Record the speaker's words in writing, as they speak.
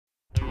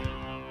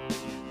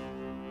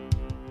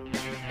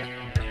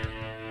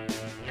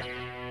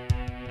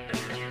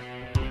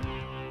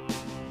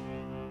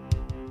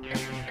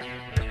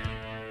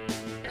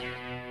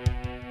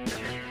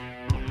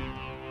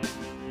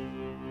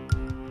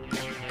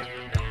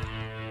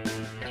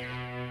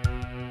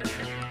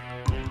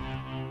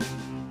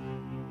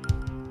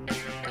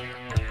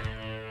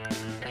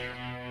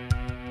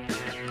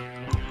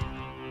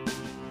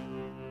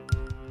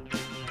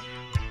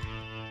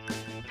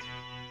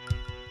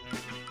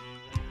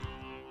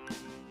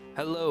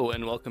Hello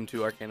and welcome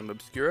to Arcanum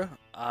Obscura.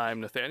 I'm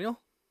Nathaniel.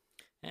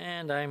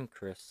 And I'm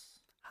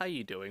Chris. How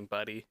you doing,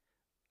 buddy?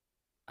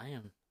 I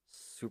am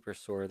super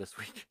sore this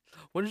week.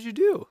 What did you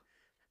do?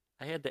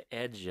 I had the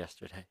edge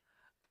yesterday.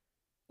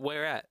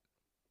 Where at?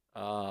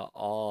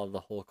 All the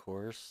whole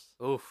course.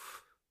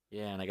 Oof.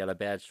 Yeah, and I got a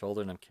bad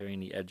shoulder and I'm carrying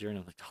the edger and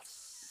I'm like, oh,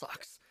 this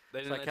sucks. They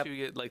So didn't I let kept- you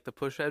get like the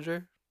push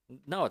edger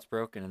No, it's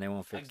broken and they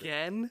won't fix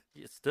again?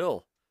 it. It's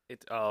still.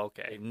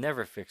 Okay. They've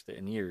never fixed it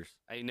in years.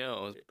 I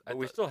know. But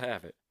we still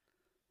have it.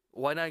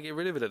 Why not get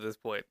rid of it at this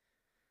point?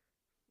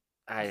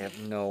 I have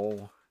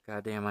no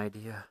goddamn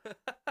idea.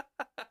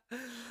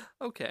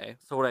 Okay.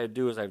 So what I'd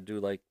do is I'd do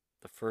like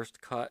the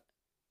first cut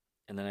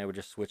and then I would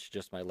just switch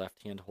just my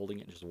left hand holding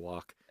it and just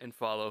walk. And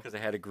follow. Because I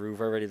had a groove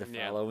already to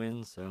Yeah. follow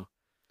in, so.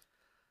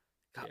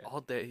 God, Yeah.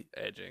 all day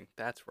edging.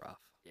 That's rough.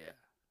 Yeah.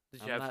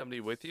 Did you I'm have not-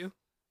 somebody with you?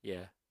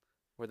 Yeah.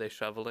 Were they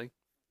shoveling?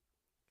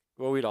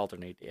 Well, we'd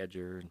alternate the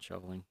edger and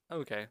shoveling.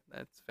 Okay,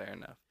 that's fair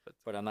enough.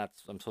 But I'm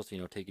supposed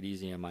to, take it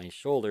easy on my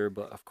shoulder,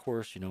 but of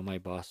course, my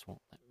boss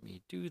won't let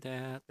me do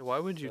that. Why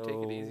would you take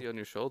it easy So- on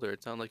your shoulder?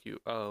 It sounded like you.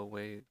 Oh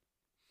wait.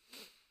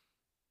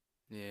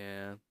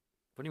 Yeah.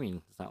 What do you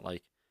mean? It's not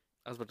like,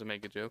 I was about to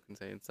make a joke and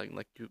say it's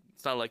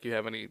it's not like you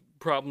have any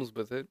problems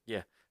with it.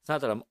 it's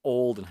not that I'm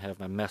old and have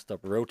my messed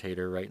up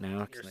rotator right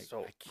now. 'Cause You're I,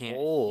 so I can't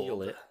old.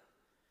 feel it.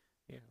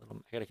 Yeah, I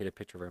gotta get a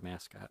picture of our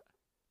mascot.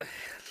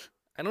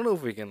 I don't know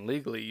if we can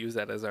legally use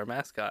that as our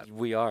mascot.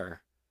 We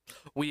are.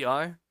 We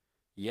are?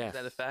 Yes.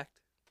 Is that a fact?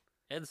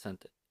 Ed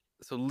sent it.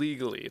 So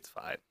legally it's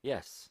fine.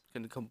 Yes.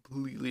 It's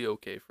completely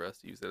okay for us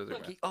to use it as our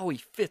Look, he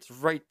fits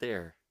right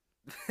there.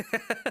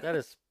 mascot. That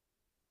is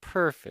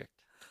perfect.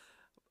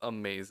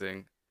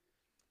 Amazing.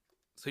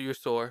 So you're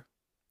sore?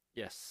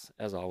 Yes,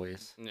 as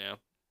always. Yeah.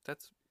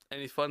 That's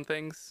any fun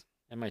things?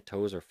 And my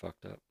toes are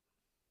fucked up.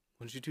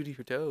 What did you do to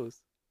your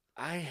toes?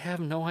 I have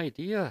no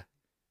idea.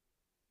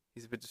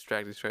 He's a bit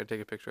distracted. He's trying to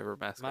take a picture of our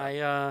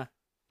mascot.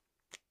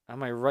 On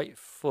my right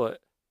foot,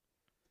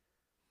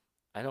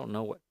 I don't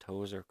know what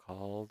toes are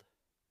called.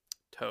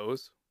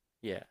 Toes?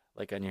 Yeah,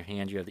 like on your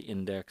hand, you have the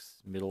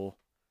index, middle.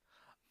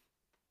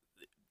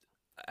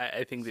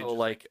 I think they So just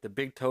like the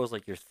big toes,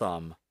 like your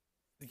thumb.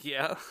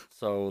 yeah.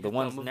 So the Your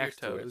ones thumb of your next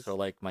to it. toes. So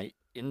like my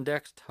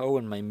index toe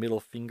and my middle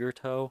finger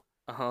toe.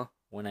 Uh-huh.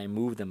 When I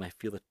move them, I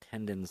feel the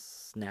tendons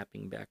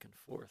snapping back and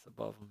forth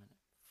above them, and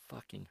it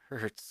fucking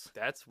hurts.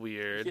 That's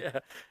weird. Yeah,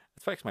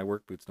 that's why 'cause my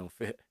work boots don't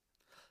fit.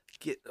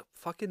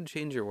 Fucking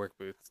change your work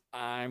boots.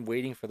 I'm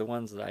waiting for the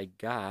ones that I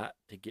got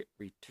to get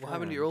returned. What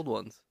happened to your old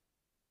ones?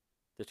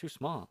 They're too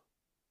small.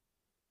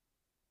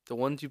 The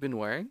ones you've been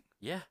wearing?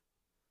 Yeah.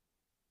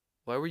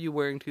 Why were you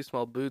wearing too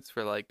small boots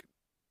for like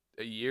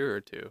a year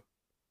or two?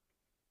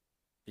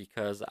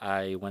 Because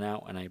I went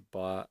out and I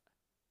bought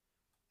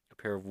a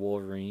pair of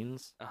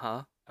Wolverines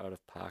Uh-huh. out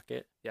of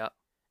pocket. Yeah.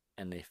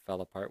 And they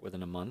fell apart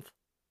within a month.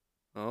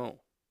 Oh.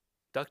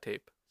 Duct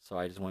tape. So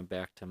I just went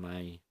back to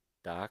my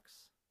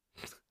docs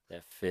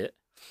that fit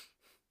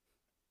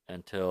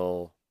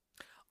until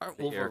Aren't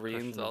the air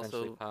Wolverines cushion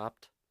eventually also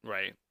popped.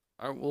 right?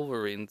 Aren't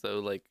Wolverines though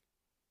like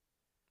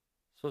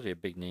Supposed to be a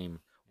big name.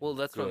 well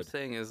that's what I'm Good.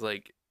 saying is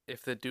like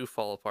if they do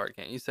fall apart,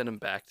 can't you send them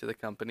back to the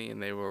company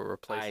and they will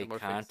replace I them or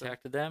fix them?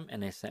 contacted them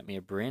and they sent me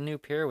a brand new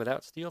pair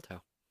without steel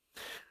toe.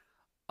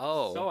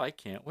 Oh. So I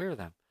can't wear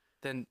them.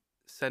 Then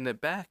send it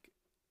back.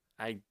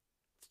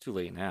 It's too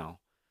late now.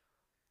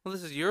 Well,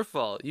 this is your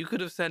fault. You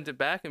could have sent it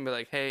back and be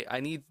like, "Hey,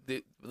 I need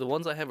the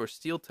ones I have are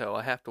steel toe.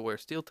 I have to wear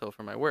steel toe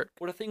for my work."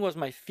 Well, the thing was,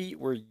 my feet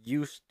were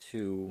used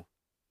to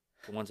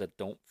the ones that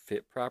don't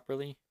fit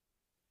properly.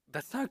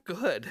 That's not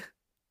good.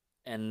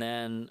 And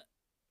then,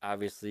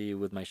 obviously,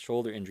 with my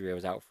shoulder injury, I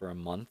was out for a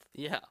month.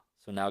 Yeah.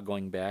 So now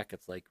going back,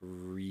 it's like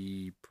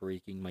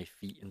re-breaking my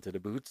feet into the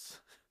boots.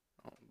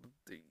 Oh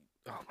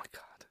my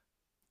god.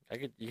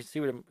 You can see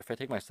if I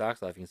take my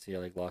socks off, you can see I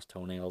like lost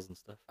toenails and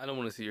stuff. I don't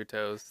want to see your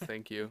toes.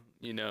 Thank you.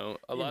 You know,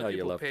 a You lot know of you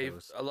people love pay.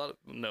 toes. A lot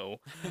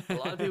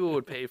of people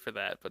would pay for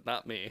that, but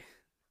not me.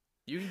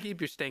 You can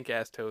keep your stink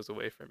ass toes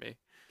away from me.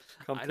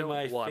 Come I to don't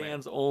my want it.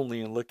 fans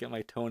only and look at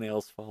my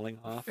toenails falling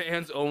off. Is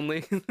Fans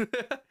only.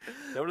 that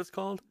what it's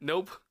called?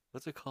 Nope.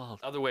 What's it called?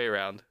 Other way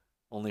around.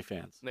 Only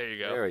fans. There you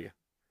go. There we go.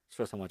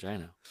 Shows how much I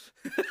know.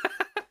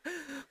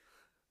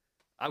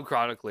 I'm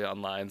chronically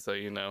online, so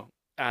you know.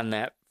 On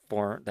that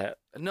form,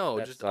 No,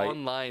 That just site.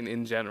 online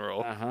in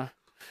general. uh-huh.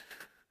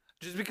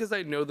 Just because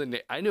I know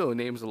I know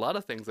names a lot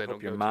of things I don't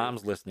Hope your go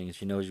mom's listening and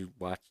she knows you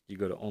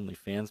go to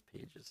OnlyFans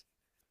pages.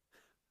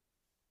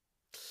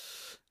 to.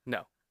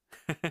 No.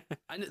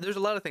 There's a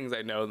lot of things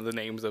I know the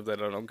names of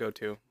that I don't go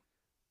to.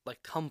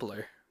 Like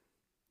Tumblr.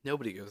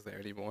 Nobody goes there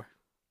anymore.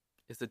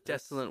 It's a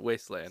desolate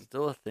wasteland.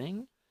 Still a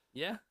thing?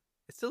 Yeah,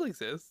 it still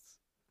exists.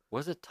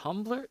 Was it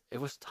Tumblr? It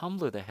was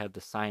Tumblr that had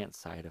the science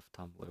side of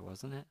Tumblr,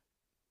 wasn't it?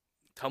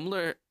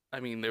 Tumblr, I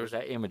mean, Or was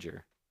that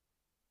Imager?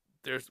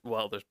 there's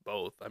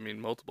both. I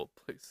mean, multiple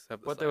places have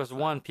the But there was site.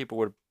 one people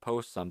would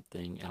post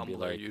something and be Tumblr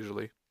like,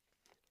 usually.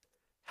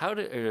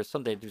 or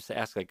something just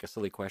ask like a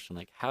silly question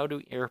like, how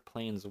do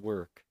airplanes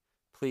work?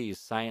 Please,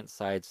 science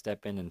side,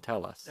 step in and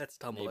tell us. That's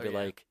Tumblr. Maybe yeah.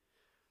 like,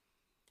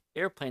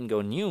 airplane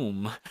go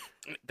noom.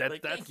 Like, That's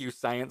thank you,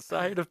 science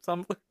side of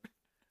Tumblr.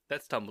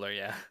 that's Tumblr,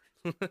 yeah.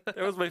 That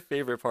was my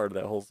favorite part of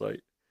that whole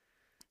site.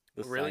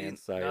 The Really,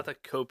 science side. not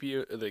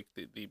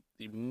the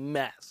the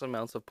mass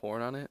amounts of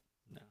porn on it.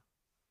 No.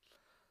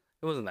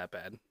 It wasn't that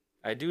bad.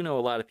 I do know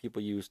a lot of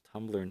people use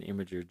Tumblr and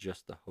Imager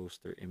just to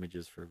host their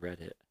images for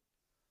Reddit.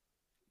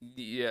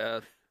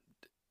 Yeah,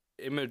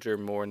 Imager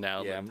more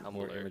now Yeah, than Tumblr.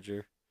 more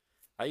Imager.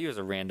 I use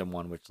a random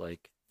one, which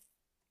like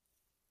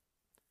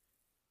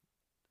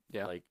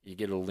you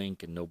get a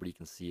link and nobody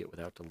can see it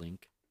without the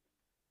link.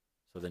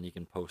 So then you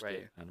can post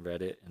it on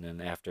Reddit, and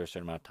then after a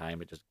certain amount of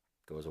time, it just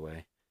goes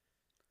away.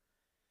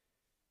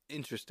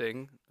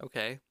 Interesting.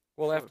 Okay.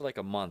 Well, after like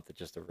a month, it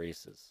just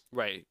erases.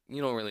 Right.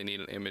 You don't really need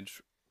an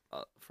image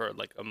for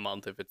like a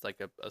month if it's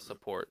like a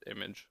support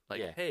image.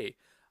 Like, hey,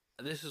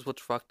 this is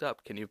what's fucked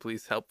up. Can you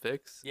please help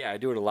fix? Yeah, I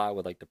do it a lot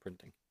with like the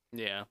printing.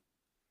 Yeah.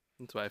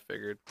 That's what I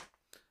figured.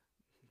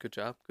 Good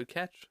job. Good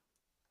catch.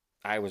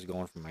 I was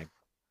going for my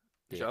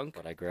junk,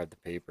 but I grabbed the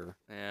paper.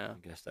 Yeah.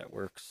 I guess that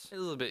works. It's a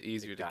little bit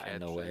easier to catch in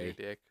the than way. your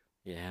dick.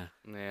 Yeah.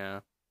 Yeah.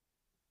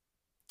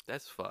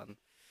 That's fun.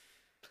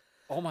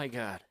 Oh my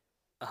god.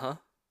 Uh-huh.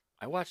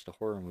 I watched a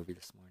horror movie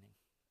this morning.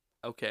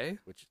 Okay.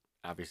 Which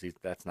obviously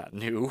that's not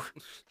new.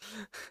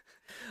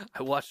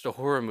 I watched a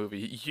horror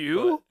movie.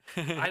 You?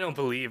 I don't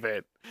believe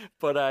it.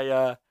 But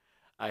I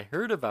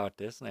heard about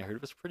this and I heard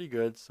it was pretty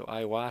good, so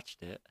I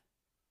watched it.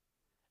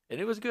 And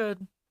it was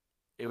good.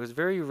 It was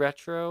very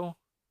retro,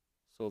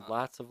 so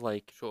lots of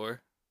like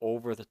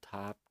over the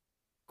top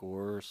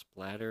gore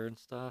splatter and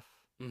stuff.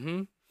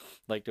 Mm-hmm.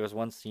 Like there was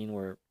one scene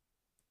where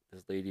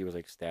this lady was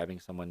like stabbing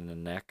someone in the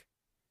neck,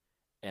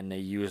 and they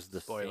used the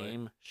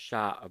same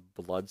shot of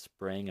blood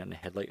spraying on the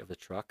headlight of the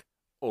truck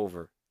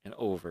over and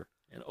over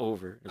and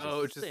over.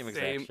 It's the same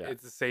exact shot.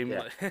 It's the same.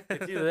 Yeah.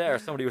 It's either that or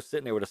somebody was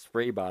sitting there with a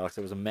spray bottle, so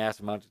it was a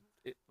massive amount,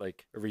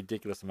 like a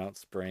ridiculous amount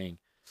spraying.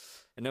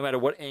 And no matter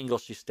what angle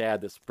she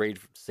stabbed, it sprayed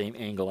from the same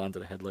angle onto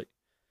the headlight.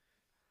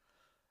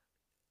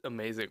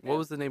 Amazing. What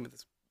was the name of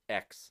this?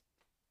 X.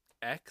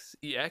 X?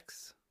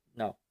 EX?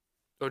 No.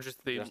 Or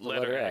just the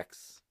letter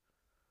X.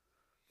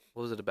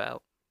 What was it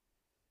about?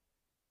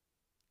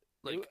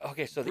 Like,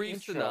 okay, so the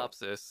intro,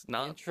 synopsis.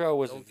 The intro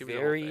was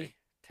very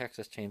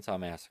Texas Chainsaw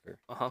Massacre.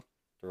 Uh-huh.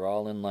 They're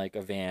all in like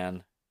a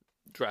van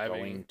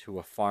going to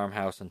a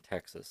farmhouse in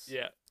Texas.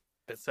 Yeah.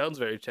 That sounds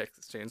very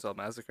Texas Chainsaw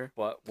Massacre.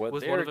 But what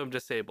was one of them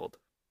disabled?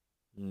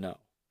 No.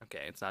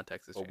 Okay, it's not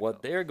Texas Chainsaw. But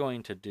what they're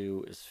going to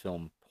do is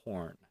film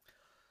porn.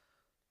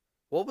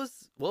 What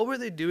were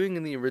they doing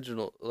in the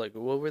original? Like,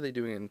 what were they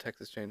doing in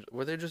Texas Chainsaw?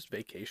 Were they just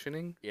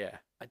vacationing? Yeah.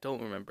 I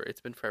don't remember.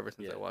 It's been forever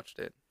since I watched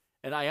it.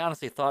 And I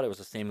honestly thought it was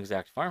the same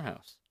exact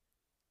farmhouse.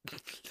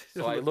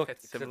 So I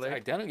looked similar.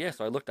 Identical. Yeah,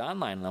 so I looked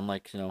online and I'm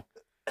like,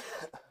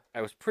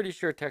 I was pretty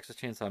sure Texas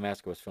Chainsaw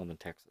Massacre was filmed in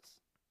Texas.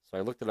 So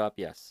I looked it up.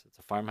 Yes, it's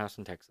a farmhouse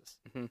in Texas.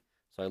 Mm-hmm.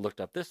 So I looked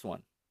up this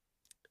one.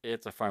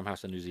 It's a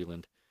farmhouse in New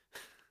Zealand.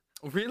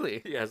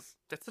 Really? Yes.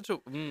 That's such a.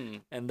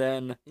 And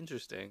then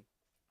interesting.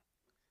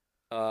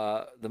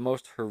 The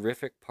most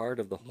horrific part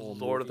of the whole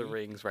Lord of the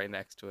Rings right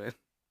next to it.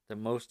 The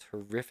most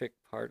horrific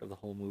part of the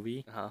whole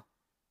movie. Uh-huh.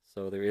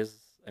 So there is.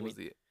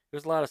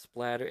 There's a lot of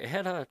splatter. It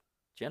had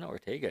Jenna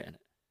Ortega in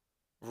it.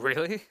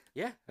 Really?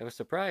 Yeah, I was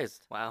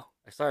surprised. Wow.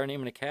 I saw her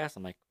name in the cast.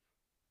 I'm like,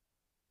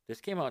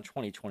 this came out in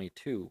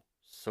 2022.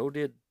 So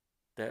did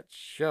that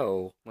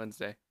show.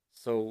 Wednesday.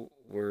 So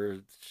were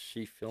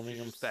she filming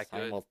them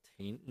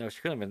simultaneously? No,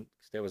 she couldn't have been,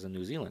 because that was in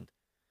New Zealand.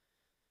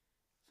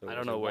 So I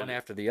don't know one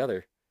after the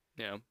other.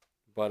 Yeah.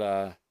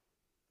 But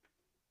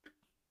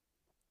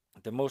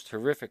the most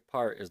horrific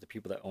part is the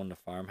people that own the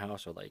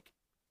farmhouse are like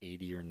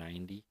 80 or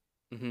 90.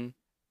 Mm-hmm.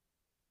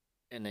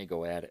 And they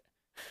go at it.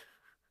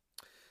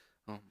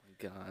 Oh my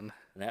god. And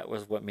that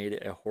was what made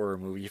it a horror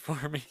movie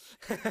for me.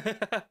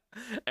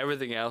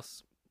 Everything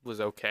else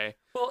was okay.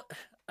 Well,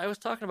 I was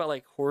talking about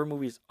like horror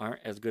movies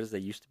aren't as good as they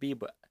used to be,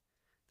 but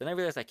then I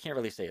realized I can't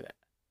really say that.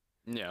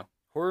 Yeah.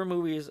 Horror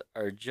movies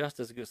are just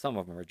as good. Some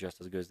of them are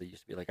just as good as they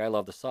used to be. Like, I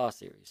love the Saw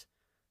series.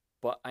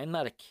 But I'm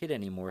not a kid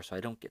anymore, so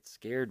I don't get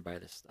scared by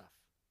this stuff.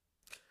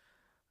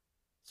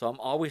 So I'm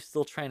always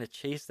still trying to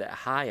chase that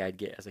high I'd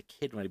get as a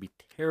kid when I'd be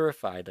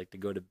terrified, like to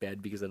go to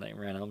bed because of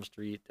Nightmare on Elm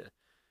Street.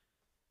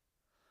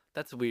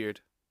 That's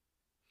weird.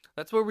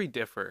 That's where we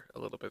differ a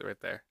little bit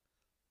right there.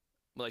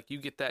 Like, you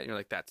get that and you're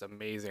like, that's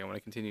amazing. I want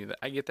to continue that.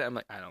 I get that. I'm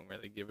like, I don't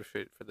really give a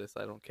shit for this.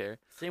 I don't care.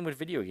 Same with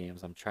video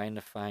games. I'm trying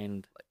to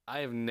find... Like, I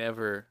have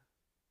never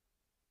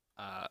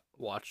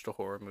watched a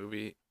horror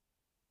movie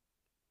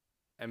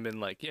and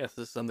been like, yes,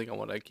 this is something I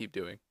want to keep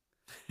doing.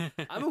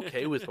 I'm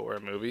okay with horror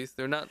movies.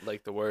 They're not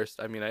like the worst.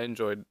 I mean, I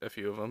enjoyed a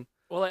few of them.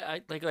 Well,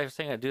 I like I was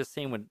saying, I do the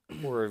same with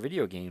horror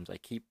video games. I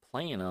keep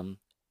playing them,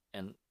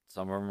 and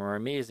some of them are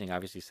amazing.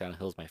 Obviously, Silent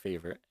Hill's my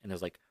favorite, and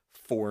there's like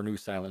 4 new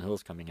Silent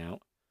Hills coming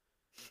out.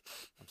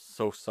 I'm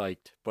so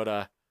psyched,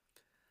 but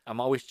I'm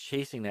always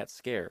chasing that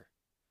scare.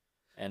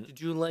 And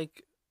did you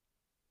like?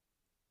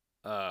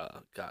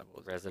 God, what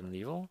was Resident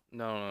Evil?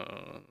 No.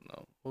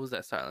 What was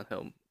that Silent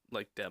Hill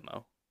like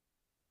demo?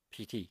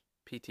 PT.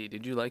 PT.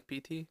 Did you like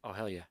PT? Oh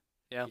hell yeah.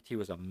 Yeah. PT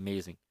was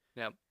amazing.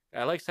 Yeah.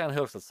 I like Silent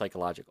Hill because it's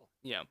psychological.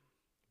 Yeah.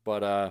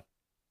 But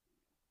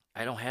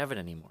I don't have it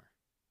anymore.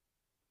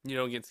 You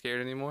don't get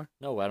scared anymore?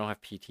 No, I don't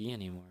have PT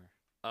anymore.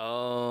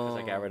 Oh.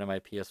 Because I got rid of my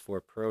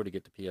PS4 Pro to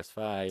get the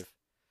PS5.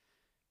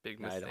 Big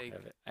Now mistake. I don't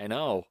have it. I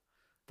know.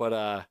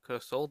 But could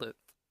have sold it.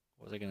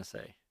 what was I gonna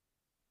say?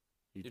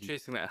 You're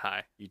chasing that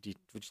high. Would you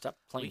stop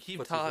playing keep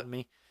footsies with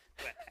me?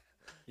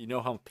 You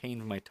know how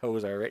pained my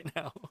toes are right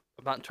now.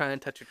 I'm not trying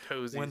to touch your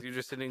toesies. You're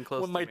just sitting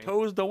close to me. When my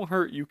toes don't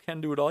hurt, you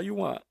can do it all you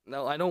want.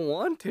 No, I don't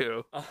want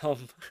to.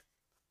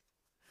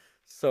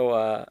 So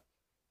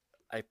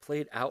I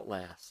played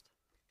Outlast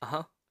Uh-huh.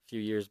 a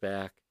few years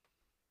back,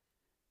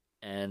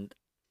 and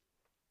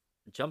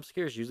jump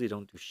scares usually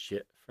don't do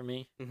shit for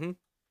me. Mm-hmm.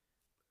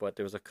 But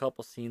there was a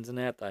couple scenes in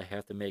that I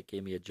have to make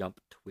gave me a jump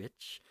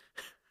twitch.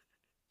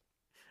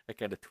 I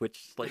kind of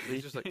twitched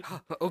slightly. Just like,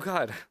 oh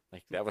God.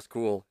 Like, that was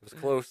cool. It was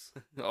close.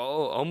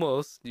 Oh,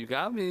 almost. You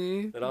got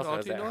me. It also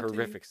has that Naughty.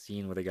 horrific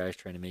scene where the guy's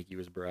trying to make you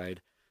his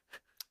bride.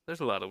 There's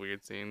a lot of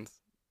weird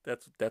scenes.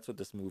 That's what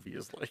this movie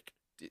is like.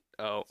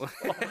 Oh.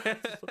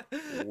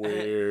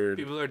 Weird.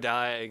 People are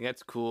dying.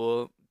 That's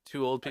cool.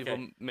 Two old people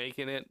Okay.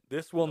 making it.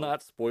 This will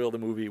not spoil the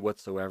movie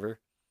whatsoever,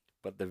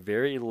 but the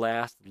very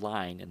last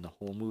line in the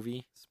whole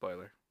movie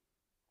Spoiler.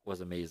 was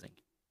amazing.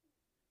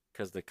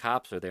 Because the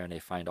cops are there and they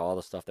find all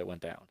the stuff that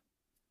went down.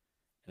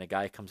 And a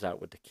guy comes out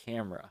with the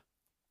camera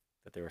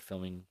that they were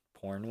filming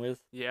porn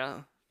with.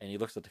 Yeah. And he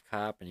looks at the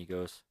cop and he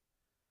goes,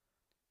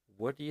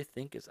 "What do you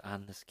think is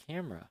on this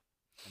camera?"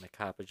 And the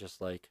cop is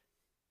just like,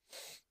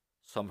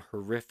 "Some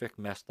horrific,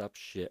 messed up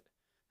shit."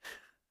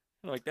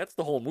 I'm like, that's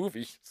the whole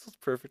movie. It's a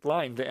perfect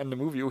line to end the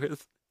movie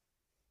with.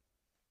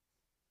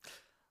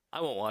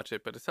 I won't watch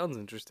it, but it sounds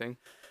interesting.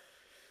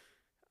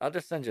 I'll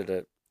just send you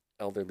the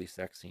elderly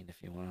sex scene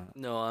if you want.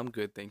 No, I'm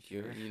good, thank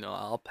you. Sure. You know,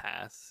 I'll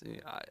pass.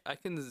 I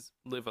can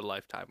live a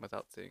lifetime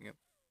without seeing it.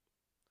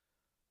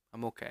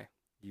 I'm okay.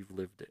 You've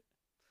lived it.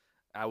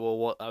 I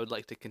will. I would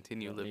like to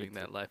continue Don't living need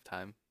that to.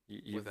 lifetime.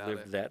 You've Without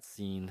lived it. that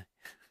scene.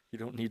 You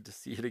don't need to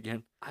see it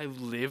again. I've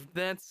lived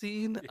that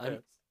scene.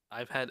 Yes.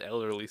 I've had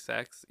elderly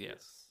sex.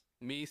 Yes.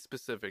 Me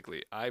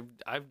specifically. I've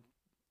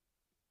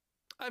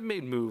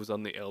made moves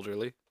on the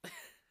elderly.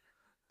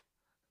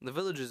 The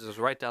Villages is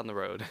right down the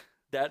road.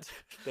 That's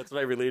what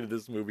I related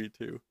this movie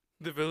to.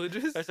 The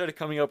Villages? I started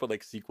coming up with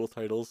like sequel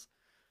titles,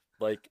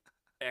 like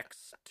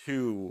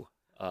X2,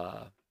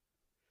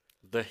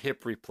 The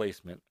Hip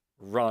Replacement,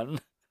 Run.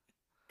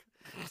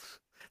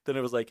 Then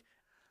it was like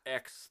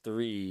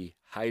X3,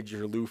 Hide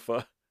Your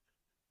Loofah.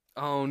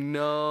 Oh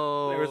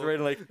no. I was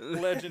writing like,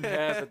 legend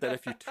has it that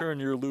if you turn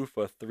your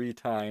loofah 3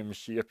 times,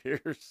 she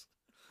appears.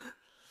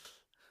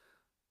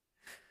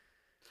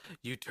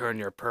 You turn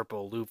your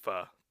purple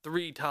loofah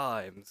 3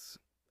 times,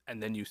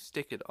 and then you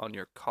stick it on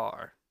your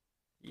car.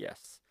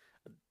 Yes.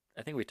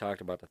 I think we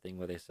talked about the thing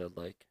where they said,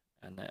 like,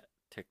 on that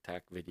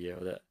TikTok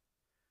video that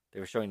they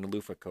were showing the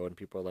loofah code, and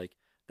people are like,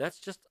 that's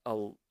just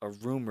a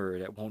rumor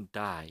that won't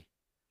die.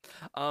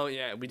 Oh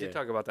yeah, we did Yeah.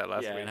 talk about that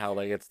last Yeah, week. and how,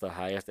 like, it's the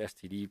highest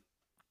STD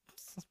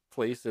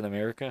place in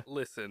America.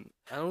 Listen,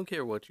 I don't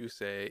care what you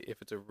say.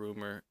 If it's a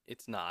rumor,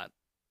 it's not.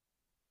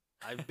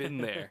 I've been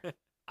there.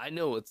 I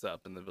know what's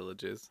up in the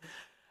Villages.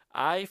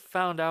 I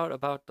found out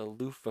about the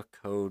loofah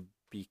code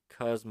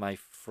because my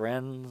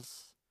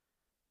friend's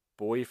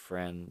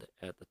boyfriend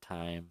at the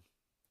time,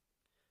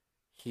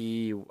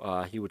 he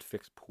would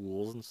fix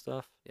pools and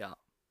stuff. Yeah.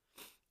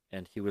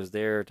 And he was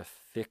there to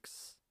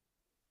fix.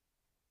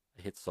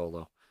 I hit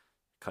solo.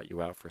 Cut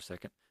you out for a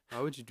second. Why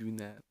would you do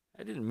that?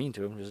 I didn't mean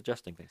to. I was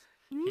adjusting things.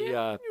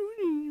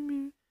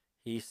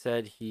 He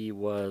said he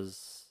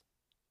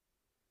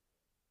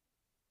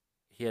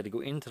had to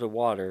go into the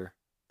water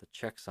to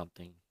check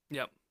something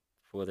Yep.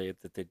 before they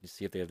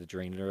see if they had to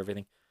drain it or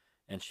everything.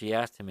 And she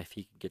asked him if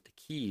he could get the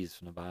keys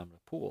from the bottom of the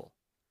pool.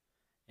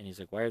 And he's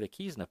like, "Why are the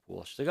keys in the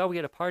pool?" She's like, "Oh, we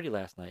had a party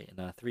last night,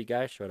 and 3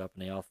 guys showed up,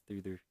 and they all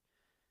threw their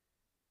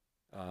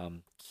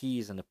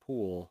keys in the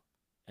pool,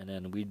 and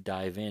then we'd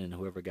dive in, and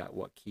whoever got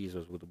what keys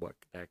was with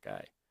that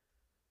guy."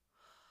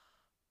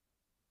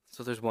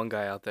 So there's one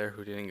guy out there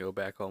who didn't go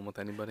back home with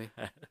anybody.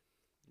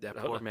 That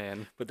No. poor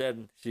man. But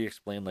then she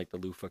explained like the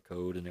loofah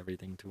code and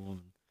everything to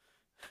him.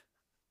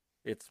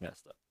 It's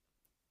messed up.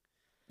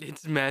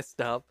 It's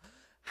messed up.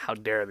 How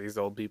dare these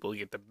old people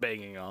get the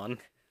banging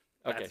on?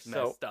 Okay, That's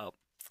so messed up.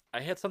 I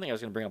had something I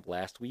was going to bring up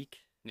last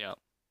week, Yeah.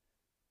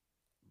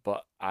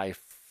 but I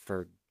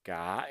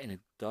forgot, and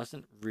it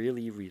doesn't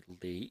really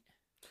relate.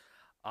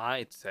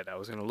 I said I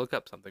was going to look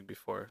up something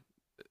before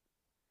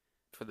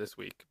for this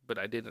week, but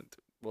I didn't.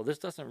 Well, this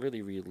doesn't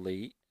really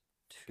relate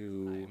I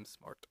to. am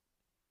smart.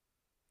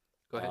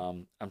 Go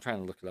ahead. I'm trying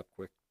to look it up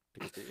quick to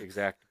get the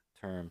exact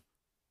term.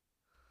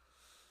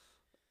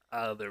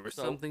 There was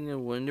so, something I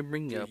wanted to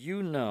bring Do up.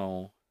 you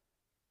know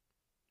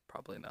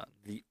Probably not.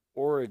 the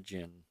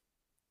origin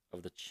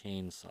of the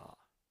chainsaw?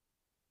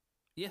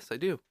 Yes, I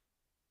do.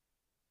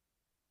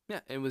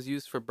 Yeah, it was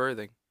used for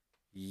birthing.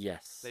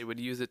 Yes. They would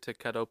use it to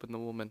cut open the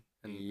woman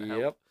and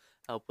Yep.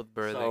 help with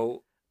birthing.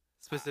 So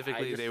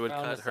Specifically, just they would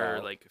found cut this her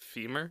out. like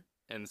femur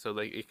and so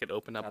like it could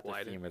open up Not the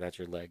wider. femur, that's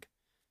your leg.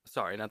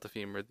 Sorry, not the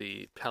femur,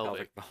 the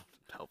pelvic bone.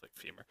 pelvic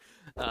femur,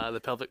 the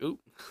pelvic. The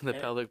And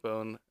pelvic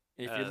bone.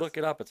 If you look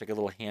it up, it's like a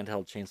little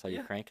handheld chainsaw you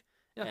Yeah. crank.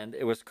 Yeah. And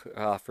it was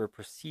for a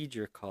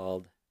procedure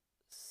called,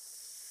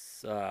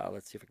 let's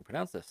see if I can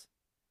pronounce this,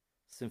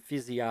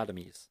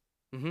 symphysiotomies.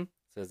 Mm-hmm. It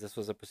says this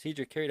was a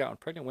procedure carried out on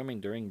pregnant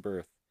women during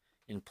birth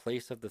in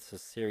place of the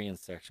cesarean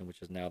section,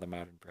 which is now the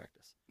modern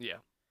practice. Yeah.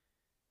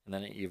 And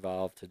then it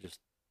evolved to just,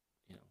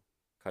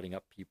 cutting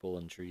up people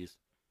and trees.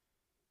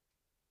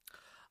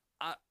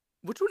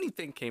 Which one do you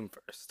think came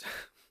first?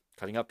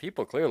 Cutting up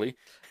people, clearly.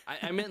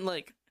 I meant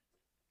like,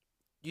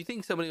 do you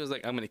think somebody was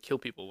like, I'm going to kill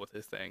people with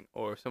this thing?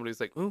 Or somebody's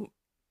like, ooh,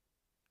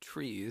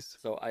 trees.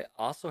 So I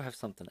also have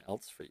something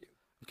else for you.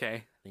 Okay.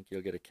 I think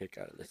you'll get a kick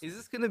out of this. Is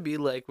this going to be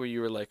like where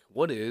you were like,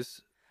 what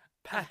is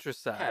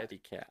patricide? Happy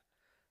cat.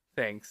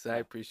 Thanks. I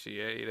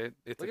appreciate it.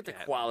 It's Look a at the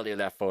cat. quality of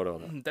that photo,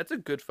 though. That's a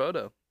good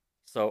photo.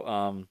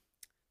 So,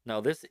 now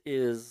this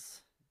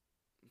is...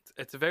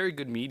 It's a very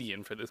good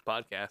median for this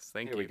podcast.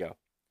 Thank you. Here we go.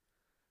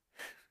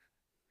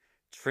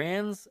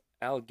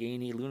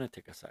 Trans-Allegheny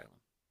Lunatic Asylum.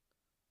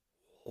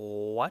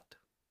 What?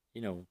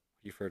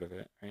 You've heard of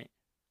it, right?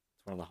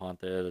 It's one of the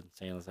haunted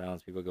insane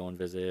asylums people go and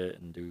visit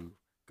and do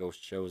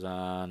ghost shows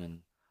on. And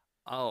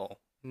Oh,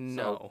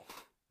 no.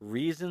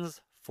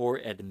 reasons for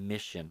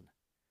admission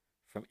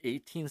from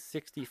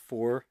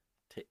 1864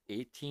 to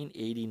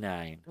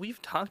 1889.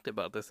 We've talked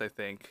about this, I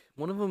think.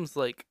 One of them's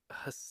like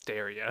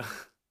hysteria.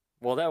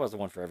 Well, that was the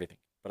one for everything,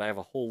 but I have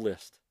a whole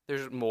list.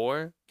 There's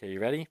more Okay, you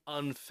ready?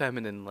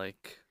 unfeminine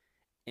like.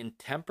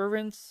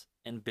 Intemperance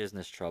and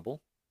business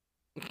trouble.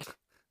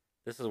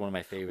 This is one of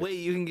my favorites. Wait,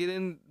 you can get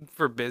in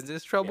for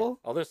business trouble?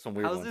 Yeah. Oh, there's some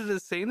weird How's ones. it an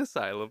insane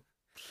asylum?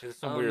 There's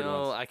some Oh weird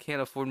no, ones. I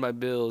can't afford my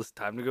bills.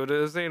 Time to go to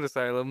the insane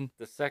asylum.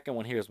 The second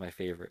one here is my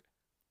favorite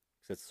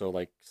because it's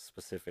so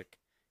specific.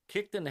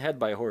 Kicked in the head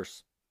by a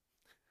horse.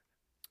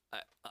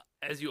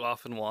 As you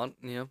often want,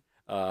 yeah.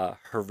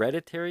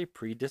 Hereditary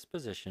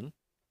predisposition.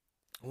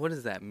 What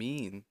does that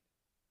mean?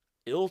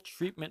 Ill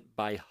treatment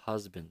by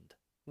husband,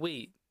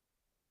 Wait,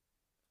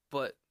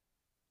 but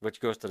which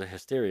goes to the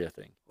hysteria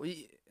thing.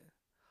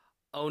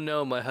 oh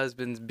no, my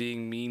husband's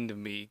being mean to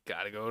me.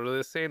 Gotta go to the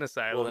insane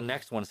asylum. Well, the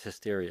next one's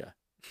hysteria.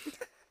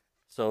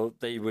 So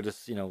they would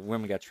just,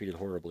 women got treated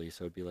horribly.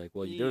 So it'd be like,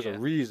 well, there's a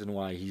reason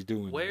why he's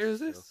doing this. Where is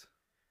this? So,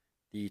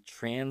 the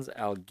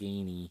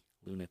Trans-Allegheny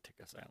Lunatic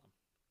Asylum.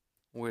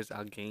 Where's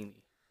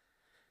Allegheny?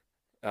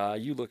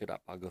 You look it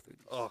up. I'll go through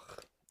these.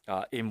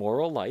 Ugh.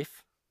 Immoral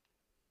life.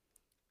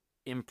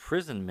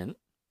 Imprisonment.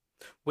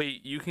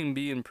 Wait, you can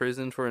be in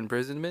prison for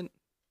imprisonment?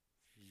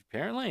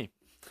 Apparently.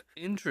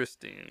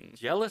 Interesting.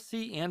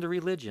 Jealousy and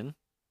religion.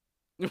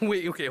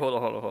 Wait, okay,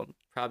 hold on.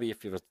 Probably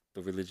if it was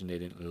the religion they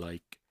didn't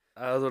like.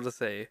 I was about to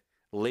say.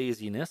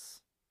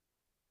 Laziness.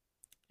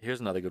 Here's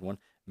another good one.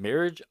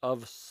 Marriage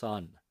of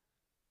son.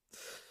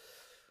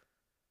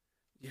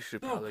 You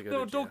should probably go to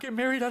jail. Don't get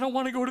married. I don't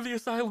want to go to the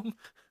asylum.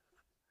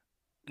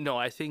 No,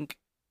 I think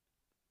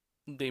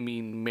they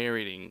mean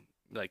marrying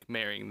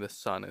the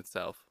son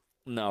itself.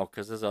 No,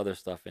 because there's other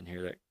stuff in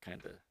here that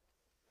kind of...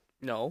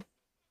 No.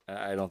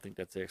 I don't think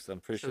that's it. 'Cause I'm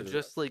pretty So sure...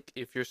 just like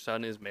if your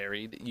son is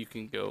married, you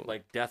can go...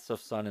 Like deaths of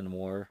son in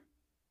war.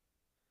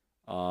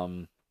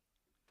 There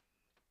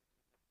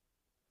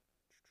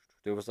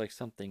was like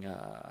something...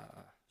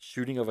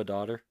 shooting of a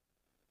daughter.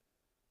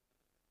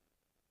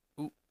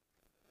 Ooh.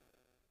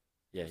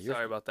 Yeah,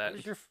 Sorry about that.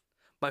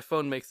 My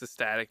phone makes a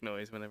static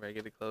noise whenever I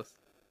get it close.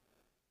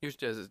 Yours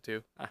does it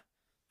too. If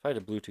I had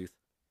a Bluetooth.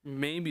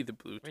 Maybe the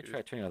Bluetooth. Let me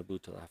try turning on the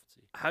Bluetooth off and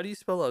see. How do you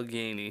spell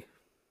Allegheny?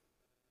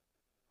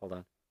 Hold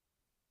on.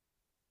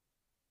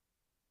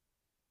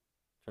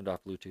 Turned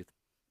off Bluetooth.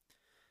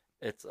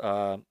 It's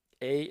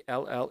Allegheny.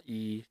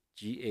 Allegheny.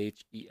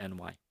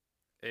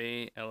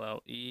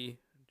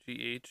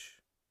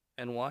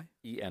 Eny.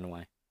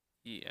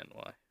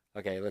 Eny.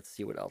 Okay, let's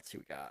see what else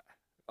you got.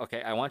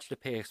 Okay, I want you to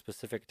pay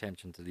specific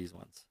attention to these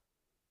ones.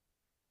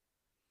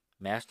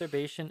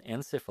 Masturbation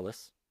and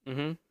syphilis.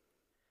 Mm-hmm.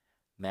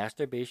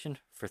 Masturbation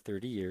for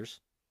 30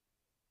 years.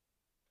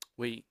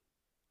 Wait.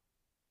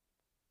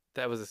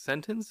 That was a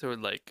sentence or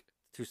like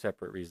Two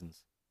separate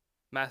reasons.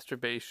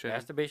 masturbation?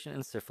 Masturbation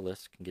and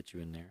syphilis can get you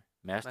in there.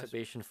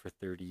 Masturbation for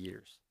 30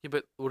 years. Yeah,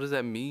 but what does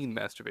that mean,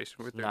 masturbation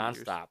for 30 years?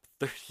 Non-stop.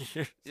 30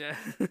 years. Yeah.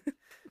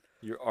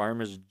 Your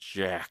arm is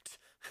jacked.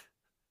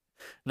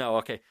 No,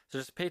 okay. So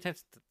just pay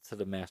attention to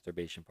the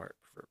masturbation part,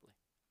 preferably.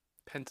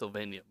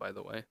 Pennsylvania, by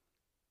the way.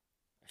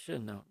 I should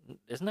have known.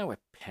 Isn't that what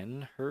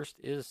Penhurst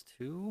is,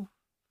 too?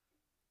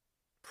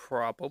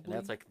 Probably. And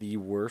that's like the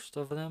worst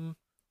of them.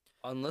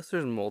 Unless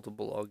there's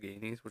multiple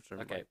Alleghenys, which there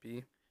Okay. might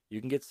be. You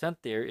can get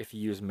sent there if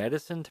you use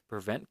medicine to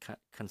prevent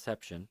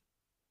conception.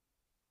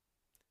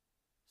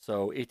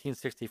 So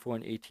 1864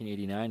 and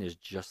 1889 is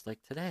just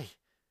like today.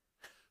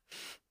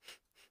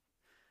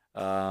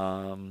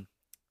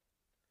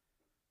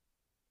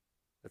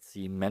 Let's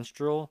see.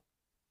 Menstrual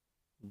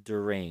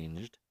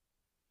deranged.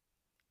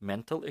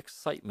 Mental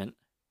excitement.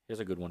 Here's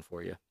a good one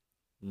for you.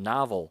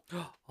 Novel.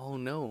 Oh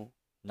no.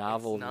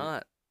 Novel. It's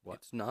not. What?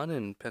 It's not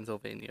in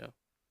Pennsylvania.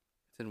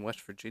 in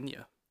West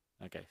Virginia.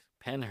 Okay,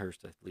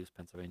 Pennhurst, I believe, is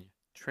Pennsylvania.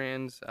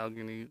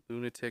 Trans-Allegheny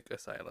Lunatic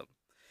Asylum.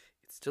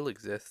 It still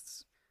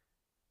exists.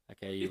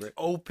 Okay, It's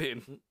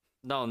open.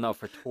 No,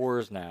 for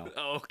tours now.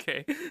 Oh,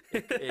 okay.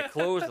 It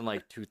closed in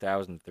like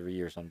 2003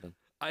 or something.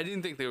 I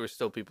didn't think there were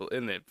still people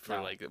in it for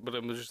No. but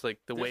it was just like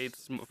the way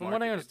it's From what I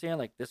marketed. understand,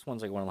 like this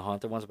one's like one of the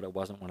haunted ones, but it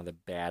wasn't one of the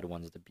bad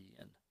ones to be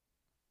in.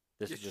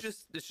 This It's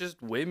is it's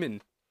just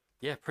women.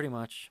 yeah, pretty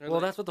much. Or Well,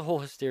 like- that's what the whole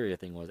hysteria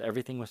thing was.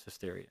 Everything was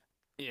hysteria.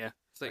 Yeah.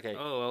 It's like, Okay.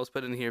 oh, I was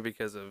put in here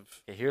because of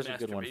Okay, here's a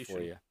good one for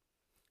masturbation. you.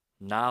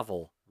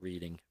 Novel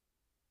reading.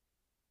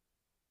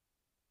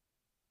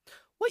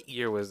 What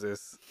year was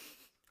this?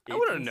 I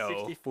want to know.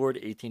 1864 to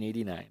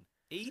 1889.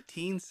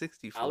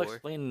 1864. I'll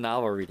explain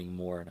novel reading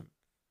more in a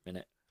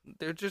minute.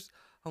 They're just,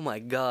 oh my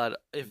god,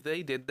 if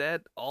they did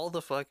that, all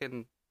the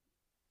fucking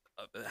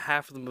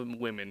half of the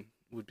women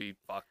would be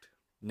fucked.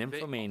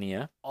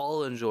 Nymphomania,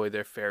 All enjoy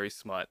their fairy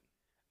smut.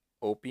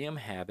 opium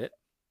habit,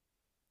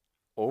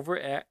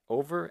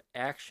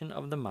 overaction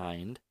of the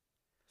mind,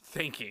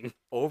 Thinking,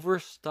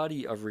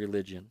 overstudy of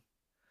religion,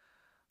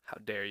 how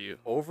dare you?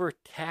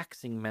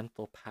 overtaxing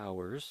mental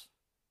powers.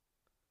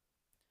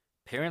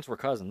 Parents were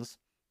cousins.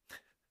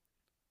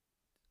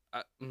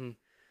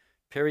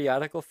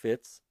 Periodical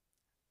fits,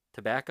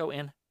 tobacco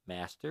and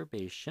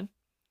masturbation,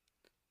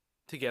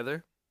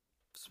 Together,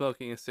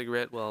 smoking a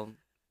cigarette while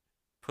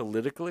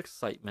political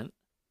excitement,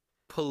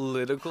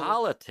 political.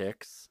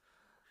 politics,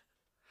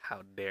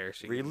 How dare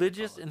she? get into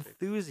religious politics.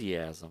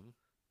 enthusiasm,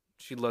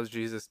 She loves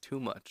Jesus too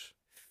much.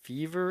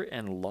 fever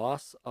and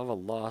loss of a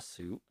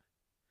lawsuit.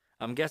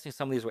 I'm guessing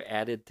some of these were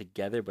added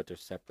together, but they're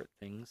separate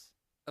things.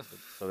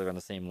 So they're on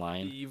the same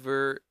line.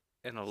 Fever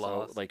and a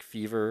loss. So, like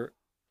fever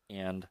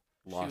and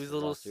loss was of a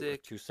little lawsuit are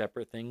sick. two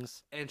separate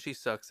things. And she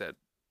sucks at,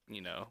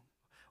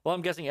 Well,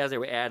 I'm guessing as they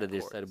were added, they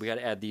Chords. said we got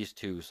to add these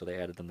two, so they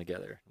added them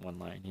together in one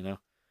line.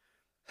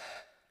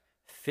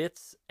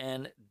 Fits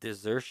and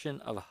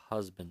desertion of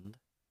husband.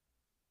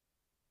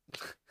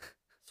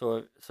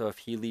 So if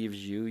he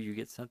leaves you, you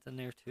get sent in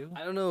there too.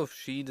 I don't know if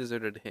she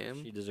deserted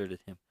him. She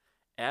deserted him.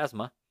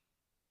 Asthma,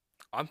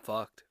 I'm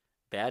fucked.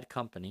 bad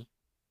company.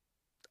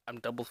 I'm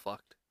double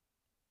fucked.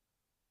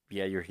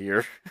 Yeah, you're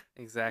here.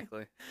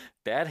 Exactly.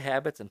 Bad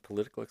habits and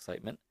political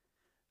excitement.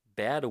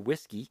 Bad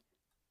whiskey.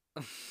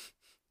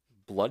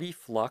 Bloody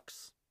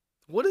flux.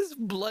 What is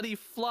bloody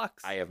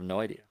flux? I have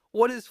no idea.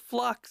 What is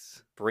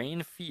flux?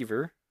 Brain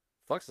fever.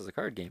 Flux is a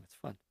card game. It's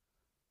fun.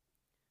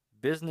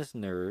 Business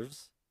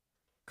nerves.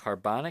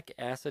 Carbonic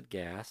acid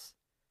gas.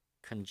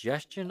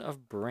 Congestion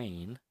of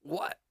brain.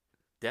 What?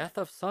 Death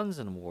of sons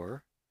in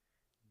war.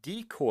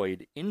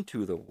 Decoyed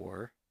into the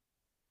war.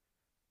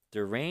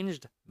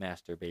 Deranged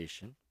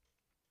masturbation.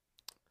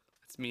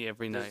 That's me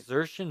every night.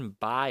 Desertion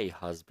by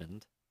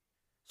husband.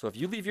 So if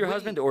you leave your Wait.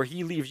 husband or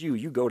he leaves you,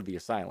 you go to the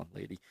asylum,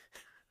 lady.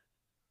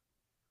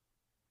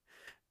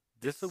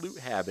 Dissolute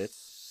habits.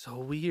 So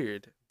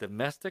weird.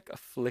 Domestic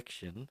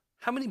affliction.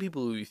 How many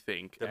people do you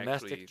think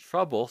Domestic actually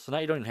trouble. So now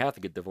you don't even have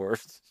to get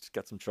divorced. Just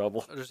got some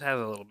trouble. just have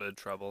a little bit of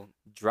trouble?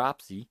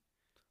 Dropsy.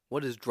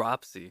 What is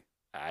dropsy?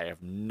 I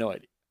have no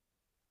idea.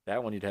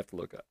 That one you'd have to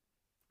look up.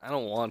 I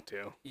don't want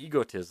to.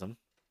 Egotism.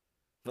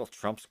 Well,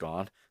 Trump's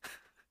gone.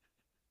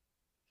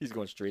 He's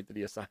going straight to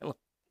the asylum.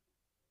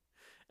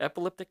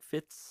 Epileptic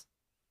fits.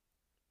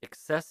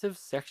 Excessive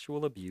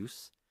sexual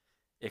abuse.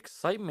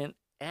 Excitement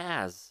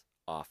as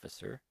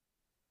officer.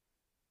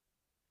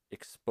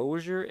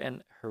 Exposure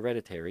and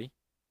hereditary.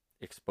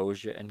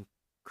 Exposure and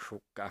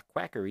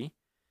quackery.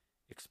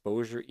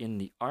 Exposure in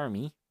the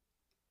army.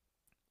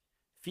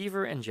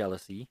 Fever and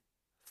jealousy.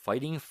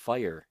 Fighting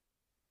fire.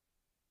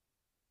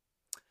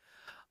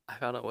 I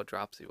found out what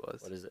dropsy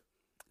was. What is it?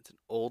 It's an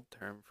old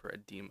term for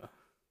edema.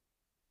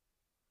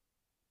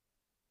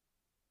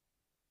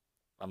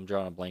 I'm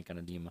drawing a blank on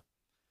edema.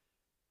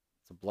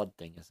 It's a blood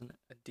thing, isn't it?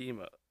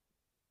 Edema.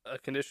 A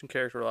condition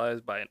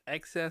characterized by an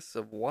excess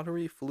of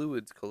watery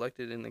fluids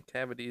collected in the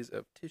cavities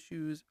of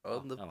tissues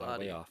of the no, I'm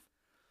body. way off.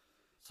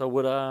 So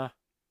would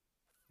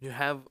You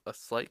have a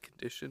slight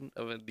condition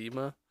of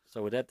edema?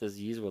 so would that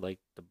disease where like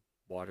the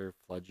water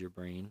floods your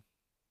brain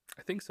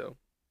I think so.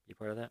 be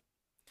part of that?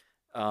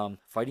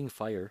 Fighting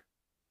fire.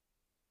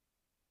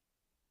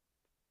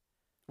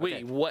 Wait,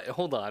 Okay. what?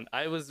 Hold on.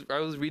 I was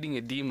reading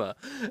edema.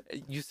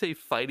 You say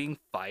fighting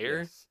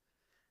fire?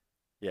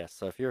 Yes.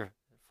 So if you're a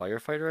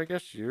firefighter, I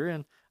guess you're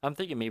in. I'm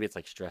thinking maybe it's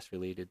like stress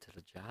related to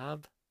the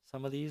job.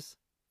 Some of these.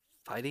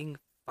 Fighting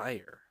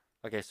fire.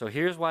 Okay, so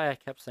here's why I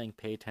kept saying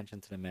pay attention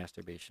to the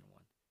masturbation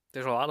one.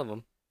 There's a lot of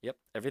them. Yep.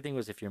 Everything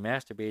was if you're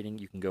masturbating,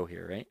 you can go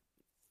here, right?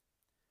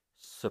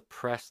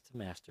 Suppressed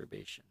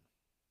masturbation.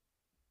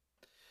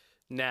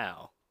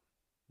 Now,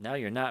 Now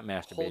you're not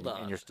masturbating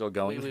on. and you're still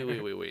going.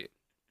 wait.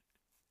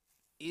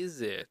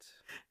 Is it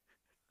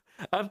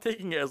I'm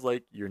taking it as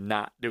like you're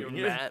not doing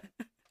your it.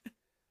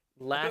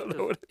 lack don't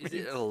know of, what it is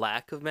it means. a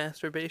lack of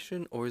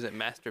masturbation or is it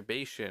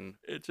masturbation?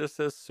 It just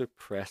says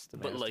suppressed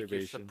But like you're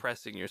masturbation.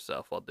 suppressing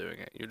yourself while doing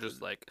it. You're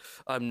just like,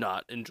 I'm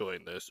not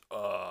enjoying this.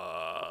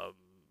 Bleh.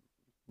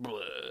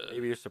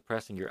 Maybe you're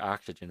suppressing your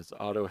oxygen. It's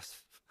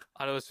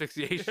auto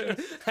asphyxiation.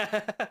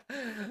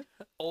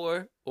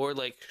 or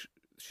like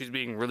she's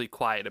being really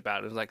quiet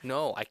about it. It's like,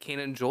 no, I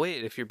can't enjoy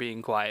it if you're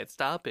being quiet.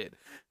 Stop it.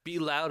 Be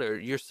louder.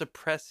 You're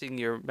suppressing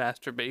your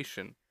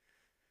masturbation.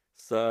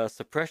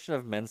 Suppression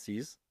of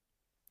menses,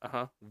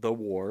 Uh-huh. the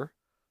war,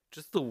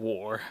 Just the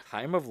war.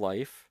 time of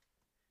life,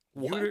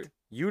 What?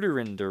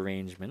 uterine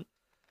derangement,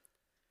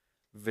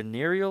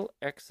 venereal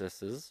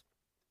excesses,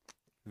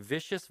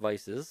 vicious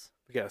vices,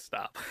 We gotta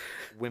stop.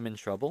 women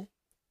trouble,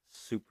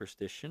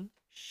 superstition,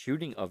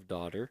 shooting of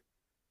daughter,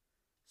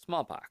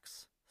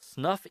 smallpox,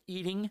 snuff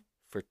eating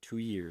for 2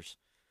 years,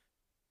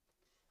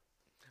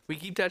 We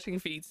keep touching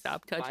feet.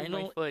 Stop touching my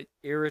Spinal foot.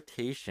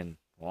 irritation.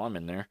 Well, I'm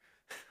in there.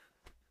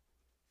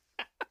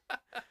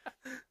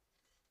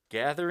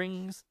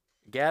 Gathering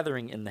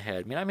in the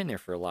head. I mean, I'm in there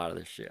for a lot of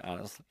this shit,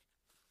 honestly.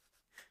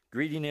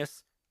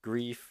 Greediness,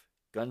 grief,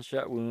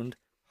 gunshot wound,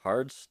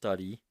 hard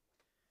study,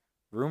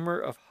 rumor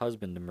of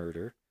husband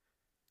murder.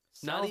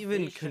 Not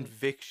even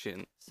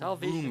conviction.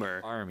 Salvation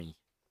Rumor. Army.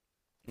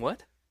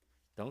 What?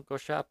 Don't go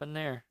shopping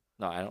there.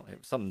 No, I don't. It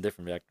was something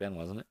different back then,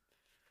 wasn't it?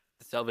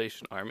 The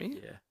Salvation Army?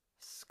 Yeah.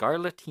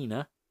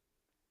 Scarlatina.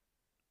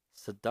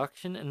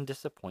 Seduction and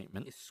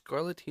disappointment. Is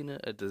scarlatina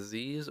a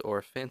disease or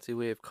a fancy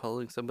way of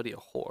calling somebody a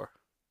whore?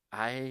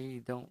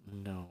 I don't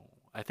know.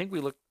 I think we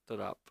looked it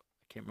up.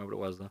 I can't remember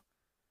what it was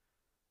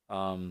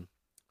though.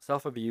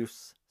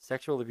 Self-abuse,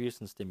 sexual abuse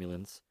and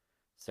stimulants,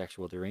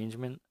 sexual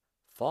derangement,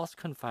 false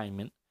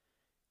confinement,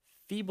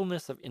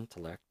 feebleness of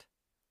intellect,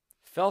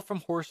 fell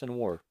from horse in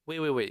war.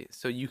 Wait.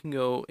 So you can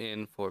go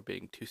in for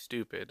being too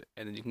stupid,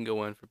 and then you can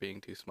go in for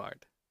being too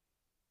smart.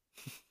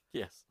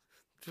 Yes.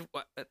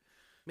 What?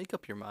 Make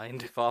up your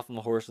mind. Fall from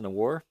the horse in a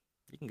war.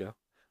 You can go.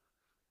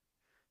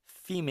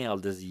 Female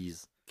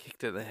disease.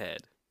 Kicked in the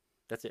head.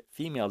 That's it.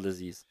 Female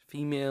disease.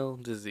 Female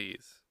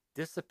disease.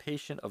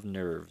 Dissipation of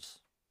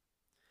nerves.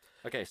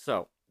 Okay,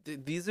 so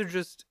These are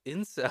just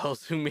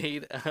incels who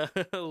made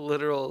a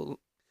literal.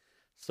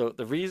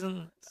 the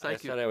reason I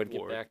Psychic said I would get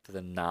ward. back to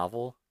the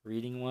novel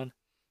reading one.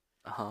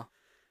 Uh-huh.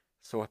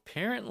 So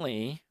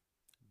apparently,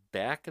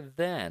 back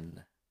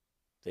then,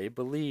 they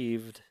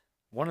believed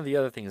one of the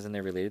other things in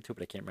there related to it,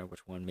 but I can't remember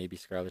which one. Maybe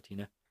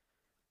scarlatina,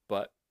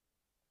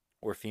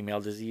 or female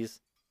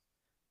disease.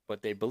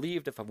 But they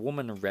believed if a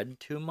woman read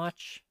too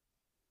much,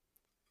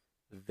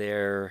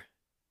 their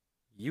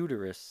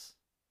uterus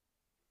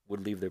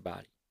would leave their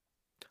body.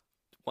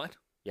 What?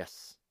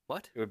 Yes,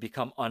 What? it would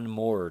become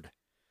unmoored.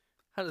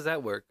 How does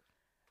that work?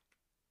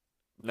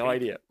 No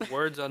idea.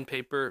 Words on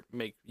paper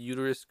make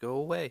uterus go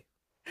away.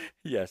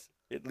 Yes,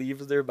 it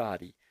leaves their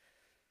body.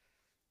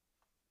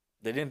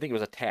 They didn't think it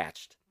was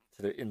attached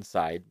to their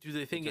inside. Do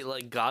they think it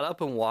like got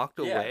up and walked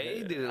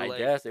away? Did it I like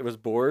guess it was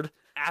bored.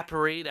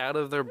 apparate out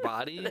of their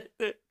body?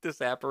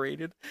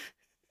 Disapparated.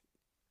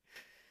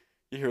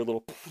 You hear a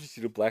little. You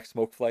see the black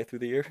smoke fly through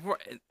the air.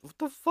 Right. What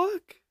the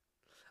fuck?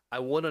 I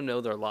want to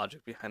know their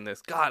logic behind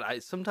this. God, I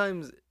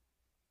sometimes,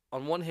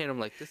 on one hand, I'm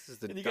like, this is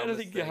the. And you gotta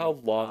dumbest think thing how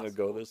long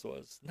possible. ago this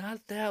was.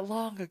 Not that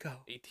long ago.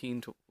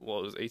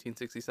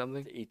 1860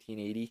 something.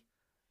 1880.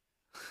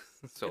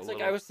 So It's a like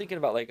little, I was thinking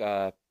about like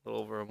little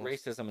over almost.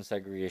 racism and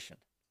segregation.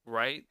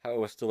 Right? How it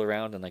was still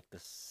around in like the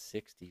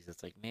 60s.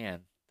 It's like,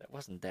 man, that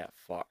wasn't that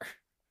far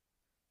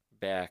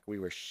back. We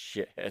were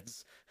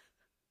shitheads.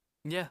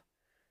 Yeah.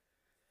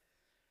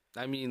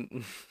 I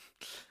mean,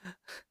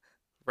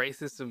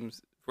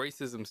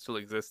 racism still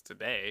exists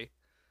today.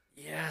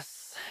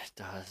 Yes, it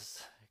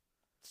does.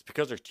 It's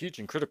because they're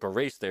teaching critical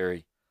race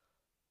theory.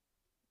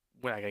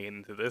 We're not gonna get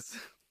into this.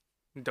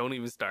 Don't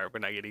even start. We're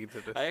not getting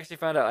into this. I actually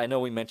found out, I know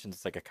we mentioned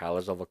it's like a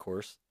college level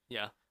course,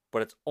 Yeah.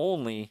 but it's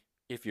only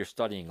if you're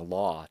studying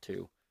law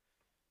too.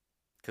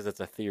 Because it's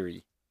a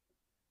theory.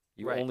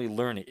 You Right. only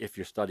learn it if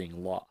you're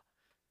studying law.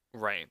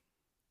 Right.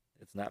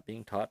 It's not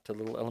being taught to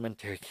little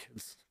elementary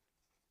kids.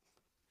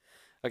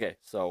 Okay,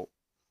 so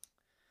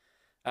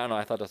I don't know.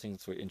 I thought those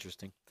things were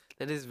interesting.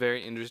 That is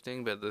very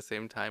interesting, but at the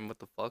same time, what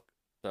the fuck?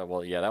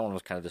 Well, yeah, that one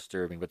was kind of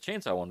disturbing, but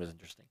chainsaw one was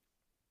interesting.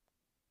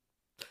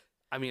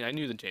 I mean, I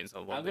knew the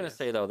chainsaw one. I'm gonna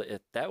say though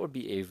that that would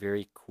be a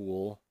very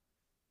cool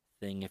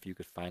thing if you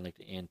could find like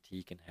the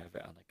antique and have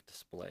it on like a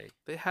display.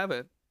 They have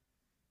it.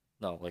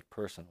 No, like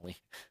personally.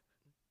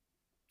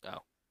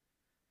 Oh.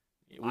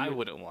 We I would-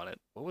 wouldn't want it.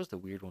 What was the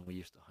weird one we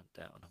used to hunt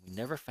down? We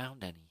never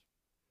found any.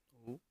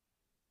 Ooh.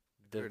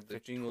 The Or the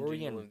jingle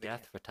Victorian jingle of the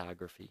death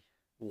photography.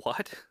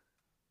 What?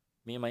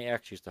 Me and my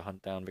ex used to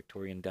hunt down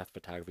Victorian death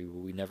photography, but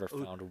we never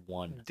Oh, found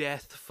one.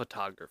 Death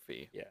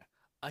photography. Yeah.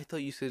 I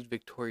thought you said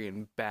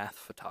Victorian bath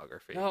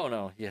photography.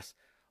 No, yes.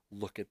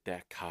 Look at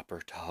that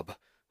copper tub.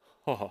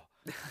 Oh,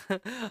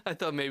 I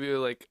thought maybe we were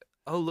like,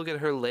 oh, look at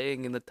her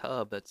laying in the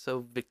tub. That's so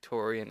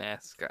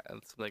Victorian-esque.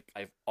 It's like,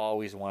 I've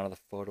always wanted a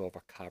photo of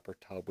a copper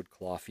tub with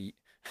claw feet.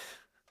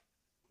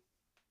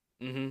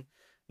 mm-hmm.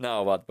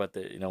 No, but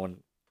the, when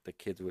the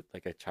kids would,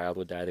 like a child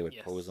would die, they would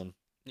Yes. pose them.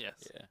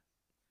 Yes. Yeah.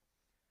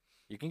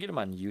 You can get them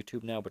on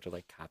YouTube now, but they're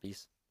like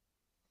copies.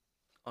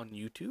 On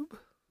YouTube?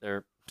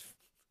 They're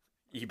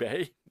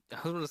eBay. I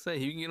was going to say,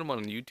 you can get them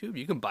on YouTube?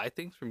 You can buy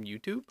things from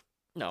YouTube?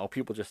 No,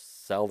 people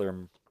just sell their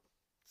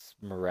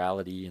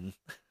morality and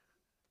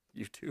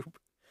YouTube.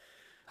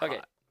 Okay,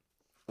 Hot.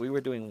 we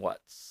were doing what?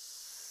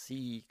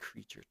 Sea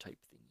creature type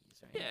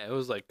thingies, right? Yeah, it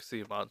was like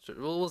sea monster.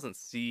 Well, it wasn't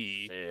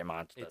sea. Sea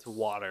monsters. It's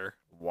water.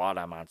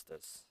 Water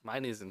monsters.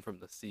 Mine isn't from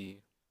the sea.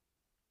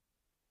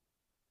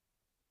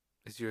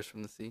 Is yours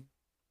from the sea?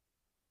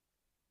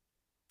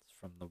 It's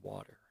from the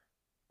water.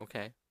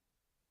 Okay.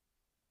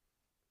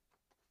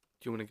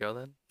 Do you want to go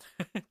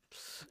then?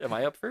 Am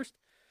I up first?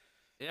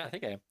 Yeah. I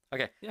think I am.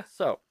 Okay. Yeah.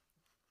 So,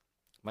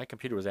 my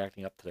computer was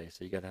acting up today,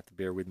 so you gotta have to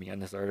bear with me on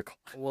this article.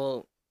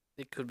 Well,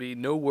 it could be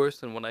no worse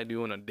than what I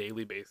do on a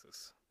daily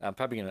basis. I'm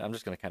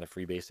just gonna kind of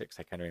free basics.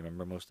 I kind of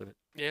remember most of it.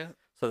 Yeah.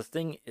 So this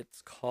thing,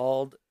 it's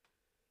called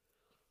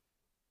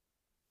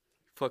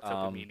Fucked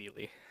up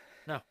immediately.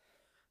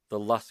 the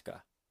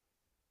Lusca.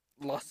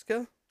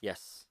 Lusca?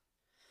 Yes.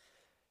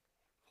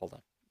 Hold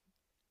on.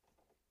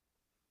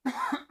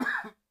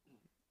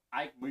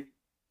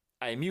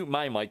 I mute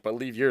my mic, but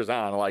leave yours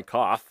on while I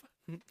cough.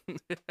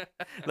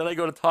 Then I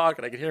go to talk,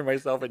 and I can hear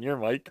myself in your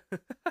mic.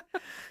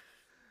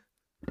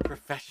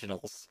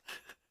 Professionals.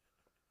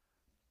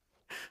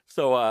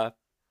 So,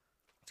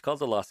 it's called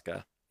the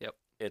Lusca. Yep.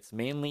 It's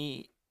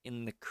mainly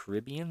in the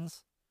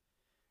Caribbeans.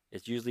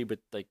 It's usually, but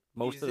like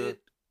most of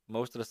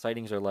the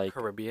sightings are like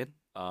Caribbean?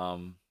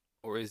 um.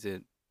 Or is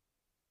it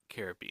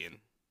Caribbean?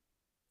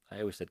 I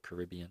always said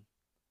Caribbean.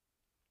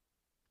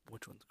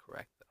 Which one's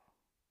correct,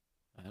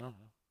 though? I don't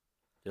know.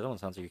 The other one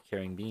sounds like you're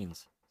carrying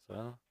beans. So I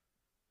don't know.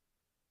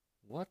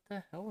 What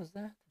the hell was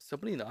that?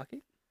 Somebody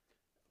knocking?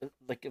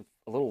 Like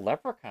a little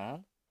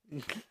leprechaun.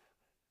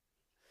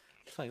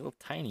 It's like a little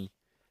tiny.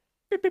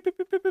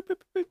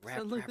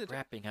 Sounds like that.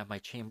 Rapping on my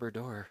chamber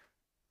door.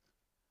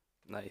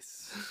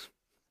 Nice.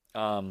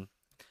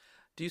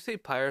 Do you say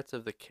Pirates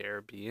of the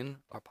Caribbean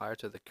or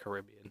Pirates of the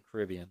Caribbean?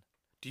 Caribbean.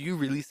 Do you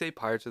really say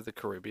Pirates of the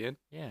Caribbean?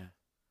 Yeah.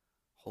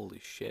 Holy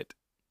shit.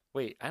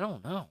 Wait, I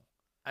don't know.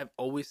 I've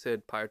always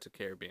said Pirates of the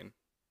Caribbean.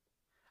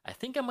 I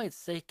think I might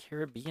say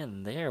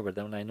Caribbean there, but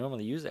then when I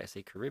normally use it, I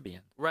say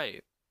Caribbean.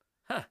 Right.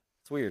 Huh.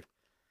 It's weird.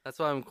 That's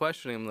why I'm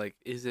questioning. I'm like,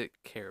 is it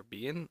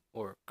Caribbean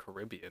or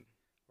Caribbean?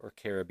 Or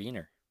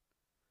carabiner.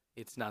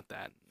 It's not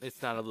that.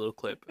 It's not a little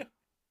clip.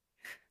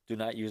 Do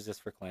not use this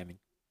for climbing.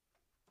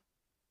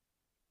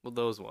 Well,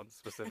 those ones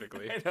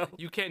specifically. I know.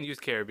 You can use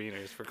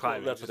carabiners for Well,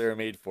 climbing. that's what they were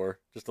made for.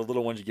 Just the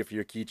little ones you get for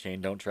your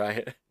keychain. Don't try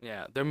it.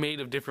 Yeah, they're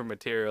made of different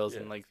materials,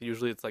 Yeah. and like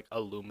usually it's like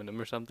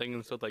aluminum or something,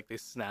 and so like they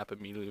snap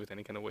immediately with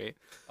any kind of weight.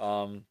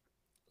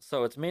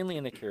 So it's mainly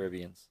in the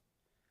Caribbeans.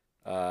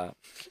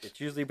 It's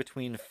usually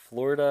between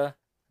Florida,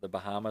 the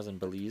Bahamas, and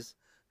Belize.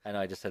 I know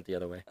I just said it the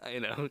other way. I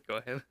know. Go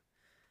ahead.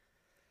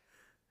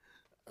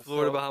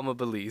 Florida, So- Bahama,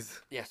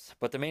 Belize. Yes,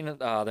 but the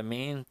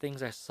main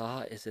things I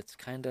saw is it's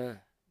kind of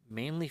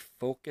mainly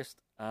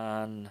focused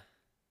on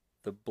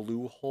the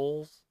blue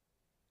holes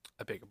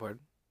I beg your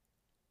pardon.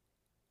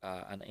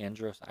 on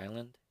Andros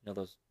Island. You know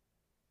those.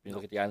 When you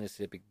look No. at the island, you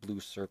see a big blue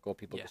circle.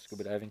 People go Yes.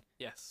 scuba diving.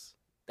 Yes.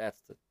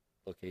 That's the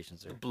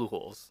locations The there. blue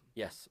holes.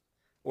 Yes,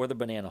 or the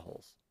banana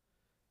holes.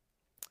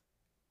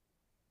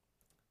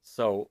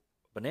 So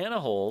banana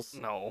holes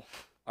No.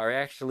 are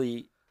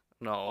actually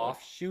No.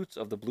 offshoots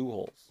of the blue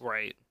holes.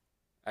 Right.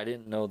 I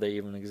didn't know they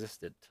even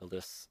existed till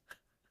this.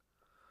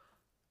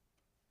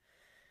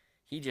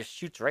 He just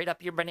shoots right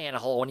up your banana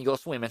hole when you go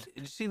swimming. Did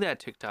you see that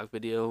TikTok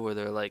video where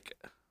they're like,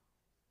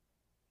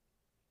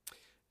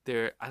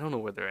 I don't know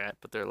where they're at,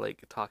 but they're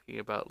like talking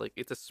about like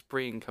it's a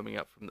spring coming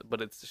up from but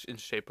it's in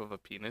shape of a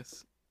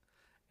penis,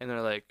 and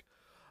they're like,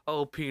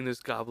 "Oh, penis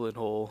goblin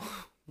hole,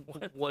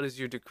 what is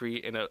your decree?"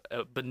 And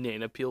a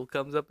banana peel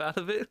comes up out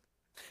of it.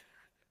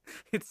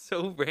 It's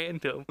so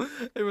random.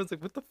 Everyone's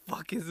like, "What the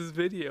fuck is this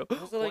video?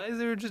 Those are like- Why is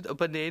there just a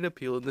banana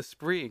peel in the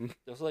spring?"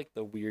 Those are like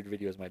the weird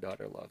videos my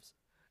daughter loves.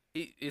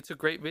 It's a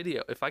great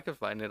video. If I could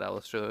find it, I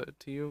will show it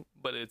to you.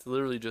 But it's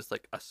literally just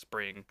like a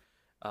spring,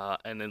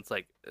 and then it's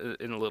like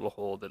in a little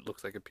hole that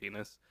looks like a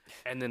penis,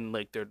 and then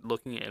like they're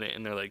looking at it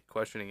and they're like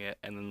questioning it,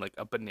 and then like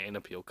a banana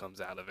peel comes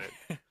out of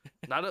it.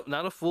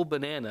 not a full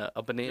banana,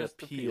 a banana Just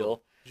the peel.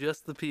 peel.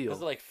 Just the peel.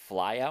 Does it like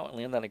fly out and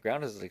land on the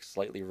ground, or does it like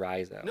slightly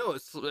rise out? No,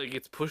 it's like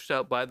it's pushed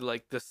out by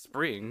the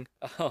spring,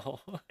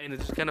 Oh. and it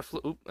just kind of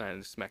I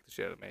just smacked the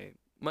shit out of my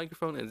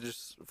microphone, and it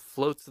just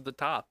floats to the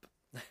top.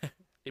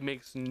 It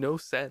makes no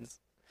sense.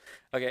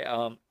 Okay.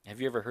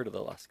 Have you ever heard of the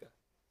Lusca?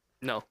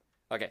 No.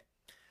 Okay.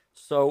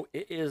 So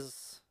it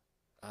is,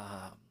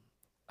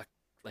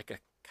 like a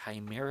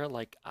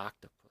chimera-like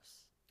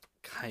octopus.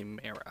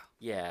 Chimera.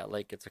 Yeah,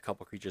 like it's a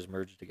couple creatures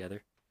merged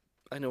together.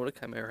 I know what a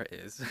chimera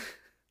is.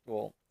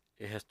 Well,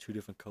 it has two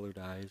different colored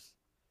eyes.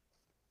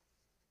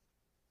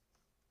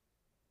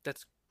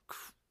 That's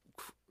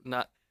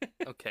not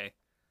okay.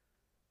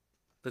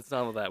 That's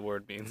not what that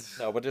word means.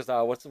 No, but there's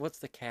what's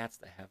the cats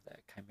that have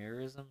that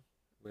chimerism,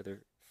 where their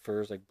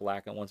fur's like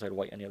black on one side,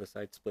 white on the other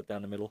side, split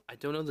down the middle. I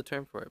don't know the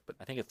term for it, but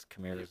I think it's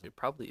chimerism. it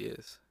probably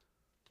is.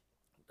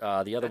 The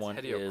other That's one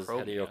is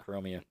heterochromia.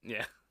 heterochromia.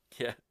 Yeah.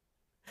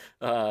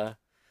 Yeah.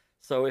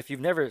 So if you've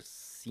never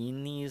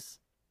seen these,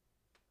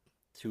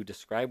 to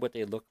describe what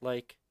they look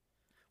like,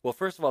 well,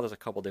 first of all, there's a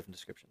couple different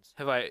descriptions.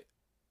 Have I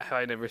Have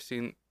I never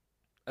seen?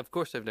 Of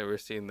course, I've never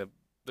seen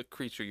the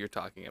creature you're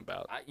talking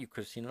about. You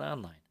could have seen it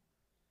online.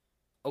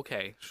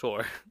 Okay,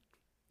 sure.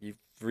 You've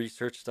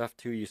researched stuff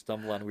too. You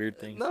stumble on weird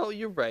things. No,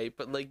 you're right,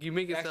 but like you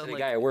make it Actually, sound the like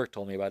guy at work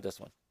told me about this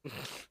one.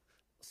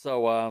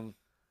 So,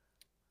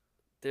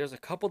 there's a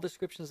couple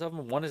descriptions of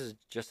them. One is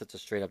just it's a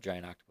straight up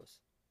giant octopus.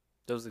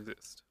 those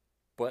exist.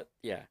 But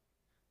yeah.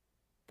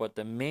 But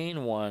the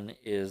main one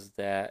is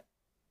that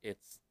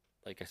it's,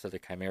 like I said, the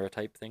chimera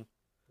type thing,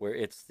 where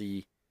it's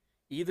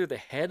either the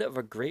head of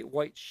a great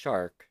white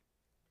shark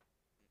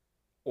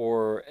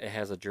or it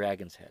has a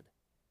dragon's head.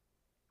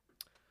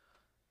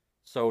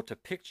 So to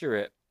picture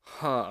it,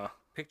 Huh.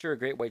 picture a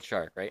great white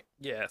shark, right?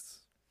 Yes.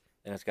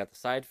 And it's got the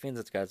side fins,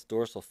 it's got its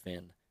dorsal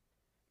fin,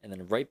 and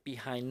then right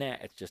behind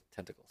that, it's just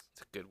tentacles.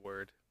 It's a good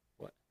word.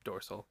 What?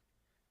 Dorsal.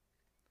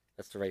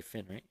 That's the right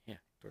fin, right? Yeah,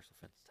 dorsal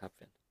fin, top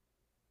fin.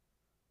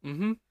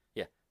 Mm-hmm.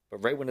 Yeah,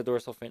 but right when the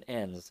dorsal fin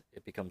ends,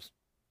 it becomes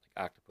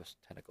like octopus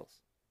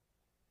tentacles.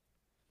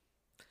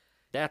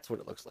 That's what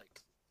it looks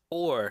like.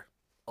 Or,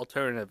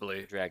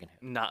 alternatively, Dragon head.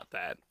 not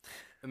that.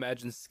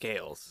 Imagine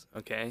scales,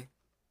 okay?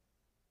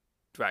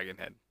 Dragon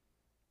head.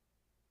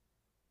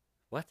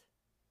 What?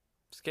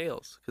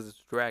 Scales, because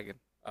it's a dragon.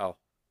 Oh.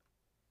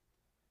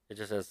 It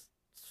just has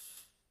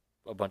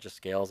a bunch of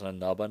scales and a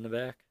nub on the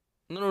back?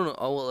 No.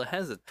 Oh, well, it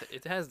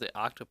has the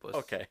octopus.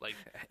 Okay. Like,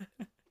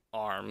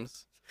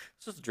 arms.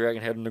 It's just a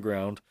dragon head in the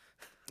ground.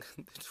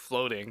 It's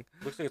floating.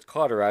 Looks like it's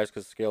cauterized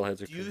because scale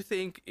heads are Do you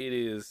think it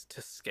is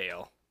to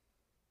scale?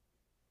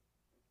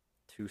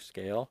 to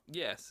scale.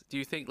 Yes. Do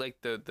you think,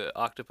 like, the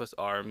octopus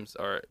arms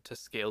are to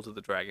scale to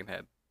the dragon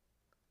head?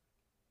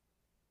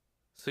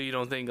 So you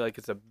don't think, like,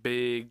 it's a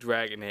big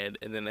dragon head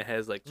and then it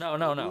has, like, No.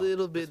 a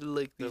little bit of,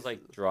 like, There's these...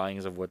 like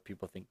drawings of what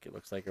people think it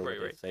looks like or what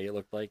Right. they say it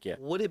looked like. Yeah,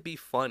 Would it be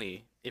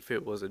funny if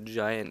it was a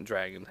giant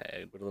dragon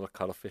head? with little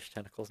cuttlefish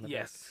tentacles in the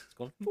back. Yes. It's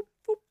going boop,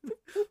 boop, boop,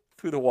 boop,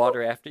 through the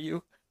water after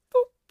you.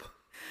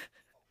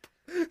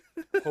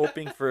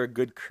 Hoping for a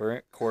good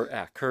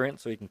current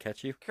so he can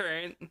catch you.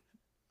 Current.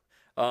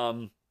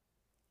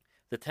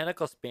 The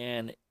tentacle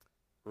span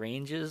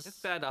ranges. It's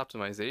bad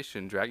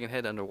optimization. Dragon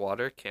head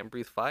underwater can't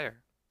breathe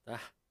fire.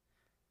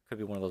 Could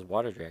be one of those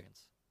water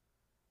dragons.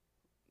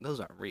 Those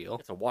aren't real.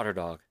 It's a water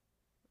dog.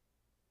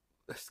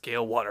 A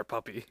scale water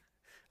puppy.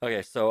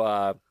 Okay, so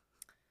A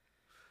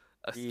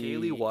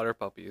scaly water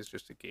puppy is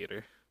just a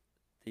gator.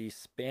 the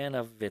span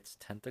of its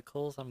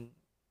tentacles,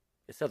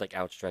 it said like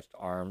outstretched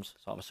arms,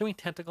 so I'm assuming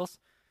tentacles.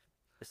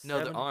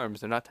 No, they're arms.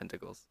 They're not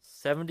tentacles.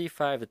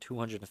 75 to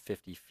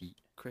 250 feet.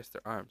 Chris,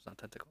 they're arms, not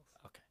tentacles.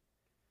 Okay.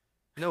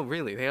 No,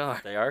 really, they are.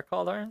 They are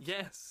called arms?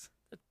 Yes.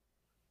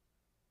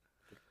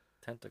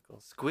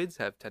 Tentacles. Squids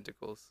have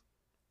tentacles.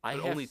 I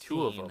But have only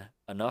two of seen them.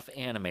 enough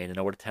anime to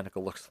know what a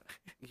tentacle looks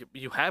like.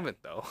 You haven't,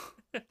 though.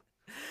 I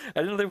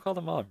didn't know they were called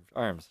them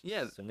arms.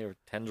 Yeah. And they were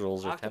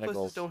tendrils or Octopuses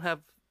tentacles. don't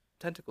have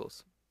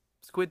tentacles.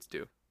 Squids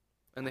do.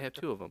 And they have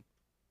two of them.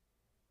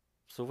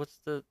 So what's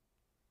the...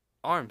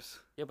 Arms.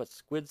 Yeah, but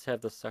squids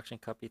have the suction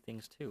cuppy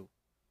things too.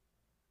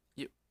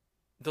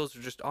 Those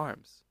are just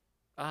arms.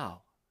 Oh.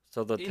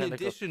 So the In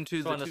tentacles... addition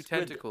to so the on a two squid-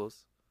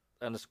 tentacles.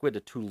 On the squid, the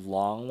two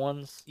long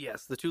ones?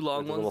 Yes, the two long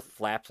with the ones. little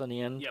flaps on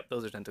the end? Yep,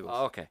 those are tentacles.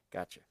 Oh, okay,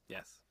 gotcha.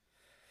 Yes.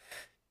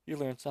 You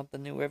learn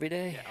something new every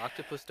day. Yeah,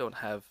 octopus don't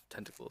have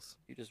tentacles.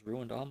 You just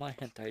ruined all my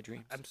hentai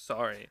dreams. I'm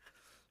sorry.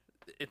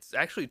 It's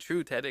actually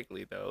true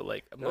technically though.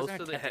 Like Those most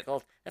aren't of the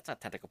tentacles. That's not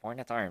tentacle porn,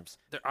 that's arms.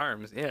 they're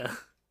arms, yeah.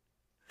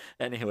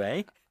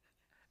 Anyway.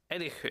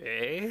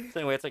 Anyway. So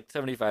anyway, it's like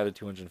 75 to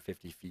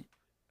 250 feet.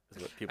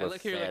 Is what I people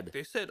like hearing said. like,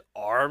 they said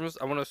arms.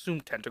 I want to assume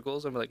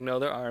tentacles. I'm like, no,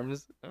 they're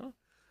arms. Oh,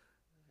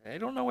 I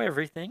don't know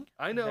everything.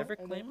 I know. Never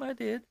I know. claim I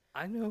did.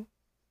 I know.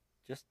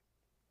 Just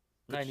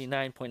But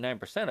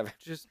 99.9% of it.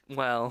 Just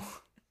well,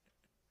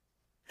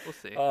 we'll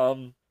see.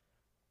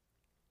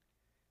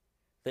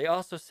 They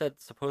also said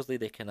supposedly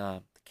they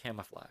can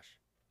camouflage.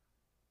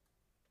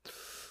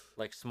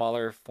 Like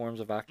smaller forms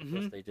of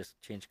octopus, Mhm. they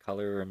just change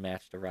color and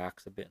match the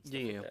rocks a bit and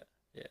stuff Yeah. like that.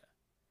 Yeah.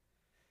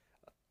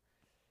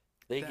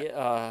 They That-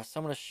 get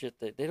some of the shit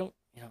that they don't,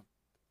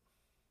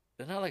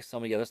 they're not like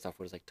some of the other stuff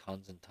where there's like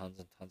tons and tons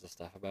and tons of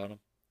stuff about them.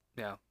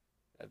 Yeah.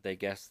 They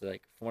guess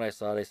like from what I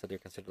saw, they said they're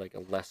considered like a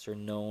lesser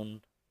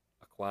known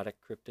aquatic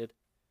cryptid.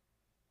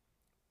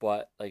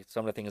 But like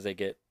some of the things they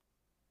get,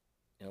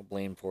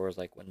 blamed for is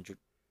like when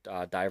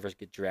divers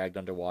get dragged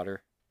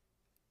underwater.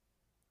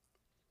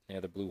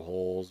 The blue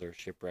holes or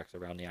shipwrecks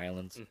around the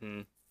islands,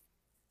 Mm-hmm.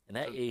 and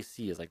that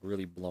AC is like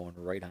really blowing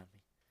right on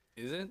me.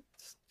 Is it?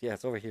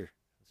 It's over here.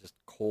 It's just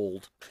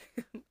cold.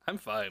 I'm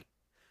fine.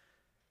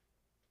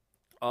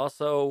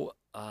 Also,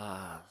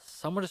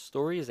 some of the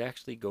stories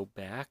actually go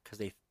back because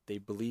they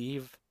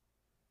believe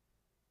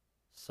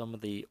some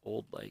of the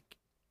old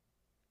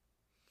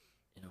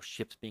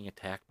ships being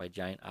attacked by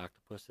giant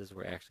octopuses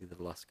were actually the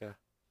Lusca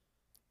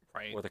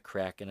Right. or the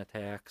Kraken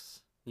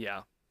attacks.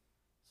 Yeah.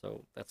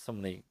 So that's some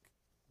of the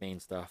main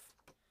stuff.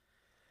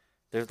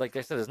 There's like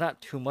I said, there's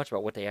not too much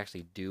about what they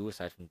actually do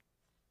aside from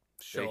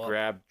Show they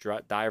up.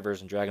 grab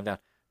divers and drag them down.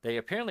 They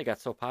apparently got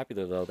so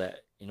popular though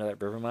that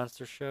that River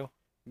Monsters show.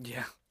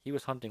 Yeah. He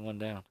was hunting one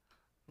down.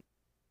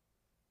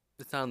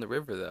 It's not in the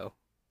river, though.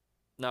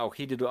 No,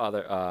 he did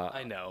other.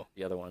 I know.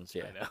 The other ones.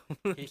 Yeah.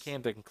 I know. He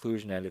came to the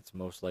conclusion that it's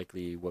most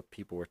likely what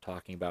people were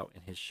talking about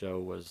in his show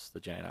was the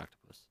giant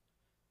octopus.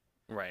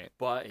 Right.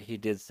 But he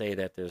did say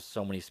that there's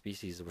so many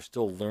species that we're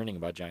still learning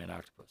about giant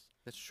octopus.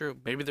 That's true.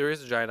 Maybe there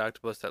is a giant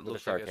octopus that With a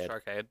looks shark like a head.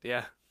 shark head.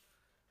 Yeah.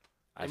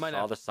 I might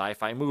saw have- the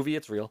sci-fi movie.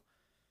 It's real.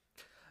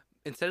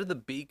 Instead of the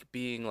beak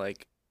being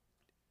like,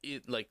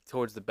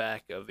 towards the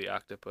back of the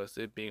octopus,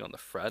 it being on the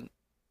front,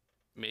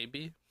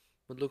 maybe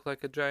would look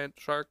like a giant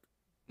shark.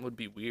 Would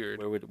be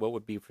weird. What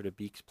would be for the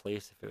beak's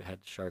place if it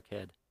had the shark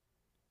head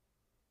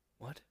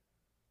What?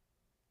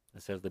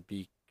 instead of the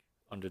beak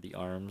under the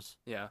arms?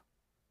 Yeah.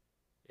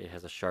 It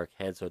has a shark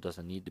head, so it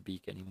doesn't need the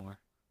beak anymore.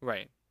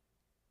 Right.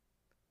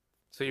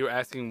 So you're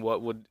asking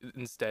what would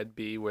instead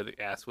be where the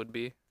ass would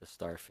be? The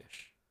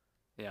starfish.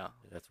 Yeah.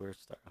 That's where it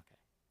starts. Okay.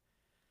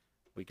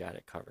 We got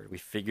it covered. We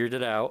figured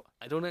it out.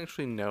 I don't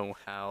actually know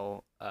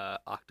how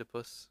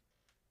octopus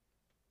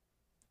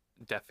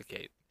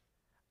defecate.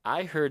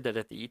 I heard that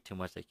if they eat too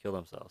much, they kill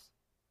themselves.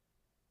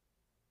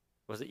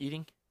 Was it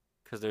eating?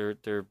 Because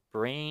their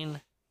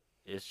brain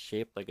is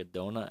shaped like a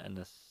donut, and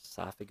the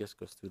esophagus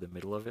goes through the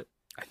middle of it.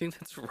 I think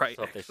that's right.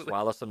 So if they actually.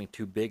 swallow something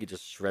too big, it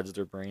just shreds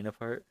their brain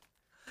apart.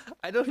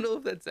 I don't know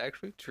if that's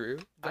actually true.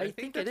 But I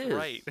think that's it is.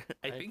 right.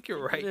 I think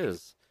you're right. It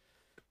is.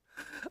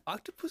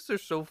 Octopus are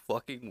so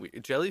fucking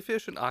weird.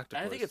 Jellyfish and octopus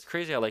And I think it's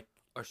crazy how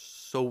are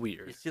so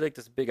weird. you see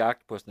this big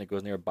octopus and it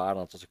goes near a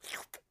bottle and it's just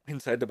like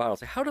inside the bottle.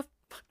 It's like how the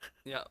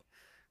Yeah.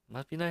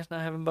 must be nice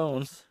not having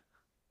bones.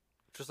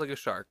 Just like a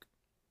shark.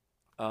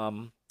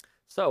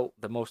 So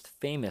the most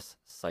famous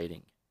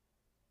sighting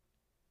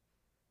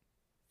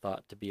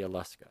thought to be a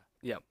Lusca.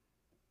 Yep.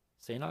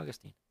 St.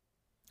 Augustine.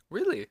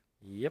 Really?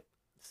 Yep.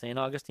 St.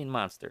 Augustine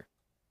monster.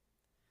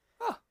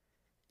 Huh.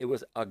 It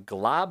was a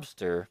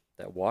globster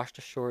that washed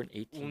ashore in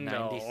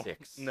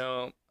 1896.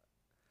 No.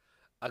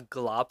 A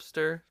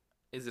globster?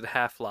 Is it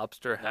half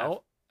lobster, half?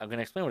 No, I'm going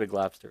to explain what a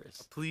globster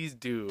is. Please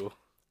do.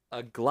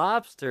 A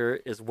globster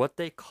is what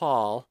they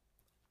call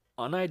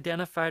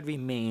unidentified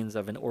remains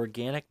of an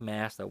organic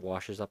mass that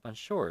washes up on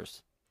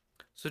shores.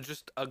 So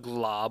just a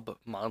glob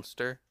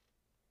monster?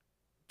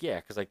 Yeah,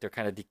 because they're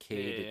kind of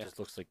decayed. Yeah. It just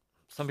looks like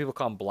some people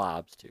call them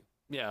blobs too.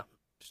 Yeah.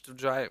 Just a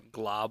giant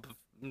glob of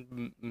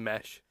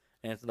mesh.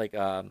 And it's like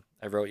I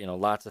wrote,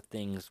 lots of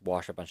things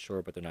wash up on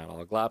shore, but they're not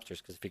all globsters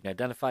because if you can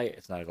identify it,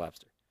 it's not a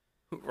globster.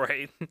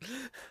 Right.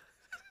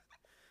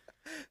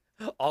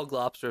 All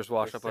globsters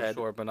wash I up on said-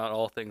 shore, but not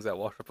all things that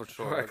wash up on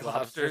shore Are are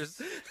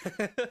globsters.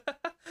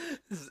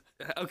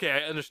 Okay, I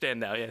understand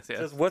now. Yes, It yes.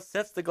 says what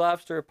sets the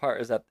globster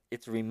apart is that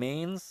its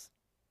remains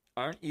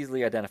aren't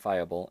easily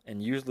identifiable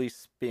and usually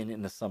spin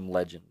into some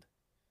legend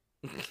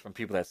from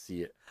people that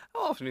see it.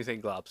 How often do you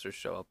think lobsters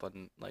show up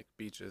on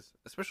beaches,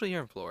 especially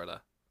here in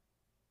Florida?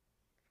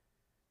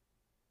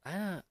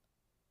 I'm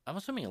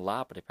assuming a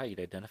lot, but they probably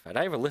get identified.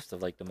 I have a list of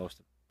the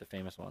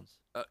famous ones.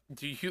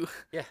 Do you?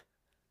 Yeah.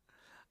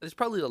 There's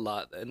probably a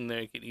lot, and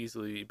they can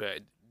easily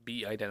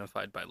be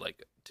identified by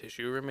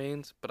tissue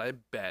remains. But I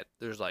bet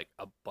there's a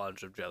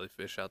bunch of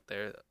jellyfish out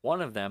there.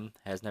 One of them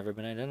has never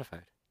been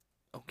identified.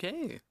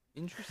 Okay,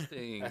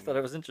 interesting. I thought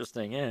it was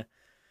interesting. Yeah,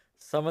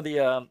 some of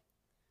the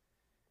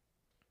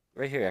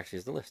right here actually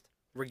is the list.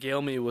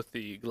 Regale me with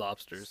the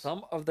globsters.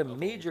 Some of the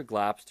major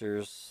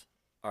globsters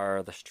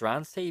are the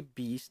Stronsay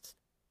beast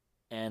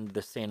and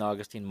the St.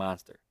 Augustine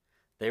monster.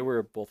 They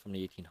were both from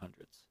the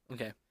 1800s.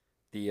 Okay.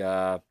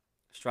 The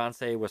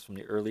Stronsay was from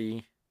the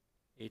early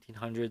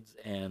 1800s,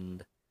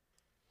 and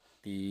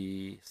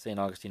the St.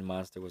 Augustine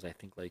monster was, I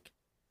think,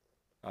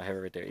 I have it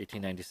right there,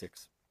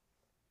 1896.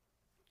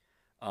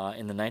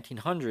 In the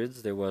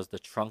 1900s, there was the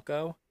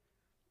Trunco,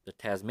 the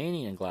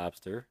Tasmanian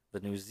globster, the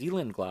New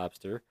Zealand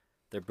globster,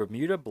 the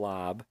Bermuda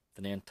blob,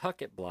 the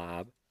Nantucket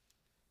blob.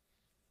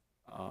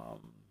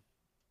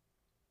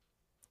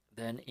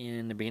 Then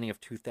in the beginning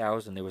of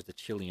 2000, there was the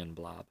Chilean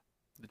blob.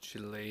 The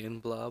Chilean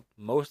blob.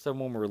 Most of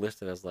them were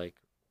listed as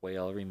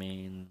whale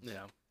remains.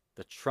 Yeah.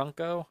 The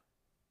Trunco,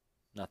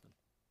 nothing.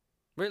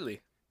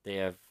 Really? They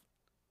have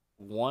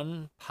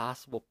one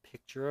possible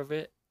picture of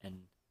it,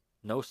 and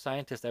no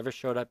scientist ever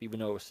showed up, even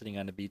though it was sitting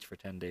on the beach for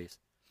 10 days.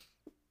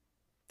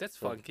 That's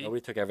So funky.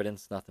 nobody took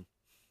evidence, nothing.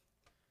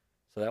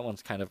 So that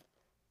one's kind of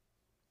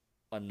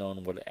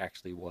unknown what it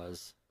actually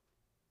was.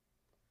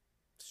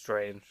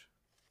 Strange.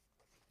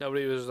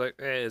 Nobody was like,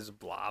 it's a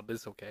blob.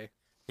 It's okay.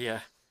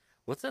 Yeah.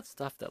 What's that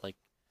stuff that,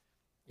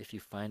 if you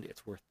find it,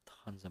 it's worth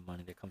tons of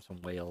money that comes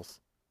from whales?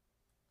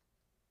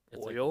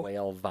 It's Oil?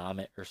 whale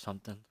vomit or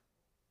something.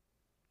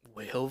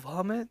 Whale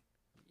vomit?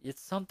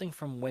 It's something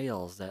from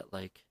whales that,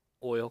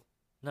 Oil.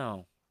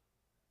 no.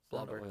 It's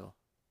not Blubber. oil.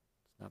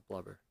 It's not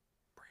blubber.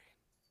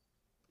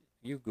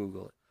 You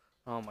Google it.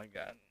 Oh my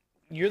god.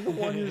 You're the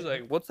one who's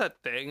like, what's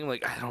that thing? I'm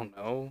like, I don't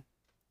know.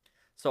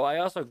 So I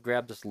also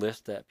grabbed this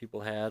list that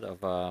people had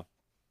of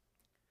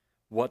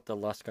what the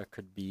Lusca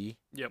could be.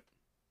 Yep.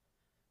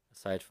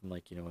 Aside from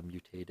a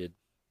mutated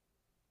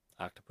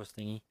octopus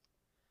thingy.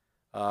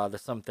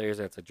 There's some theories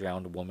that it's a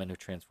drowned woman who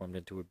transformed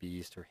into a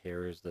beast. Her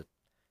hair is the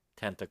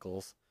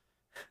tentacles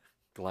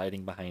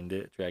gliding behind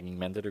it, dragging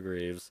men to their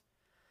graves.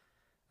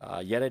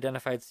 Yet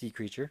identified sea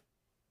creature,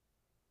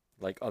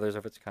 like others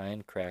of its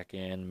kind,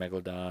 kraken,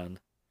 megalodon,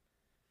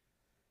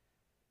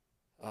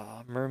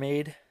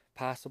 mermaid,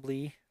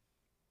 possibly,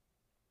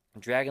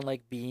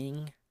 dragon-like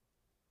being,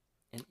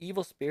 an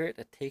evil spirit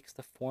that takes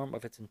the form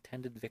of its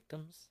intended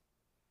victims,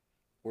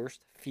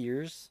 worst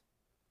fears.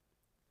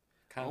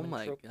 Oh Common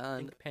my trope, god.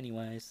 think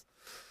Pennywise.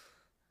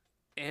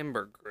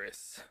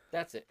 Ambergris.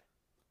 That's it.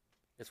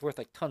 It's worth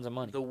like tons of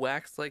money. The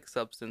wax-like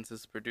substance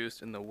is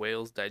produced in the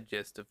whale's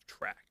digestive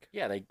tract.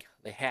 Yeah,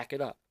 they hack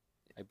it up,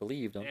 I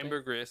believe, don't they?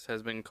 Ambergris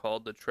has been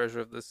called the treasure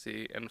of the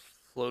sea and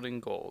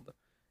floating gold.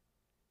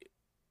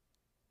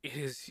 It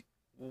is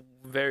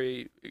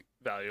very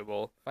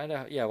valuable. Find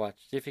out, yeah, watch.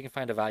 See if you can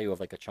find a value of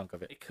like a chunk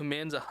of it. It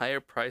commands a higher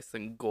price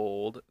than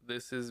gold.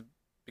 This is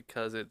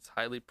because it's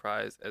highly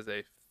prized as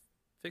a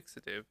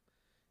fixative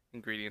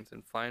ingredient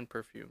in fine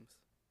perfumes.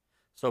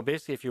 So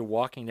basically, if you're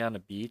walking down the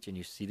beach and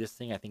you see this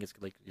thing, I think it's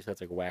like you said,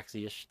 it's like a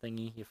waxy-ish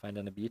thingy you find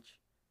on the beach.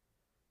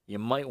 You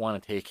might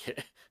want to take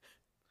it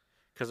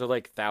because they're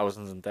like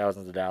thousands and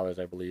thousands of dollars,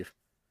 I believe.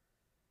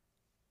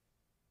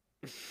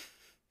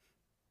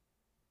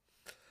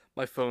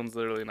 My phone's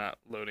literally not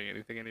loading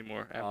anything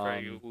anymore after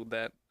I googled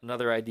that.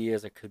 Another idea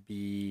is it could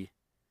be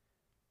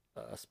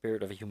a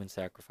spirit of a human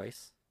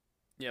sacrifice.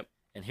 Yep.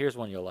 And here's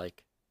one you'll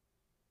like.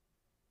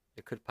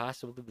 It could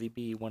possibly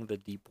be one of the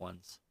deep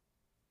ones.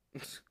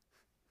 It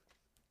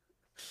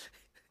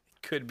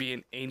could be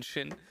an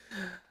ancient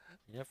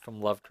Yeah,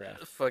 from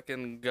Lovecraft.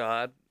 fucking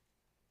god.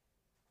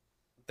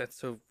 That's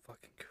so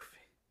fucking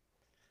goofy.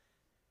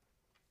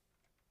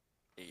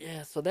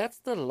 Yeah, so that's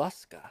the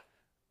Lusca.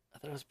 I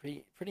thought it was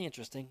pretty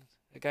interesting.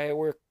 A guy at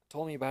work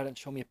told me about it and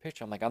showed me a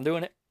picture. I'm like, I'm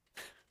doing it.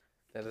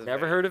 That is Never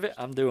very heard of it.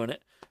 interesting. I'm doing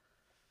it.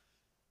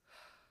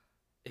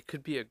 It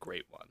could be a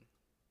great one.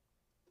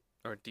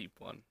 Or a deep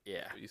one.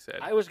 Yeah. What you said.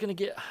 I was gonna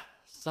get.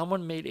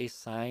 Someone made a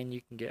sign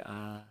you can get.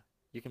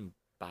 You can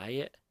buy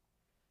it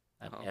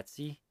on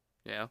Etsy,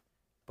 Yeah.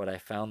 but I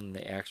found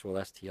the actual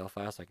STL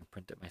file, so I can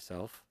print it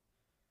myself.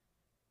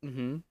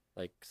 Mm-hmm.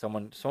 Like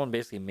someone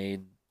basically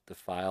made the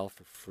file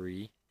for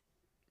free,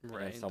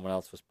 Right. and someone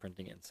else was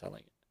printing it and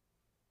selling it.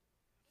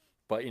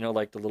 But you know,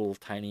 like the little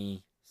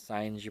tiny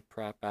signs you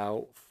prop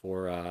out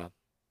for.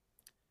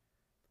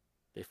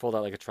 They fold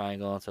out like a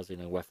triangle and says,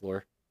 wet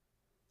floor.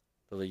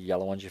 The little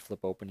yellow ones you flip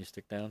open, you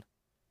stick down.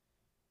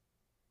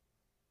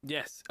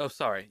 Yes. Oh,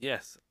 sorry.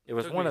 Yes. It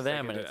was Took one me a of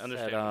them, second and to it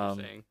said, understand what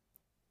you're saying.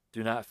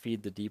 "Do not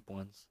feed the deep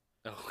ones."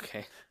 Oh,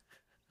 okay.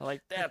 I'm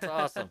like, that's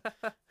awesome.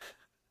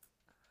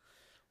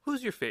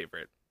 Who's your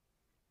favorite?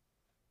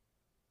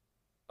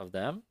 Of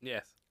them,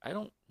 Yes. I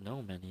don't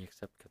know many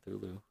except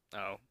Cthulhu.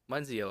 Oh,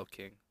 mine's the Yellow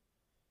King.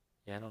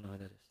 Yeah, I don't know who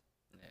that is.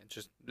 Yeah,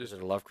 just Is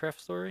it a Lovecraft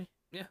story?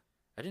 Yeah.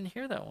 I didn't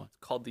hear that one.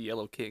 it's called the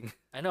Yellow King.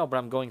 I know, but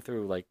I'm going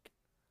through like,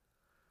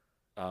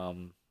 a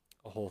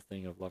whole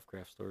thing of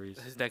Lovecraft stories.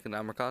 His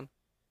Necronomicon.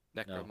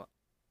 No.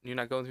 You're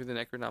not going through the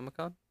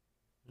Necronomicon?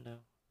 No.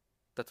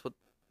 That's what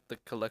the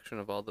collection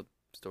of all the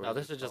stories. No,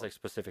 this is just called. like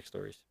specific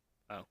stories.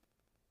 Oh.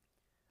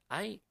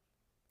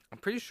 I'm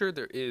pretty sure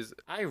there is.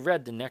 I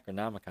read the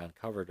Necronomicon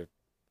cover to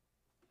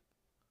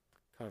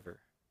cover.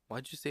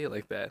 Why'd you say it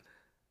like that?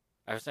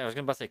 I was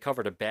gonna say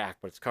cover to back,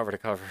 but it's cover to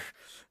cover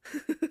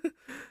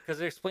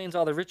because it explains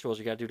all the rituals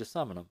you gotta do to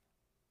summon them.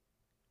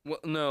 Well,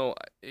 no,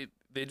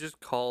 they just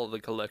call the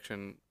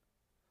collection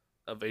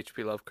of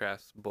H.P.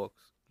 Lovecraft's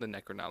books the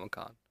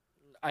Necronomicon.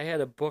 I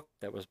had a book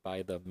that was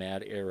by the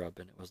Mad Arab,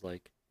 and it was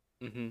like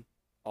Mm-hmm.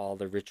 all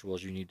the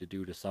rituals you need to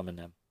do to summon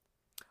them.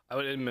 I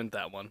would have meant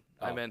that one.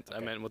 Oh, I meant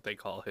okay. what they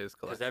call his Because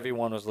collection.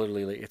 everyone was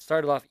literally like, it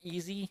started off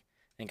easy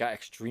and got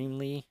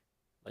extremely,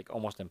 like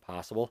almost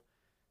impossible.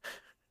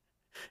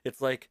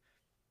 It's like,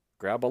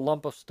 grab a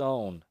lump of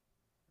stone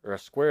or a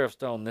square of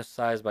stone this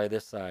size by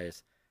this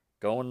size,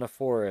 go in the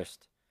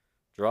forest,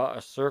 draw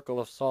a circle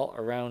of salt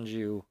around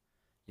you.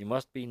 You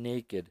must be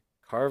naked.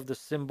 Carve the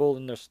symbol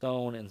in the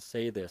stone and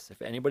say this.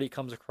 If anybody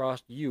comes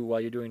across you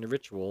while you're doing the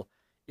ritual,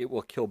 it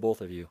will kill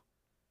both of you.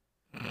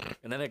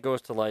 And then it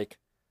goes to like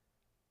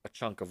a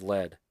chunk of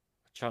lead,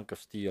 a chunk of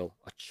steel,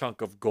 a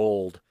chunk of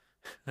gold.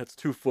 That's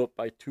 2 foot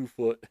by 2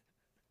 foot.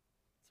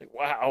 It's like,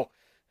 wow.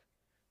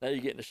 Now you're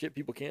getting the shit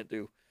people can't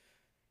do.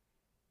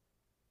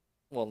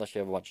 Well, unless you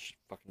have a bunch of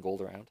fucking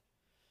gold around.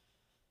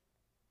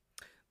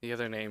 The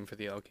other name for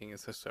the Yellow King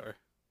is Hestur.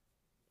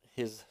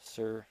 His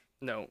Sir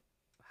No,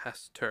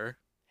 Hestur.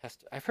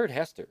 Hester. I've heard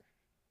Hester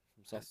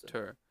from something.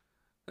 Hestur.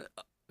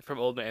 From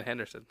Old Man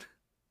Henderson.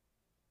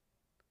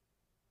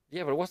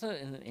 Yeah, but wasn't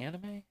it in an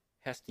anime?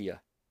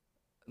 Hestia.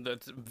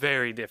 That's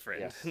very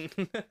different.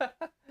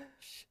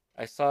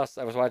 I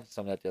was watching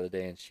some of that the other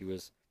day, and she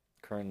was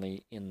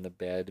currently in the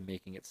bed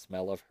making it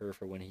smell of her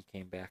for when he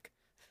came back.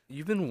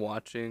 You've been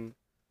watching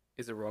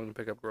Is It Wrong to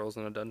Pick Up Girls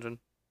in a Dungeon?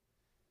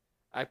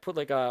 I put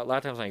like a lot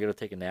of times when I go to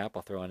take a nap,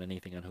 I'll throw on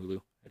anything on Hulu.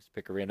 I just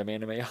pick a random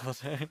anime all the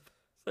time.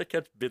 So I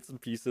catch bits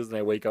and pieces, and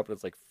I wake up and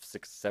it's like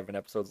 6, 7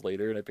 episodes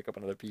later, and I pick up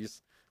another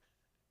piece.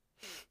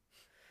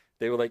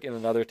 They were like in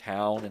another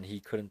town, and he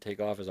couldn't take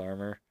off his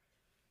armor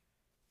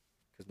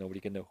because nobody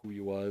could know who he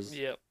was.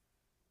 Yep.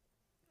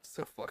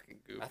 So fucking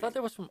goofy. I thought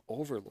that was from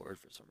Overlord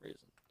for some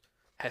reason.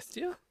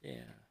 Hestia?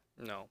 Yeah.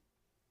 No.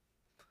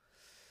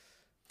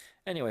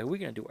 Anyway, we're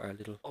gonna do our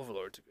little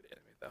Overlord's a good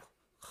anime, though.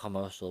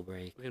 commercial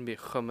break. We're gonna be a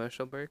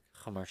commercial break?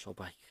 Commercial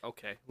break.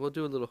 Okay, we'll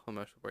do a little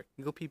commercial break.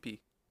 You go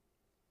pee-pee.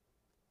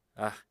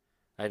 I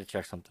had to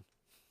check something.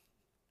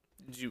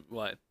 Did you,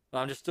 what?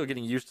 I'm just still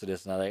getting used to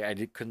this now. I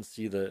couldn't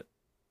see the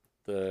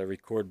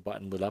record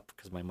button lit up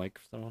because my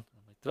microphone.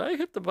 I'm like, did I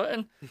hit the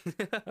button?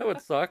 That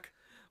would suck.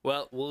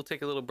 Well, we'll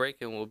take a little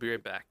break and we'll be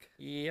right back.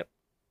 Yep.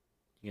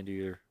 You gonna do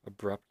your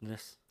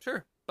abruptness?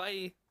 Sure.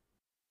 Bye.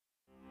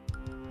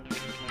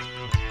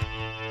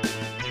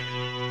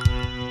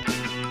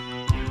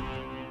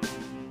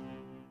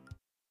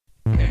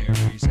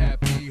 Harry's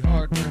Happy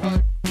Hardware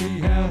Hut. We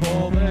have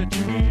all that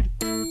you need.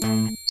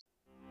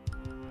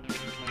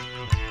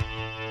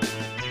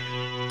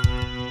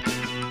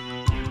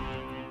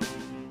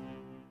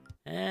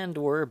 And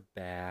we're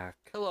back.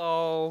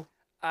 Hello.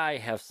 I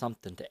have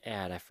something to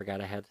add. I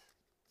forgot I had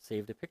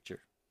saved a picture.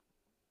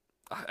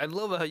 I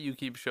love how you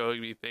keep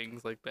showing me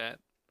things like that.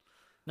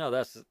 No,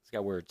 it's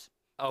got words.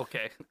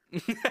 Okay.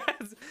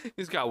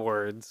 He's got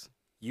words.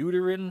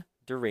 Uterine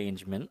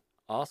derangement,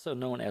 also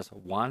known as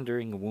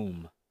wandering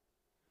womb.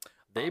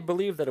 They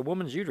believe that a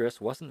woman's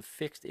uterus wasn't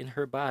fixed in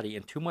her body,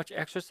 and too much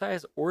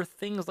exercise or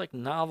things like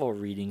novel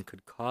reading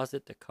could cause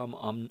it to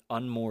come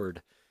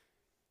unmoored.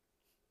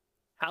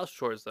 House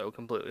chores, though,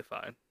 completely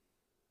fine.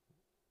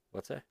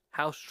 What's that?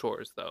 House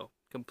chores, though,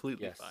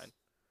 completely Yes. fine.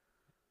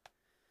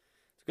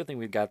 It's a good thing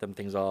we've got them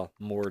things all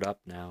moored up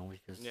now,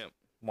 because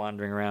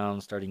wandering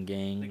around, starting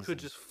gangs. They could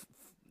just...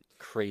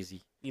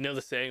 crazy. You know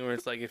the saying where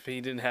it's like, if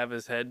he didn't have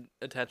his head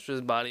attached to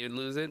his body, he'd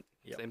lose it?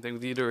 Yep. Same thing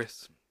with the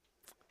uterus.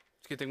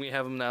 It's a good thing we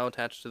have them now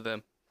attached to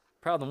them.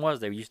 Problem was,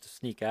 they used to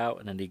sneak out,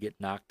 and then they'd get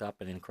knocked up,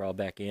 and then crawl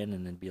back in,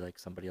 and then be like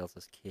somebody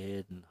else's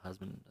kid, and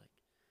husband, like,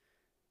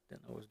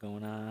 didn't know what was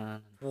going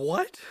on.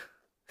 What?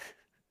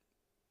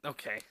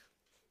 Okay.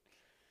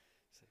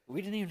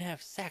 We didn't even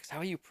have sex. How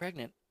are you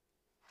pregnant?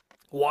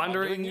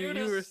 Wandering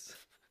uterus.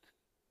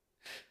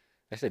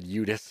 I said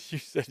uterus.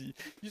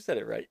 You said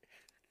it right.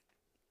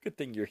 Good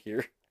thing you're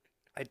here.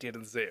 I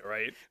didn't say it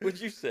right.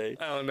 What'd you say?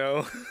 I don't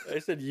know. I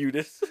said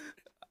uterus.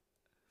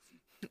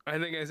 I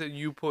think I said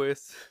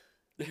uterus.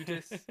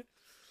 Uterus.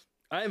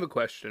 I have a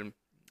question,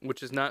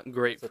 which is not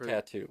great It's for a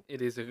tattoo.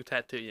 It is a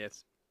tattoo,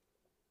 yes.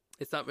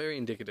 It's not very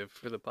indicative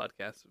for the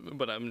podcast,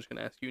 but I'm just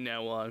gonna ask you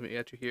now while I'm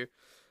at you here.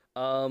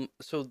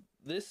 So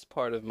this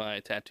part of my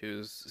tattoo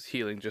is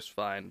healing just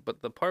fine,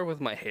 but the part with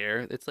my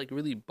hair, it's like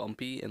really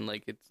bumpy and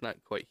like it's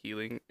not quite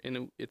healing,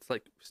 and it's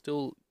like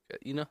still,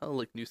 you know how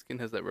like new skin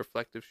has that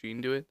reflective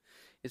sheen to it?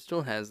 It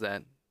still has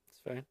that. It's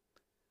fine.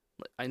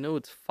 I know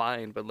it's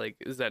fine, but like,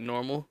 is that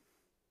normal?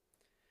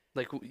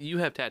 Like, you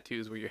have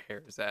tattoos where your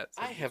hair is at.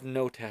 So I have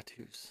no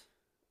tattoos.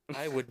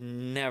 I would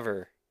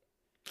never,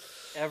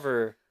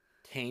 ever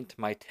taint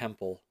my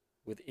temple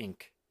with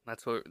ink.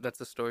 That's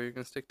the story you're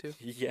gonna stick to?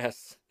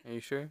 Yes. Are you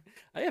sure?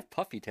 I have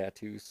puffy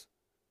tattoos.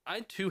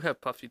 I too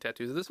have puffy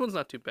tattoos. This one's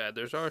not too bad.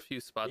 There are a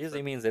few spots. It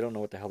usually means they don't know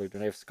what the hell they're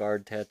doing. I have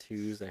scarred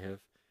tattoos. I have.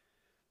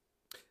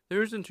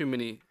 There isn't too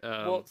many.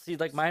 Well, see,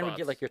 like mine would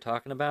get spots. like you're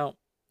talking about.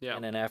 Yeah.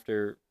 And then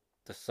after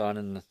the sun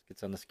and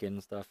gets on the skin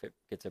and stuff, it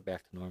gets it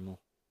back to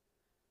normal.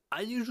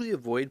 I usually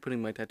avoid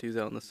putting my tattoos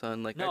out in the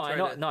sun. Like, No, I I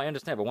know. No, I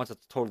understand. But once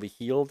it's totally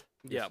healed,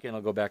 your Yeah. skin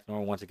will go back to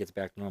normal once it gets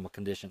back to normal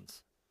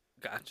conditions.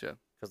 Gotcha.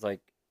 Because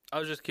like I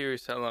was just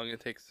curious how long it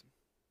takes.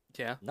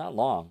 Yeah. not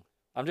long.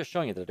 I'm just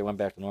showing you that they went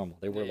back to normal.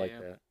 They were Yeah, like yeah.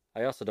 that.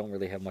 I also don't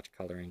really have much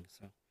coloring,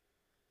 so.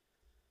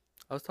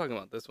 I was talking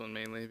about this one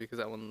mainly because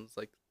that one's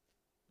like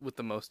with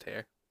the most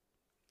hair.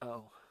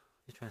 Oh,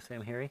 you trying to say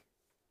I'm hairy?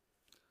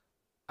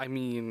 I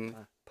mean,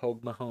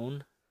 Pogue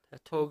Mahone.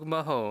 Togue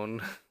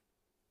Mahone.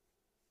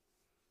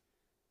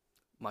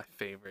 My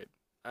favorite.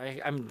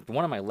 I'm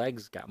one of my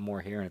legs got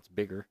more hair and it's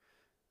bigger.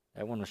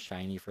 That one was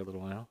shiny for a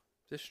little while.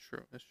 That's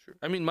true. That's true.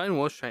 I mean, mine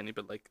was shiny,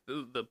 but like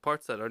the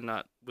parts that are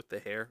not with the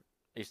hair.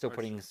 Are you still Or-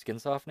 putting skin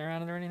softener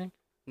on it or anything?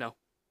 No.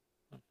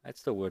 I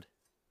still would.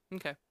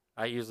 Okay.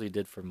 I usually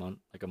did for a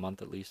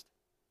month at least,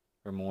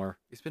 or more.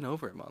 It's been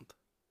over a month.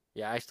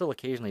 Yeah, I still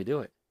occasionally do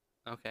it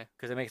Okay.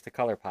 because it makes the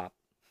color pop.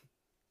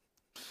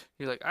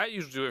 You're like, I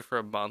usually do it for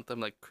a month. I'm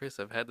like, Chris,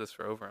 I've had this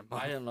for over a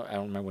month. I don't know. I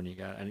don't remember when you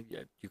got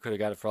it. You could have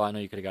got it for all I know.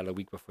 You could have got it a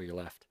week before you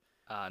left.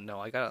 No,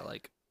 I got it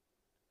like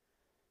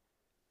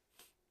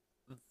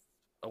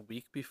a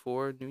week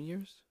before New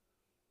Year's.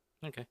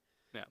 Okay.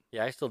 Yeah.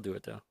 Yeah, I still do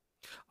it though.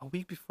 A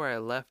week before I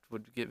left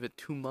would give it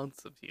 2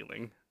 months of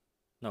healing.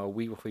 No, a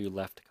week before you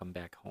left to come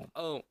back home.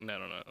 Oh, no.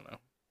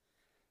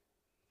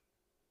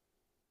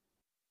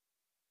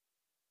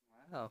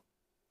 Wow.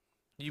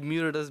 You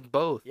muted us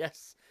both.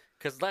 Yes,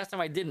 because last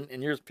time I didn't,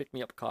 and yours picked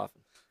me up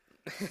coughing.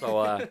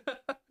 So,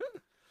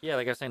 yeah,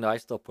 like I was saying, though, I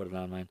still put it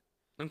on mine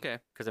Okay.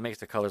 because it makes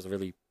the colors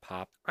really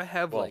pop. I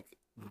have Well, like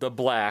The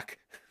black.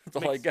 That's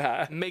all I Makes-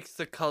 got. Makes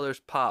the colors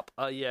pop.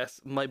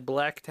 Yes, my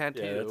black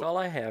tattoo. Yeah, that's all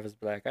I have is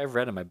black. I have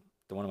red on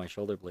one of my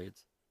shoulder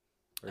blades.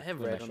 I have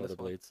two of red my on shoulder this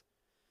one. blades.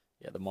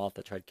 Yeah, the moth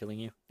that tried killing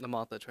you. The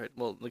moth that tried.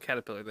 Well, the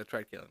caterpillar that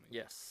tried killing me.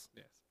 Yes.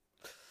 Yes.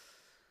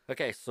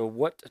 Okay, so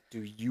what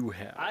do you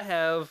have? I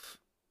have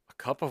A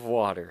cup of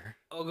water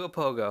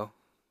Ogopogo.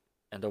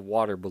 and a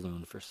water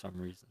balloon for some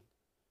reason.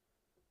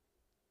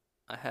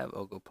 I have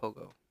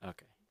Ogopogo.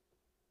 Okay.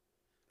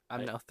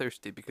 I'm I- now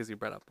thirsty because you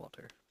brought up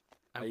water.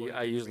 I'm going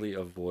I to usually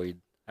avoid.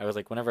 I was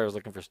like, whenever I was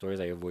looking for stories,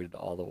 I avoided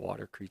all the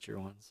water creature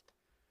ones.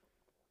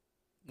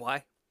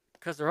 Why?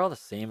 Because they're all the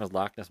same as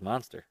Loch Ness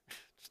Monster,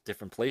 just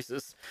different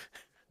places.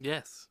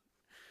 Yes.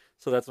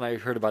 So that's when I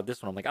heard about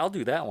this one. I'm like, I'll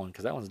do that one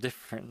because that one's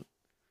different.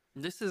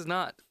 This is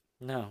not.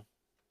 No.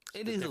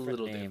 It Just is a different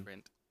little name.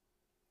 different.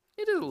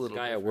 It is a This little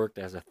guy at different. work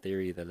has a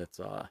theory that it's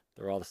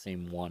they're all the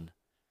same one.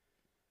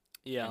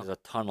 Yeah. There's a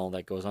tunnel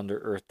that goes under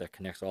Earth that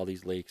connects all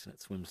these lakes and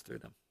it swims through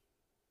them.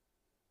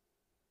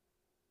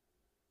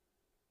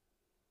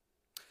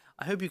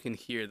 I hope you can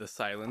hear the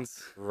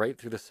silence. Right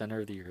through the center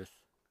of the Earth.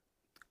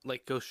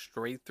 Like, go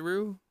straight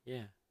through?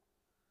 Yeah.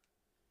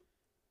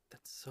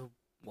 That's so.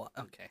 What?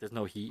 Okay. There's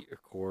no heat or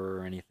core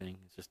or anything.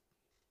 It's just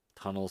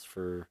tunnels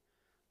for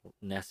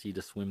Nessie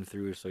to swim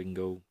through so he can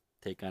go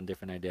take on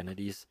different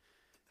identities.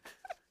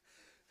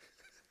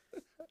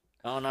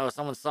 Oh no,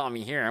 someone saw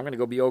me here. I'm gonna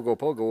go be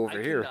Ogopogo over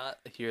I here. cannot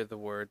hear the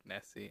word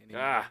Nessie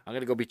anymore. I'm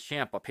gonna go be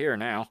Champ up here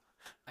now.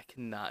 I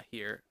cannot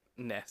hear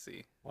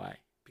Nessie Why?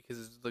 because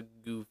it's the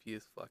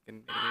goofiest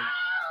fucking name.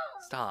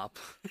 Stop.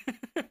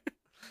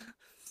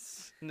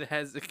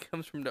 It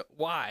comes from the.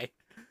 Why?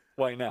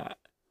 Why not?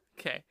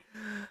 Okay.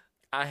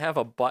 I have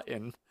a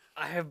button.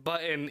 I have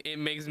button. It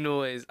makes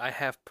noise. I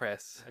have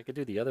press. I could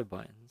do the other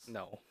buttons.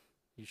 No.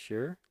 You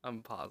sure?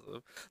 I'm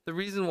positive. The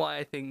reason why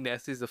I think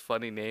Nessie's a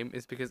funny name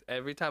is because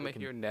every time I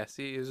hear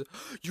Nessie is,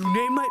 you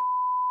name my.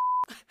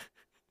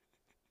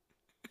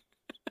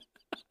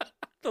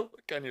 The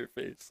look on your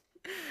face.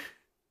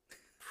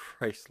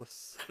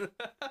 Priceless.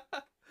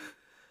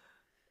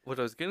 What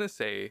I was gonna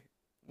say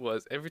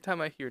was every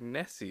time I hear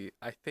Nessie,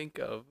 I think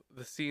of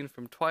the scene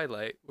from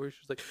Twilight where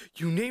she's like,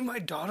 "You name my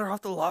daughter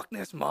off the Loch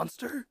Ness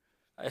monster."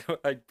 I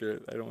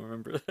don't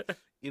remember that.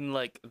 In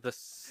like the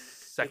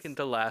second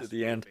to last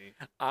the end.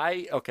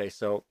 movie. Okay,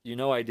 so you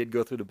know I did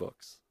go through the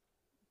books.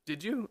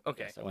 Did you?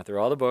 Okay. Yes, I went through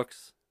all the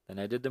books. Then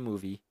I did the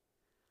movie.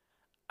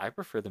 I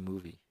prefer the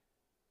movie.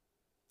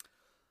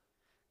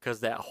 Because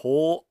that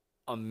whole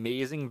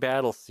amazing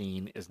battle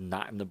scene is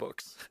not in the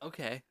books.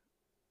 Okay.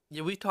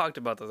 Yeah, we talked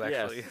about this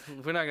actually. Yes.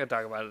 We're not gonna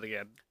talk about it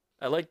again.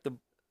 I liked a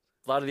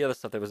lot of the other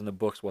stuff that was in the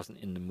books wasn't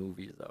in the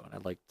movies though, and I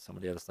liked some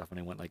of the other stuff when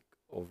I went like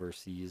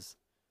overseas.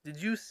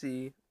 Did you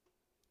see?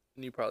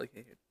 And you probably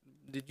can't hear.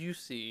 Did you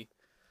see?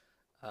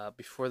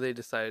 Before they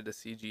decided to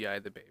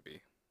CGI the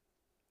baby,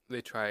 they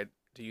tried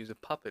to use a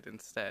puppet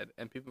instead,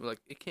 and people were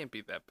like, "It can't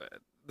be that bad.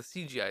 The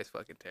CGI is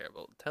fucking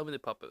terrible. Tell me the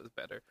puppet was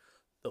better."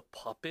 The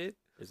puppet?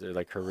 Is it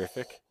like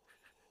horrific?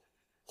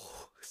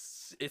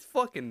 It's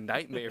fucking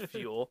nightmare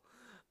fuel.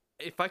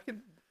 If I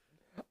could,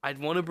 I'd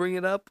want to bring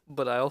it up,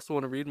 but I also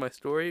want to read my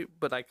story.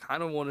 But I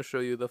kind of want to show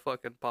you the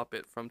fucking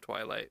puppet from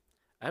Twilight.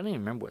 I don't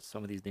even remember what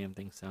some of these damn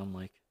things sound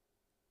like.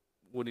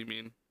 What do you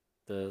mean?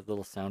 The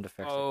little sound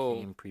effects Oh. that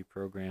came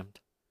pre-programmed.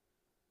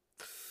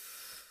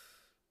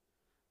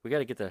 We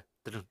gotta get the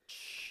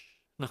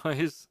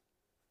noise.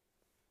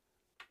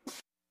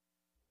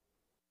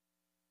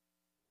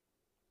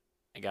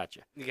 I got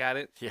you. You got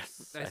it?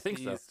 Yes, I I think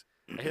so. sneezed.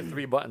 I hit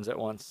 3 buttons at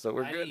once, so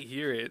we're I good. didn't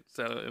hear it,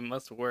 so it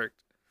must have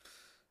worked.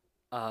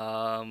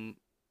 Hold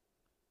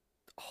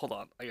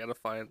on, I gotta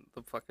find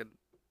the fucking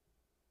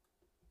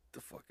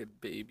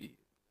baby.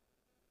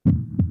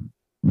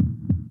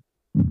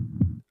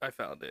 I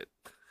found it.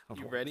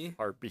 You ready?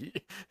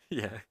 Heartbeat.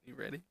 Yeah. You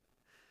ready?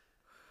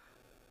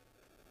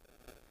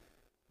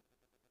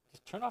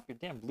 Just turn off your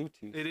damn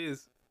Bluetooth. It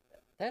is.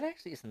 That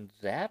actually isn't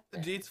that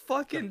bad. It's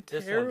fucking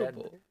This one,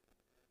 terrible.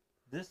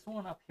 this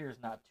one up here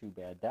is not too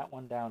bad. That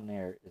one down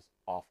there is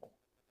awful.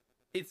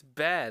 It's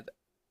bad.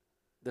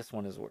 This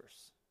one is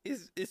worse.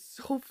 It's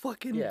so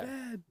fucking Yeah.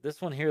 bad.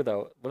 This one here,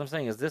 though, what I'm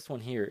saying is this one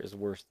here is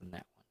worse than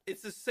that one.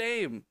 It's the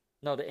same.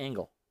 No, the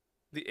angle.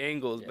 The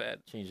angle is Yeah,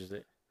 bad. changes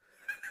it.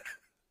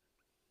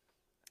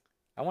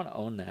 I want to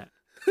own that.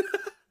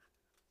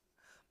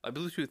 My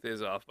Bluetooth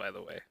is off, by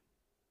the way.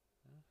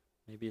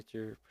 Maybe it's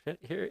your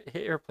hit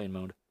airplane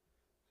mode.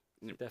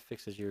 Yep. That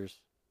fixes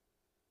yours.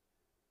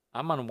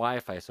 I'm on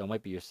Wi-Fi, so it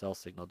might be your cell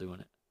signal doing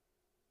it.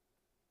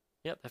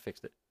 Yep, that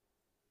fixed it.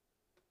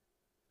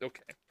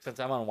 Okay. Since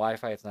I'm on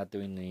Wi-Fi, it's not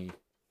doing the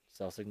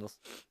cell signals.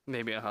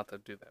 Maybe I'll have to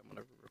do that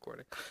whenever we're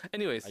recording.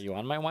 Anyways. Are you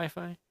on my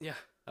Wi-Fi? Yeah.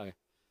 Okay.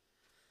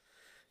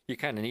 You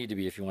kind of need to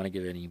be if you want to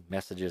get any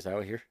messages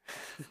out here.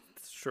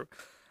 It's true.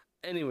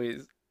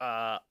 Anyways,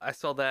 I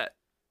saw that,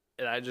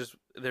 and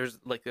there's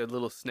like a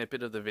little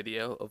snippet of the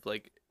video of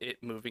like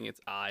it moving its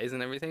eyes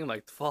and everything. I'm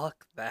like,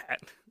 fuck that.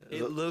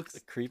 It looks,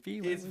 creepy.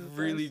 it's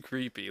really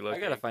creepy. I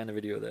Looking. gotta find a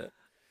video of that.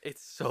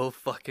 It's so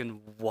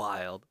fucking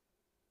wild.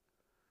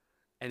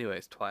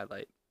 Anyways,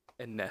 Twilight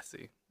and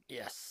Nessie.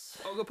 Yes.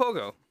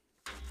 Ogopogo.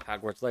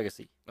 Hogwarts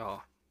Legacy.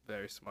 Oh,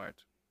 very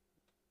smart.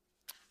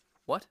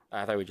 What?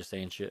 I thought we were just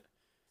saying shit.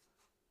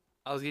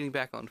 I was getting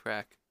back on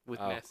track with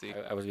Nessie.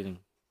 I was getting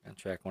on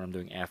track what I'm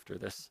doing after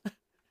this.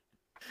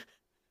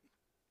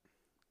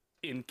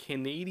 In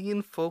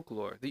Canadian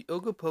folklore, the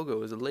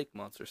Ogopogo is a lake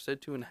monster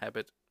said to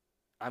inhabit...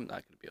 I'm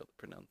not going to be able to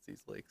pronounce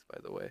these lakes, by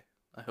the way.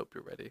 I hope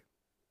you're ready.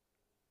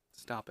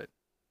 Stop it.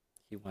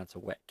 He wants a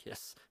wet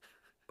kiss.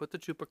 Put the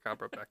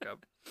chupacabra back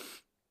up.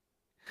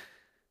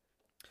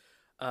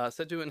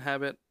 Said to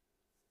inhabit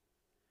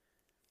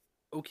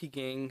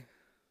Okigang,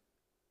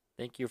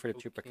 Thank you for the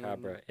Okay.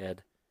 chupacabra,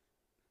 Ed.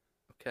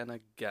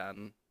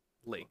 Okanagan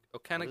Lake.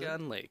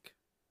 Okanagan Lake.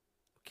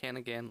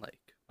 Okanagan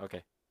Lake.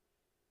 Okay.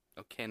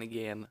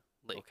 Okanagan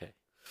Lake. Okay.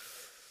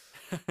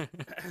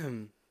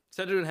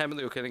 Said to inhabit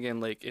the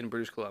Okanagan Lake in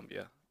British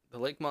Columbia. The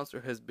lake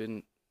monster has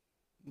been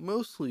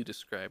mostly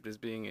described as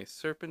being a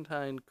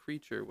serpentine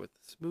creature with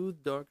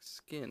smooth, dark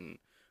skin,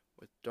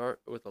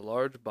 with a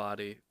large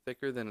body,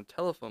 thicker than a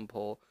telephone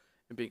pole,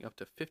 and being up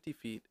to 50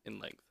 feet in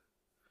length.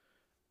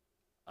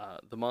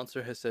 The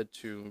monster has said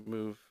to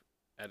move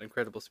at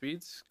incredible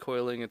speeds,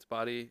 coiling its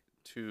body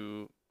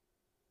to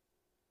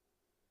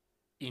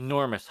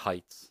Enormous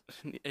heights.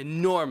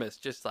 enormous,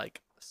 just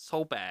like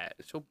so bad,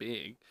 so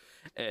big,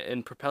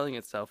 and propelling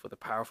itself with a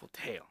powerful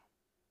tail.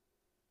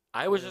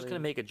 I was just Really?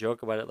 gonna make a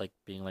joke about it like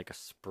being like a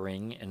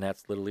spring, and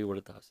that's literally what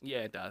it does. Yeah,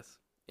 it does.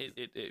 It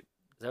Is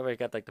that why it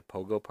got like the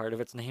pogo part of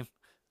its name?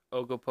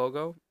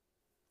 Ogopogo?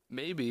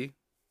 Maybe.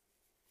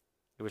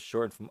 It was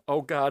shortened from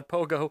Oh God,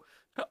 Pogo.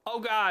 Oh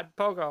God,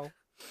 Pogo.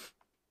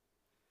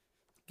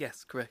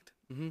 Yes, correct.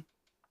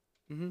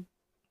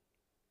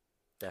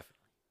 Definitely.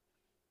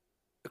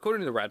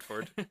 According to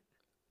Radford,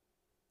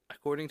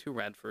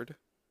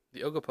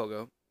 the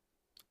Ogopogo,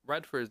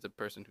 Radford is the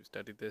person who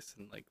studied this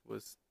and like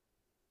was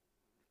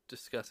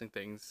discussing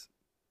things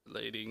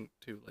relating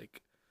to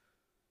like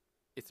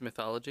its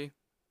mythology.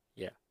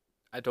 Yeah.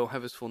 I don't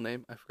have his full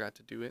name. I forgot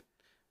to do it.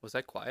 Was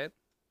I quiet?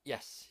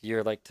 Yes,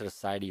 you're like to the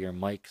side of your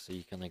mic so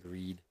you can like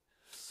read.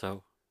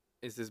 So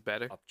Is this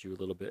better? upped you a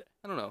little bit.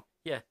 I don't know.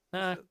 Yeah.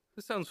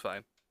 This sounds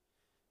fine.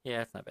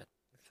 Yeah, it's not bad.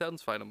 It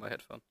sounds fine on my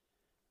headphone.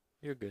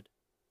 You're good.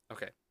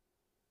 Okay.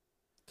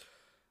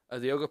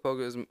 The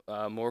Ogopogo is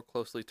more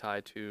closely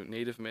tied to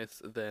native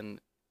myths than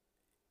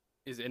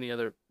is any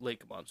other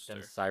lake monster.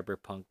 Then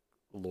cyberpunk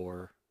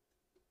lore.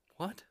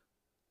 What?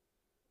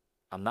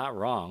 I'm not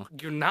wrong.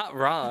 You're not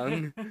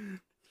wrong.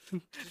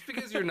 Just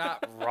because you're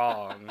not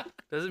wrong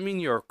doesn't mean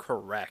you're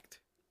correct.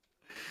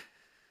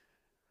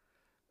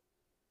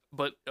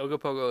 But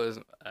Ogopogo is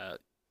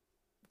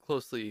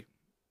closely...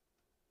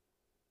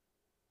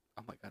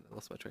 Oh my god, I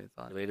lost my train of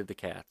thought. Related to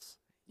cats.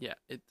 Yeah,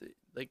 it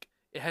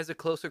has a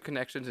closer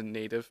connection to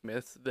native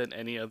myths than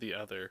any of the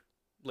other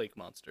lake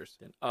monsters.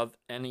 Than of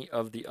any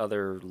of the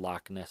other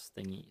Loch Ness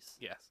thingies.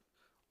 Yes.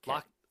 Okay.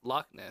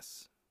 Loch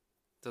Ness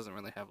doesn't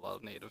really have a lot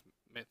of native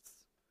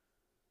myths.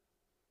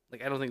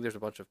 Like, I don't think there's a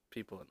bunch of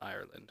people in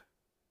Ireland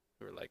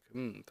who are like,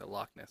 the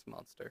Loch Ness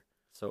monster.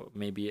 So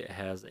maybe it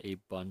has a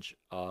bunch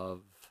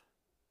of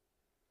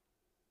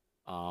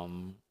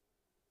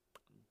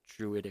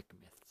druidic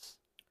myths.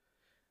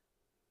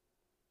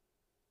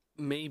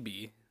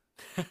 Maybe.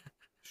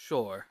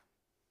 Sure.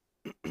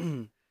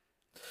 Oh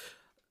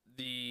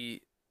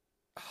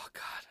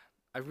god.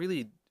 I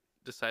really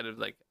decided,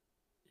 like,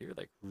 You're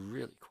like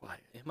really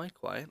quiet. am I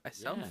quiet? I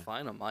sound Yeah.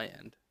 fine on my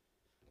end.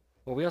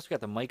 Well, we also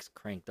got the mics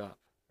cranked up.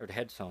 Or the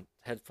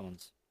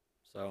headphones.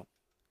 So,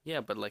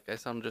 Yeah, but like I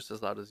sound just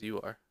as loud as you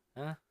are.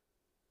 I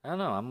don't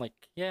know. I'm like,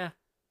 yeah.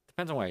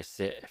 Depends on where I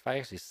sit. If I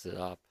actually sit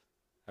up,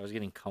 I was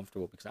getting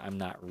comfortable because I'm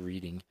not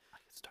reading. I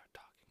could start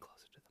talking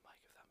closer to the mic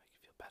if that makes you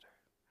feel better.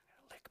 I'm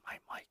gonna lick my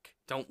mic.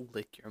 Don't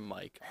lick your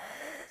mic.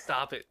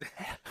 Stop it.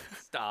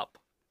 Stop.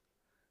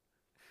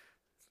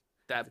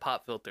 That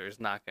pop filter is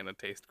not going to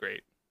taste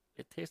great.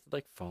 It tasted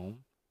like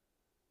foam.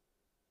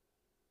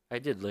 I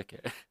did lick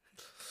it.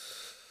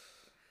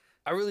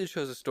 I really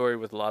chose a story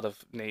with a lot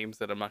of names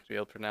that I'm not going to be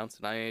able to pronounce,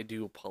 and I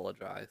do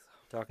apologize.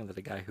 Talking to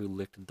the guy who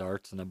licked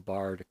darts in a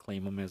bar to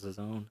claim them as his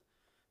own.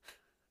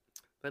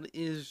 That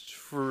is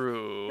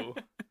true.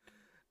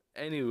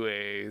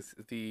 Anyways,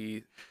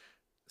 the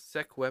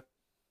Sequepemc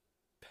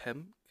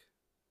and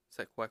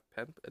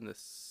the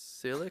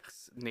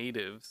Silix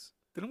natives.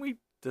 Didn't we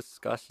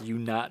discuss you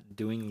not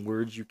doing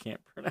words you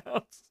can't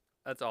pronounce?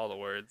 That's all the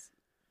words.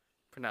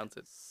 Pronounce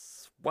it.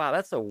 Wow,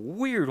 that's a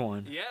weird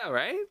one. Yeah,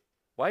 right?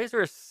 Why is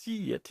there a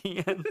C at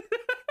the end?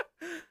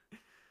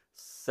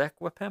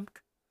 Sequapemc?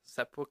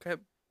 Sepulchre.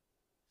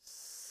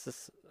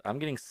 I'm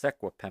getting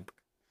Sequapemc.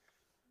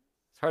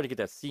 It's hard to get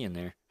that C in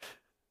there.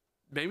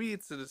 Maybe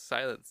it's a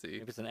silent C.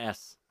 Maybe it's an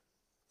S.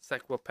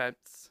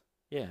 Sequapents.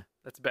 Yeah.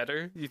 That's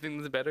better? You think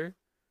that's better?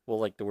 Well,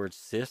 like the word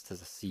cyst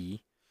has a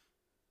C.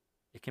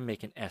 It can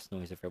make an S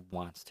noise if it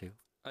wants to.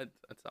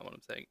 That's not what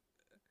I'm saying.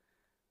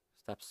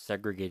 Stop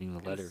segregating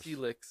the letters.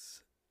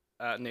 Celix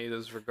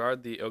natives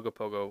regard the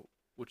Ogopogo,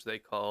 which they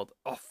called...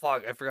 Oh,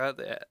 fuck. I forgot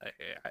that.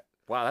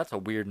 Wow, that's a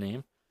weird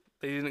name.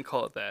 They didn't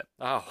call it that.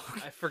 Oh,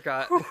 I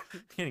forgot.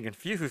 getting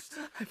confused.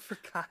 I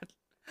forgot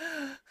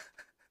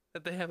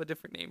that they have a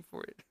different name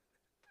for it.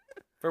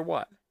 For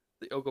what?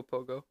 The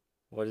Ogopogo.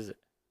 What is it?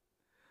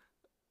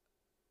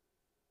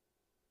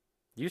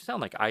 You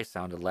sound like I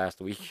sounded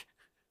last week.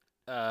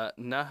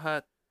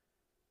 Naha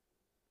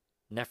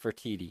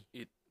Nefertiti.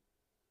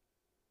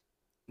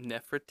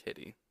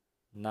 Nefertiti.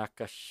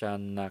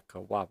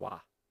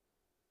 Nakashanakawawa.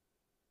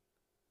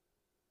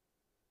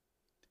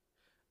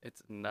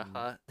 It's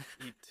Naha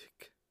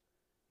Itik.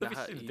 Let me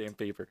see the damn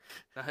paper.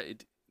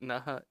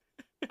 Naha.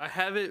 I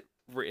have it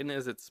written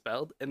as it's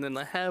spelled, and then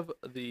I have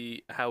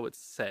how it's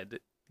said.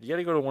 You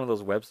gotta go to one of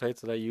those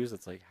websites that I use.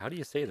 It's like, how do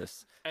you say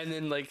this? And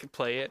then like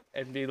play it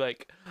and be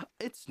like,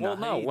 it's Well,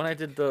 not. no. When I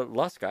did the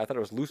Lusca, I thought it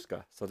was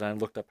Lusca. So then I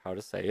looked up how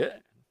to say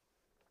it.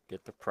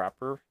 Get the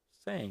proper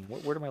saying.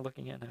 What word am I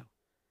looking at now?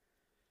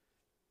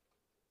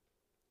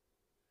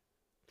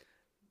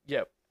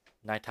 Yep.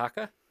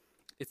 Naitaka?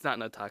 It's not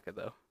Nataka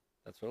though.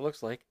 That's what it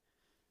looks like.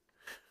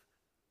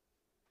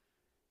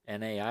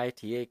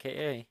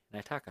 Naitaka.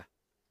 Naitaka.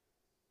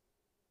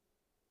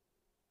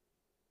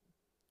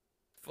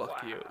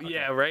 Fuck Wow, you. okay.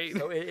 Yeah, right?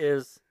 So it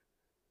is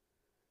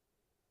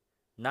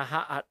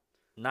Naha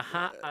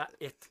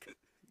Itk.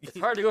 It's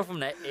hard to go from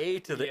the A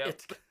to the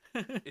Yep.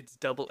 Itk. It's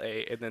double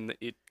A and then the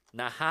it.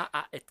 Naha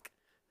Itk.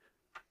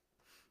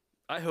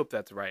 I hope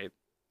that's right.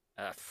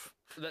 That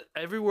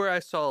everywhere I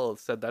saw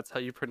said that's how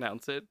you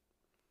pronounce it.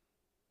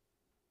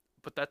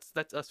 But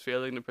that's us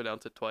failing to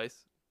pronounce it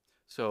twice.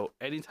 So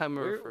anytime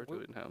I refer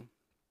to it now.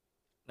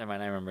 Never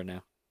mind, I remember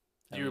now.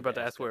 You were about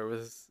to ask where it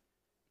was.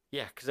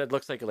 Yeah, because that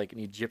looks like an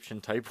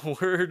Egyptian type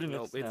word. And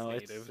Nope, it's no,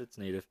 native. It's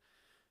native.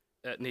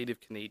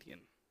 Native Canadian.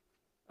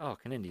 Oh,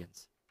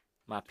 Canadians.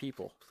 My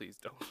people. Please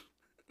don't.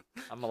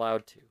 I'm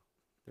allowed to.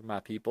 They're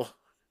my people.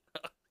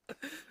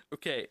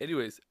 Okay,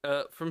 anyways,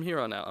 from here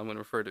on out, I'm going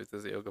to refer to it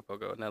as the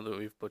Ogopogo now that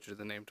we've butchered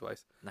the name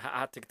twice.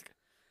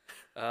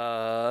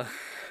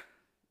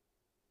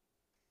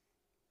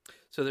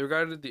 So they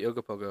regarded the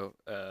Ogopogo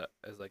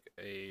as like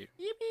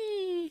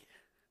Yippee!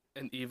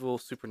 an evil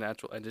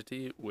supernatural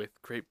entity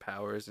with great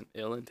powers and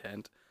ill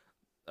intent.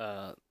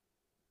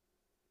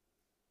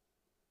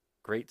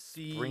 Great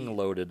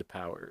spring-loaded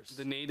powers.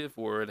 The native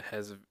word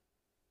has,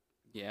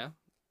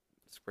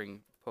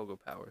 spring pogo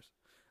powers.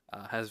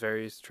 Has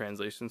various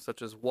translations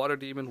such as water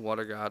demon,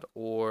 water god,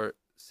 or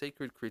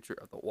sacred creature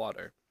of the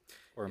water.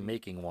 Or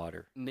making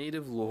water.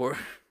 Native lore,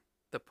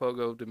 the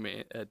pogo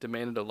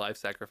demanded a life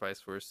sacrifice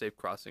for a safe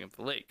crossing of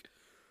the lake.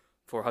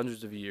 For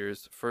hundreds of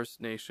years, First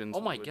Nations.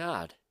 Oh my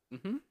god.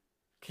 Mm-hmm.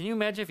 Can you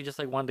imagine if you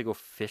just wanted to go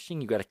fishing?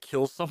 You got to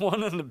kill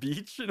someone on the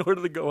beach in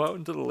order to go out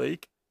into the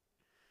lake.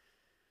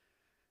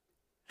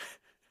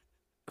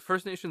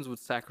 First Nations would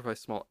sacrifice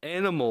small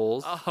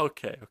animals Oh,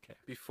 okay.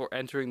 before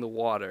entering the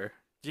water.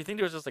 Do you think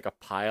there was just a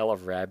pile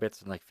of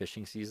rabbits in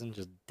fishing season,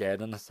 just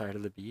dead on the side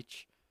of the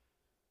beach?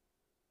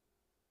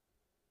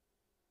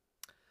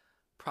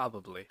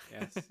 Probably,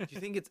 yes. Do you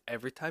think it's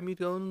every time you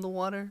go in the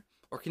water,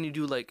 or can you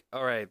do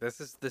all right,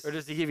 this? Or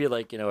does he give you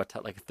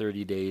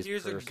 30 days?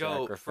 Here's per a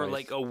goat for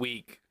sacrifice? a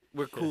week.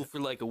 We're cool for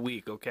a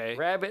week, okay?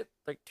 Rabbit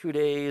 2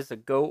 days. A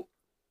goat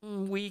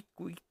week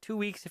 2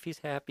 weeks if he's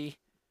happy.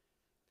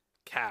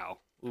 Cow.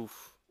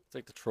 Oof. It's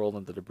like the troll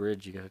under the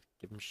bridge. You gotta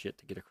give him shit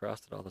to get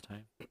across it all the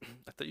time.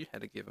 I thought you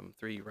had to give him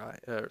three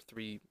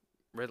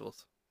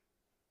riddles.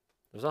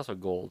 There's also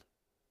gold.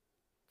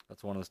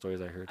 That's one of the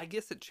stories I heard. I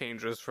guess it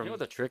changes from. You know what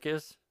the trick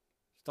is? Just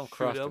don't Shoot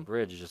cross the 'em.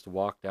 bridge. Just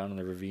walk down in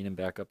the ravine and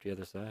back up the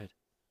other side.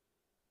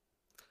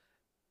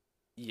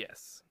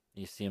 Yes.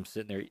 And you see him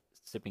sitting there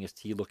sipping his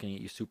tea, looking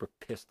at you, super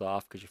pissed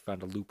off because you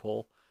found a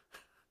loophole.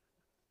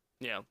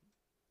 Yeah.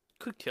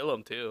 Could kill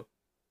him too.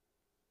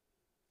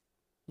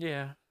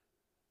 Yeah.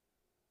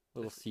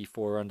 Little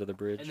C4 under the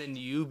bridge. And then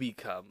you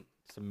become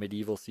Some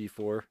medieval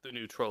C4. the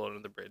new troll under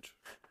the bridge.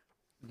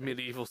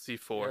 Medieval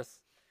C4.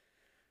 Yes.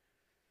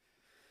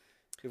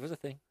 It was a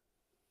thing.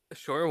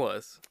 Sure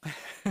was.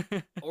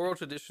 Oral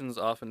traditions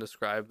often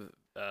describe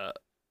a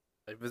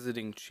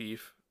visiting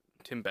chief,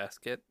 Tim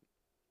Basket.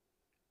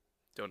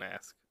 Don't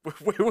ask.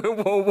 Wait,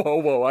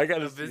 whoa. I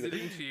gotta A see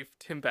visiting chief,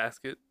 Tim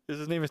Basket.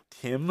 His name is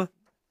Tim?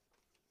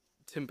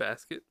 Tim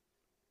Basket.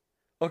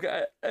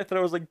 Okay, I thought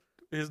it was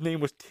his name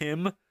was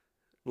Tim.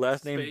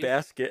 Last name Space-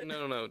 Basket.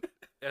 No.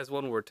 As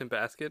one word, Tim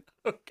Basket.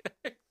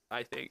 Okay.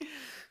 I think.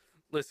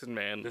 Listen,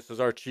 man. This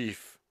is our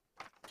chief.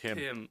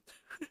 Tim.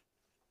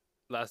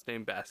 Last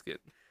name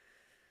Basket.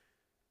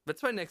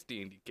 That's my next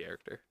D&D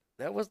character.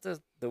 That was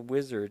the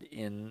wizard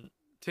in...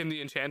 Tim the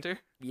Enchanter?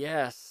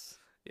 Yes.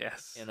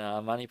 Yes. In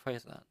Monty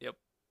Python.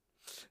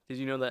 Did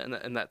you know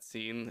that in that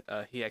scene,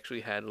 he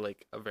actually had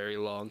a very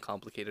long,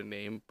 complicated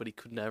name, but he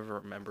could never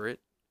remember it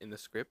in the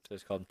script. So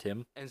it's called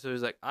Tim. And so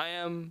he's like, I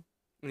am...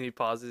 And he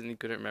pauses and he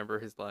couldn't remember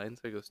his line.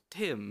 So he goes,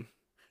 Tim.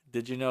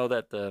 Did you know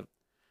that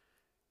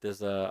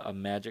there's a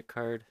magic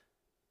card?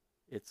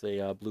 It's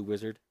a blue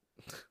wizard.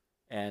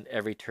 And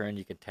every turn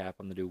you can tap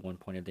him to do 1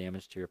 point of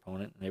damage to your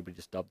opponent. And everybody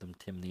just dubbed him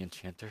Tim the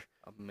Enchanter.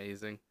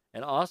 Amazing.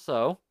 And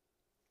also,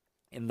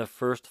 in the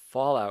first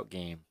Fallout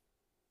game,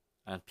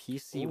 On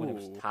PC, when it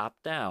was Ooh. top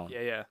down,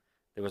 Yeah.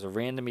 there was a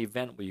random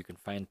event where you can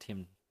find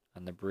Tim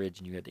on the bridge,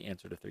 and you had to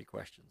answer the 3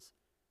 questions.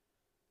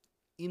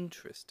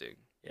 Interesting.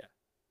 Yeah.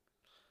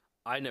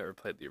 I never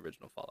played the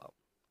original Fallout.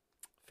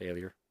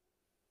 Failure.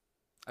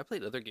 I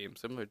played other games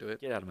similar to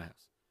it. Get out of my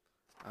house.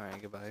 All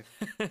right, goodbye.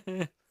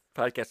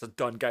 Podcast is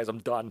done, guys. I'm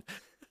done.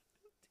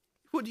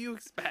 What do you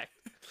expect?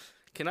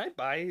 Can I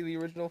buy the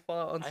original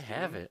Fallout on I Steam?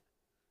 have it.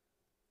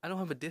 I don't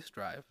have a disc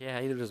drive. Yeah,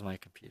 either does my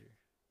computer.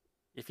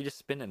 If you just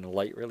spin it in the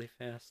light really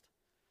fast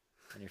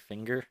on your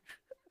finger.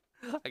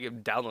 I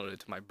can download it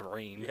to my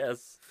brain.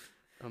 Yes.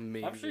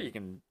 Amazing. I'm sure you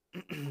can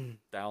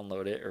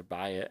download it or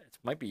buy it. It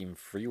might be even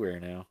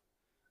freeware now.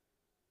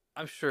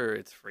 I'm sure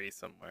it's free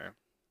somewhere.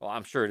 Well,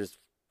 I'm sure it is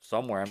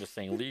somewhere. I'm just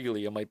saying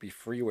legally it might be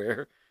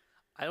freeware.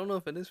 I don't know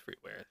if it is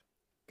freeware.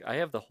 I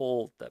have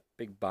that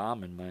big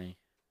bomb in my,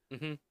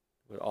 Mm-hmm.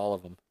 with all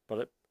of them.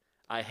 But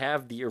I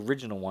have the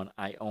original one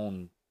I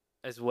own.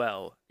 As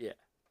well. Yeah.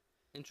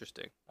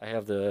 Interesting. I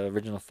have the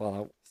original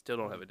Fallout Still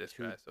don't have a disc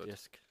 2 drive, so it's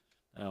disc.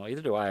 No,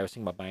 either do I. I was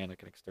thinking about buying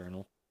like an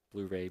external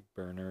Blu-ray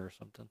burner or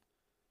something.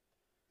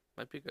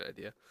 might be a good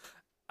idea.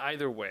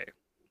 Either way,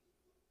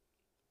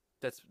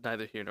 that's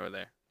neither here nor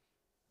there.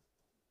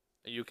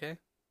 Are you okay?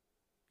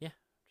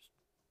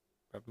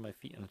 Rubbing my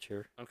feet in a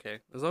chair.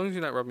 Okay. As long as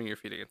you're not rubbing your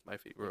feet against my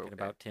feet, we're Thinking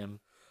okay. about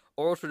Tim.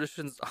 Oral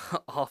traditions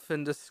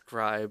often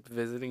describe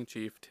visiting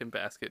chief Tim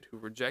Basket, who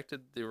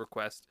rejected the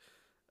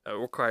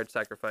required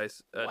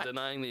sacrifice,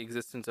 denying the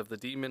existence of the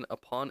demon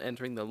upon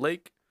entering the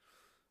lake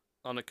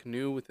on a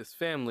canoe with his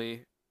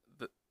family.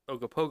 The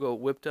Ogopogo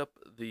whipped up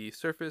the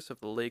surface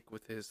of the lake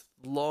with his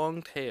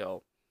long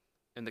tail,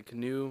 and the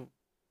canoe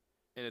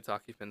and its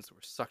occupants were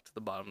sucked to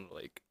the bottom of the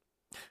lake.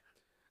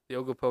 The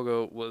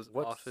Ogopogo was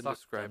What often sucked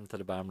described him to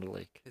the bottom of the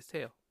lake? his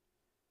tail.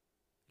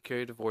 He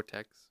carried a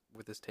vortex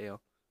with his tail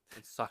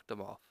and sucked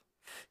him off.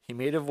 He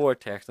made a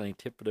vortex and he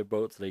tipped the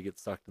boat so they get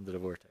sucked into the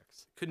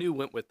vortex. Canoe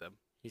went with them.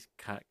 He's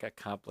got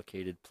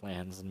complicated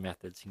plans and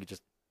methods. He could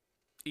just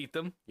Eat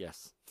them?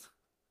 yes.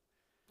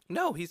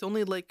 No, he's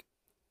only like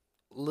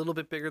a little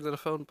bit bigger than a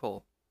phone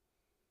pole.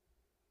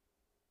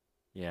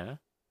 Yeah.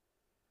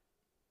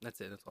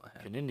 That's it. That's all I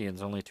have. An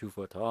Indian's only 2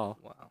 foot tall.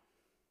 Wow.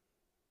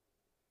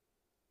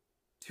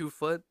 2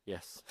 foot?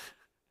 Yes.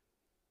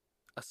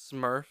 A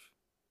Smurf?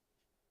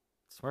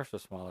 Smurfs are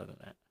smaller than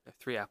that. They're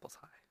 3 apples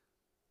high.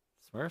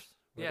 Smurfs?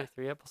 Were Yeah. they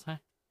 3 apples high?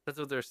 That's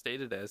what they're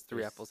stated as.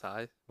 3 Yes. apples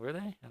high. Were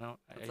they? I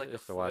It's like a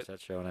used to watch foot.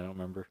 that show and I don't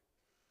remember.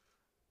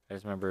 I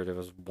just remember there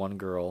was one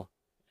girl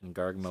and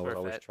Gargamo was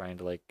always Smurfette. trying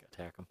to like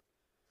attack him.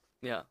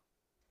 Yeah.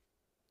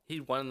 He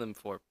wanted them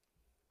for.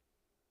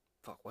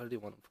 Fuck, what did he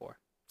want them for?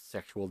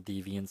 Sexual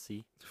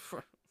deviancy.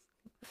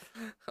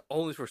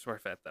 Only for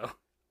Smurfette, though.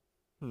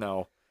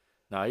 No.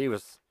 No, he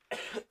was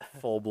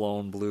full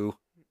blown blue.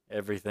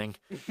 Everything.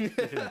 He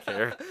didn't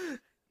care.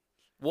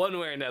 One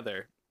way or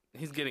another,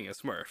 he's getting a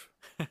Smurf.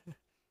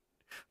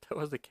 That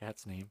was the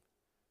cat's name.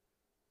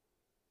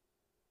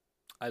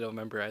 I don't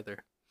remember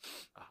either.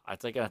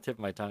 It's like on the tip of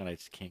my tongue and I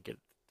just can't get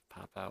it to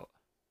pop out.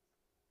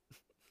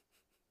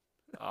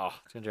 Oh,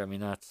 it's gonna drive me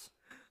nuts.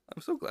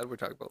 I'm so glad we're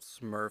talking about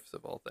Smurfs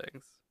of all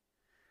things.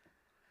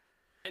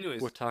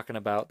 Anyways, We're talking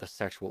about the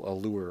sexual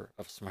allure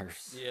of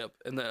Smurfs. yep,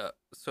 and the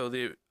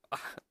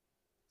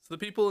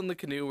people in the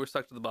canoe were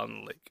stuck to the bottom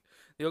of the lake.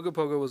 The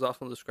Ogopogo was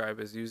often described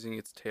as using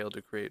its tail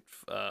to create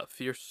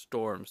fierce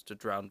storms to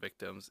drown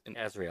victims. In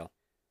Azrael.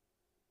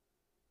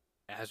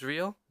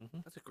 Azrael?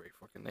 Mhm. That's a great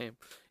fucking name.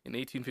 In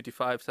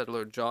 1855,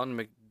 settler John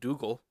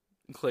McDougall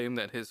claimed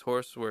that his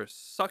horse were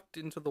sucked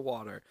into the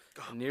water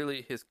and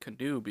nearly his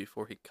canoe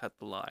before he cut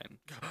the line.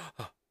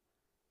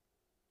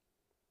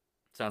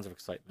 Sounds of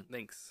excitement.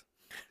 Thanks.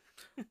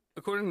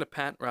 According to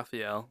Pat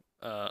Raphael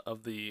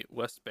of the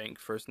West Bank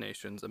First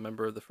Nations, a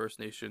member of the First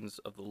Nations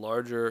of the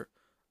larger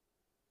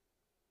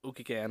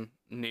Ukikan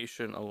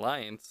Nation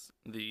Alliance,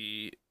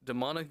 the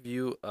demonic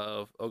view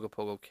of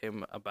Ogopogo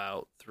came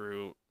about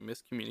through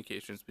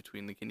miscommunications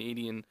between the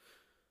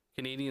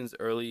Canadians'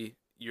 early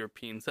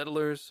European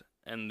settlers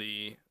and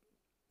the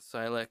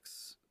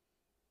Silex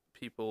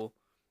people.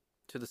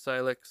 To the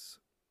Silex,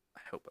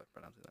 I hope I'm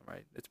pronouncing that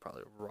right. It's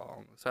probably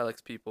wrong.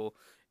 Silex people,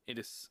 it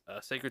is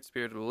a sacred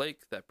spirit of the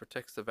lake that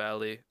protects the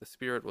valley. The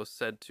spirit was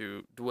said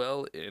to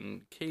dwell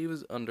in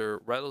caves under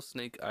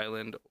Rattlesnake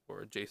Island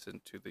or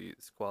adjacent to the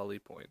Squally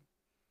Point.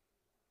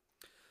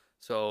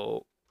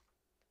 So,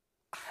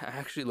 I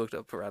actually looked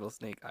up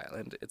Rattlesnake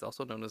Island. It's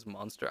also known as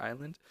Monster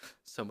Island.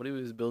 Somebody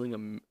was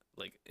building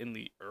in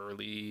the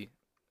early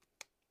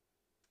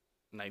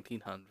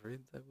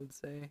 1900s, I would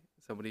say.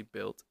 Somebody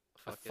built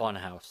A fucking fun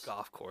house.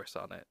 golf course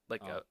on it,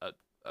 like Oh.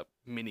 a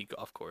mini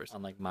golf course.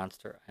 On like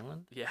Monster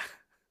Island? Yeah,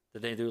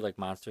 Did they do like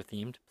monster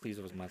themed? Please,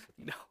 it was monster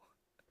themed. no,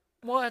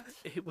 What?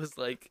 it was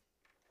like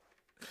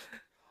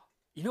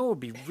You know what would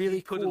be really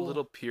he cool? put a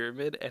little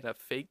pyramid and a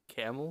fake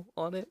camel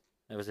on it,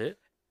 That was it?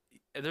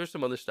 and there's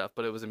some other stuff,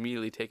 but it was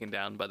immediately taken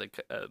down by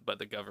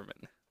the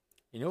government.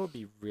 You know what would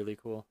be really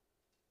cool?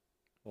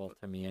 Well,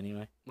 to me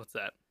anyway. What's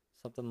that?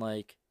 Something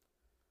like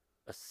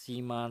a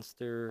sea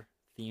monster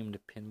themed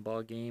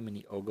pinball game and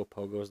the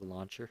Ogopogo is the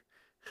launcher.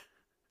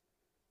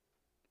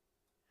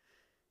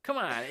 Come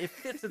on, it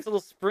fits its little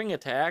spring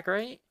attack,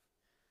 right?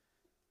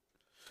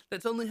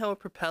 That's only how it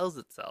propels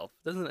itself.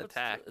 It doesn't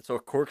attack. So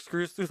it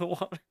corkscrews through the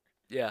water.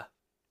 Yeah.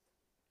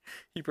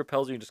 He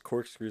propels you and just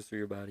corkscrews through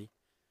your body.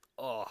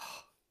 Oh.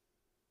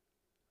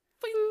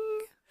 Bing.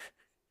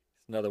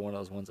 It's another one of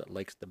those ones that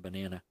likes the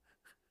banana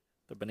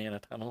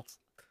tunnels.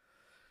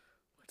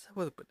 What's up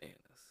with bananas?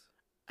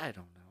 I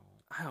don't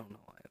know. I don't know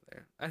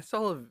either. I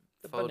saw a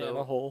The photo.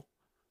 banana hole.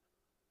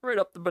 Right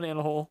up the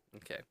banana hole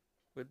Okay.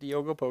 with the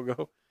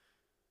Ogopogo.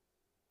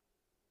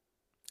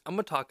 I'm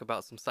going to talk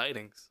about some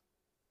sightings.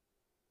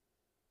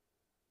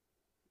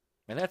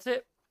 And that's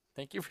it.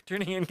 Thank you for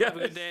tuning in, guys. Have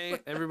a good day,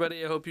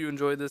 everybody. I hope you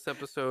enjoyed this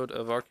episode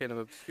of Arcanum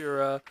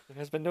Obscura. There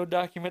has been no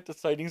documented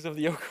sightings of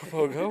the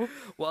Ogopogo.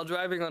 While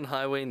driving on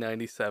Highway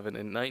 97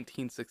 in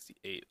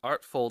 1968,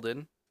 Art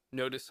Folden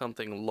noticed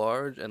something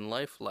large and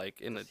lifelike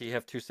in a... Does he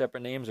have two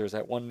separate names, or is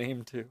that one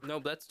name too? No,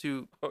 that's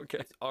two. Okay.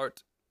 It's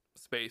Art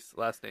space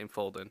last name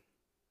Folden.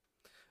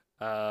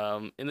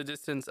 In the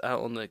distance,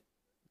 out on the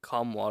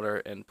calm water,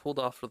 and pulled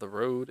off to the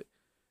road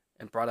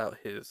and brought out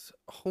his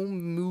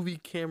home movie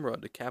camera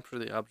to capture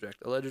the object.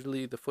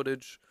 Allegedly, the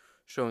footage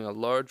showing a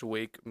large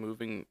wake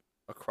moving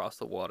across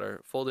the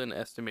water. Folden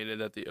estimated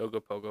that the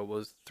Ogopogo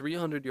was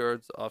 300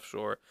 yards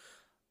offshore.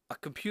 A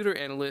computer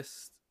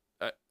analyst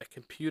of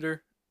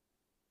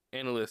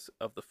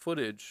the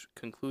footage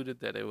concluded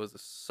that it was a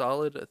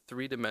solid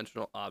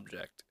three-dimensional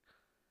object.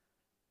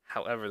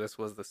 However, this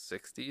was the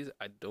 60s.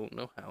 I don't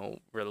know how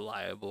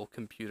reliable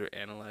computer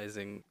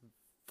analyzing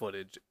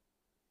footage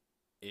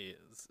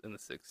is in the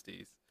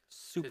 60s.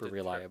 Super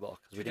reliable,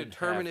 because we To didn't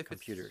determine have if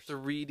computers. it's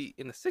 3D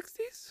in the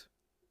 60s?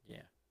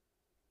 Yeah.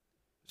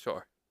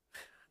 Sure.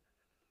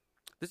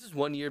 This is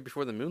 1 year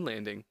before the moon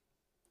landing.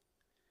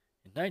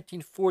 In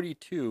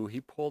 1942, he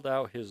pulled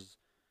out his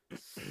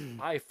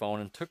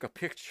iPhone and took a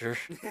picture.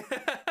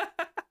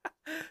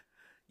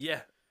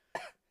 Yeah.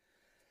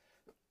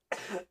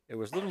 It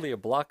was literally a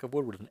block of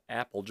wood with an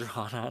apple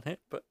drawn on it,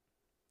 but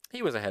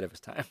he was ahead of his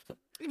time.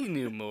 He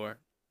knew more.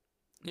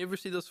 You ever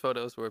see those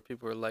photos where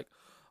people are like,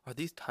 are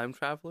these time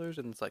travelers?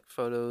 And it's like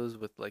photos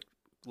with like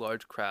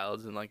large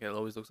crowds, and like it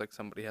always looks like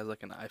somebody has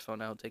like an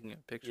iPhone out taking a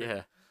picture.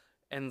 Yeah.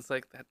 And it's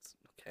like, that's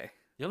okay.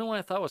 The only one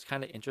I thought was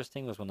kind of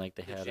interesting was when like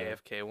they The had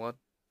JFK one.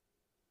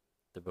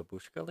 the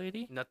babushka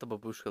lady. Not the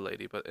babushka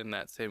lady, but in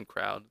that same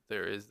crowd,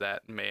 there is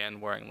that man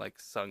wearing like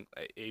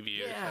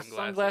aviator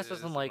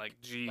Sunglasses and like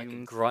jeans. like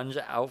a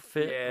grunge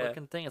outfit Yeah.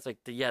 looking thing. It's like,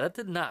 yeah, that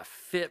did not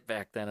fit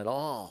back then at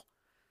all.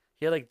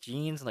 He had like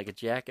jeans and like a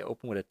jacket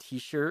open with a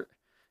t-shirt,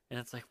 and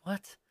it's like,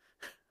 what?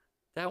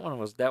 That one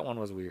was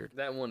weird.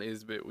 That one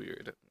is a bit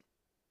weird.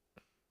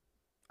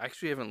 I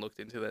actually haven't looked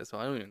into that, so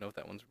I don't even know if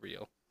that one's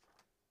real.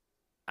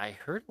 I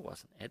heard it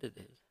wasn't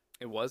edited.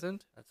 It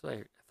wasn't? That's what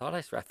I thought.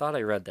 I thought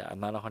I read that. I'm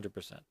not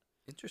 100%.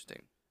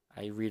 Interesting.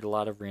 I read a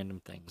lot of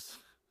random things.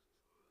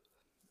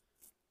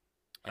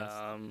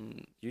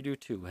 Hence, you do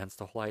too. Hence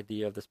the whole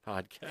idea of this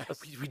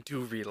podcast. we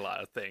do read a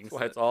lot of things. That's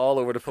why it's all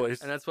over the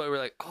place. And that's why we're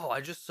like, oh,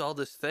 I just saw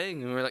this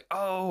thing. And we're like,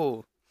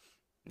 oh.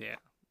 Yeah,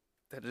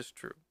 that is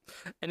true.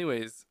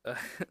 Anyways,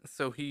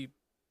 so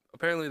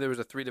apparently there was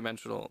a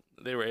three-dimensional,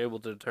 they were able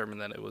to determine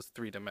that it was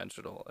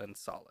three-dimensional and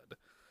solid.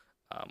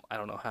 I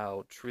don't know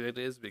how true it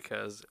is,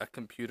 because a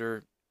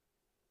computer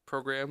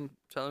program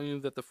telling you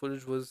that the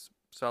footage was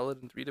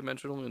solid and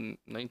three-dimensional in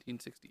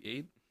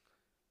 1968,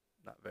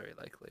 not very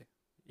likely.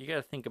 You got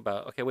to think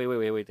about, okay,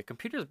 wait. The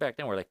computers back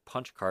then were like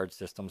punch card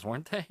systems,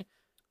 weren't they?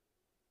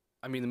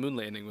 I mean, the moon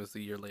landing was a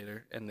year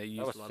later, and they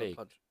used was a lot fake. of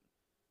punch.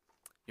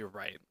 You're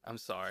right. I'm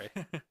sorry.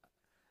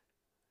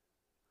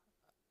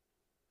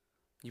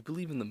 You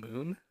believe in the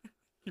moon?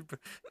 You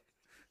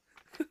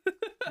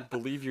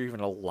believe you're even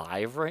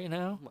alive right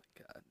now? Oh my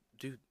god.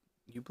 Dude,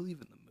 you believe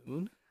in the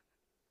moon?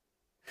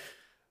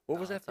 What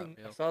was No, that it's not thing?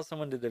 I real. saw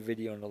someone did a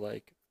video and they're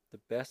like, the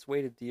best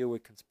way to deal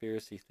with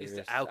conspiracy Is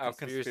to theorists.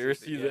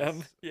 out-conspiracy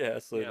them. yes. Yeah,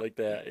 so Yep. like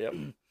that. Yep.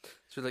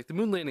 So like, the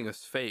moon landing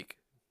was fake.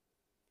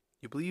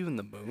 You believe in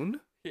the moon?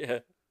 Yeah,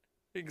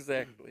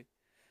 exactly.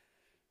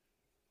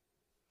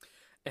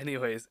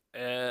 Anyways,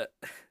 a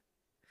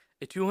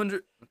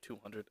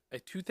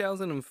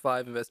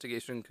 2005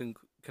 investigation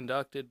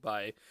conducted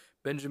by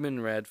Benjamin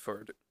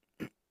Radford.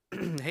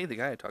 Hey, the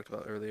guy I talked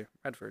about earlier,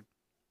 Radford.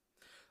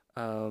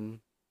 I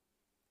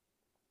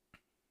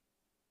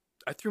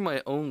threw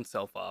my own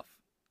self off.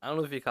 I don't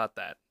know if you caught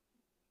that.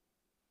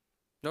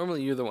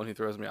 Normally, you're the one who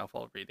throws me off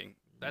while reading.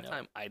 That No.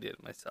 time, I did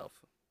it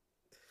myself.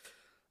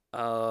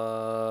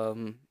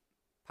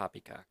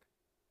 Poppycock.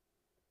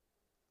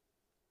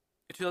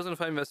 A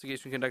 2005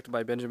 investigation conducted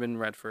by Benjamin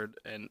Radford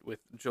and with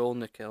Joel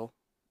Nickell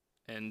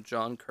and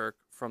John Kirk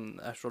from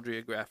the National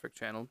Geographic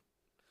Channel.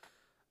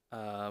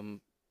 The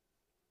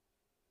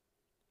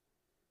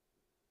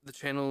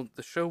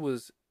show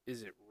was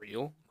 "Is It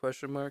Real?" ?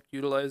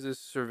 Utilizes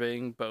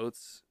surveying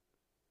boats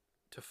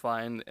to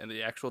find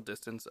the actual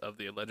distance of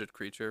the alleged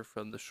creature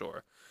from the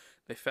shore.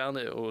 They found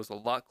that it was a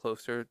lot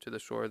closer to the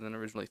shore than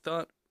originally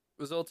thought,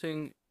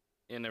 resulting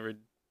in a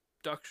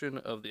reduction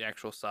of the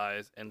actual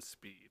size and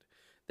speed.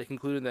 They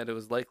concluded that it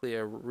was likely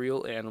a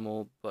real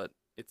animal, but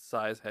its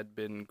size had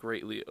been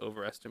greatly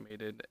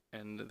overestimated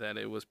and that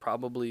it was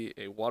probably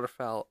a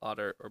waterfowl,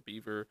 otter, or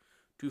beaver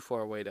too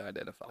far away to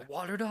identify. A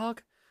water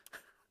dog?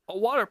 A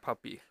water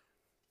puppy.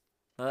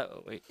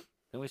 Wait,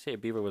 didn't we say a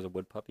beaver was a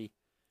wood puppy?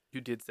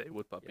 You did say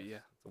wood puppy, Yes, yeah.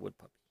 it's a wood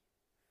puppy.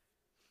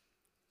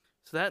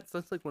 So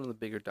that's like one of the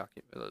bigger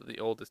the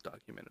oldest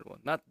documented one.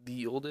 Not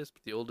the oldest,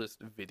 but the oldest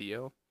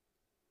video,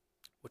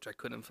 which I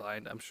couldn't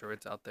find. I'm sure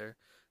it's out there.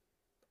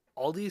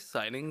 All these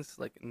sightings,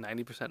 like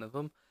 90% of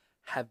them,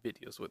 have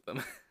videos with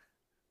them,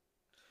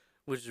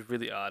 which is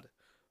really odd,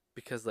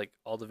 because like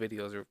all the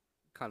videos are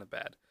kind of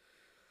bad.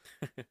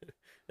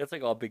 That's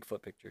like all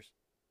Bigfoot pictures.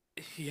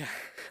 Yeah,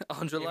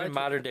 on July. Even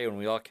modern day, when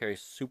we all carry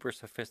super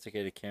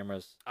sophisticated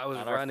cameras, I was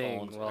on our running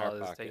phones, in while our I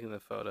was pocket. taking the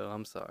photo.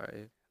 I'm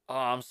sorry. Oh,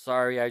 I'm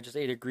sorry. I just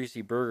ate a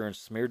greasy burger and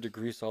smeared the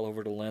grease all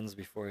over the lens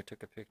before I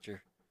took a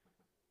picture.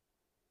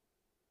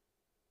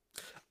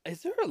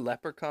 Is there a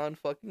leprechaun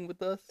fucking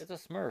with us? It's a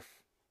Smurf.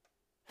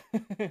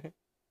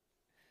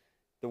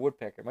 The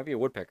woodpecker. It might be a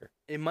woodpecker.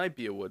 It might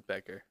be a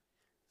woodpecker.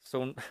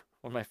 So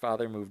when my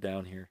father moved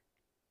down here,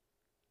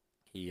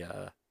 he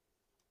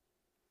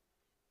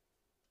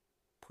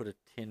put a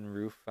tin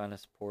roof on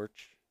his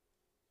porch,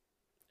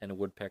 and a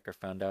woodpecker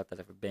found out that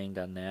if it banged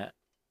on that,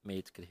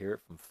 maids could hear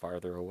it from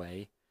farther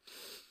away.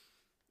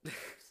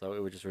 So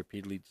it would just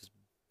repeatedly just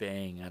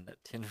bang on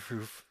that tin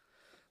roof.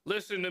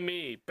 Listen to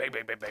me. Bang,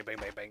 bang, bang, bang, bang,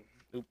 bang, bang.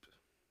 Oop.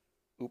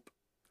 Oop.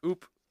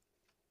 Oop.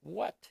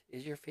 What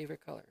is your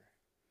favorite color?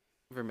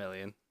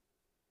 Vermilion.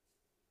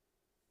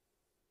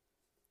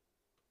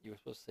 You were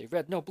supposed to say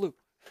red, no blue.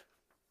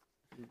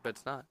 But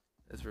it's not.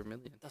 It's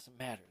vermilion. It doesn't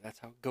matter. That's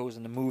how it goes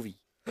in the movie.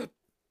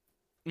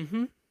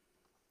 Mm-hmm.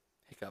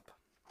 Hiccup.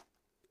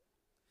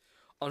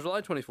 On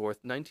July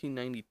 24th,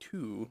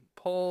 1992,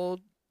 Paul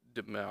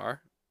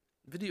DeMar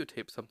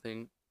videotaped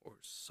something, or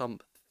some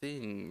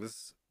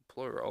things,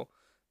 plural,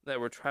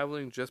 that were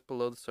traveling just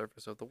below the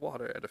surface of the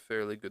water at a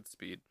fairly good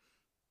speed.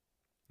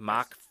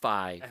 Mach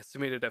 5.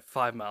 Estimated at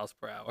 5 miles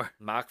per hour.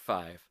 Mach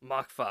 5.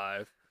 Mach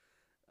 5.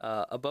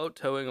 A boat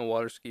towing a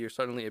water skier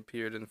suddenly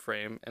appeared in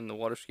frame, and the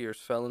water skiers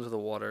fell into the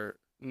water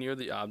near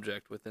the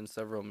object within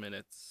several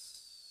minutes.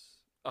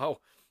 Oh,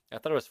 I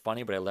thought it was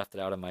funny, but I left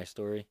it out of my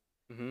story.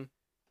 Mm-hmm.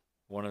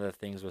 One of the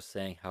things was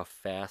saying how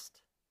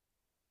fast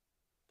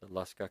the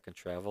Lusca can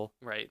travel.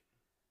 Right.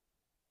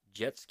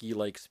 Jet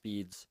ski-like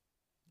speeds.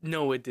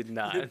 No, it did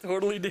not. It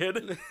totally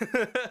did.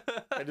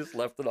 I just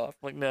left it off.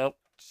 Like, no.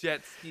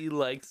 Jet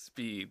ski-like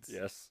speeds.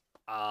 Yes.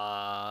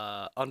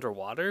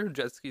 Underwater?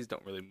 Jet skis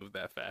don't really move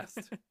that fast.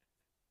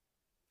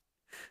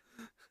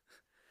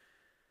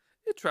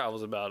 It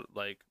travels about,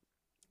 like...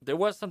 There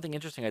was something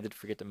interesting I did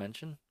forget to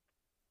mention.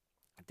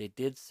 They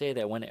did say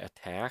that when it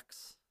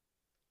attacks,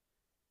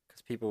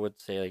 because people would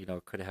say, like,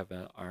 it could have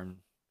an arm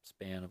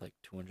span of, like,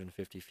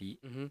 250 feet.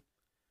 Mm-hmm.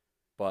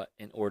 But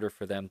in order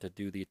for them to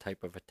do the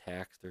type of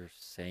attacks they're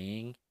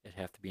saying, it'd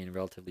have to be in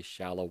relatively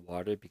shallow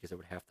water because it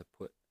would have to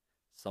put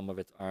some of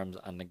its arms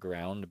on the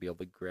ground to be able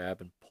to grab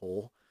and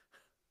pull.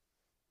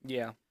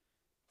 Yeah.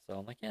 So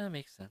I'm like, yeah, that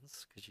makes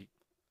sense. Because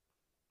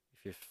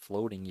if you're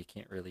floating, you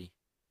can't really...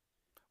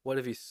 What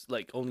if he's,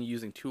 like, only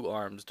using 2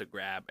 arms to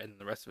grab and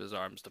the rest of his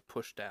arms to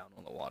push down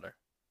on the water?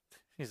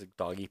 He's like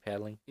doggy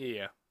paddling.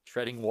 Yeah.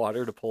 Treading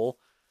water to pull.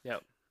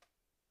 Yep.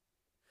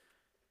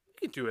 He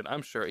can do it,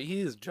 I'm sure. He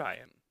is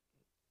giant.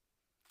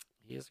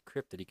 He is a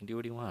cryptid. He can do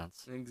what he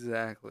wants.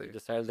 Exactly. He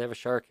decided to have a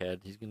shark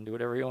head. He's going to do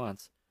whatever he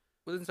wants.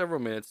 Within several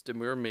minutes,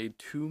 Demure made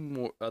 2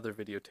 more other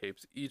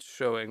videotapes, each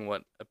showing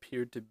what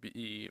appeared to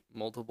be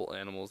multiple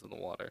animals in the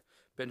water.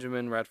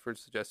 Benjamin Radford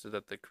suggested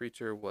that the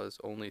creature was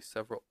only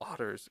several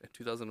otters in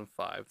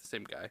 2005, the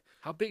same guy.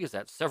 How big is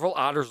that? Several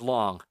otters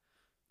long.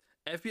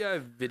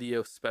 FBI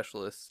video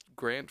specialist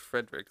Grant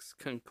Fredericks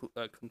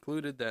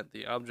concluded that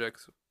the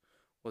object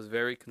was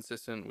very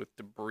consistent with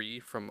debris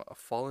from a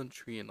fallen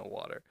tree in the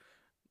water,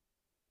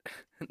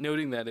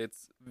 noting that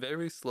it's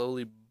very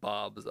slowly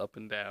bobs up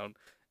and down,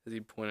 as he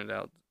pointed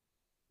out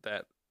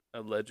that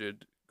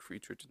alleged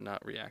creature did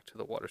not react to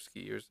the water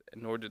skiers,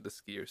 nor did the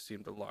skiers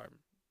seem alarmed.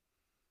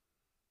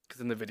 Because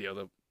in the video,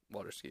 the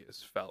water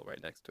skiers fell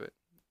right next to it,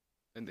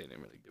 and they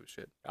didn't really give a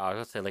shit. I was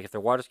going to say, like, if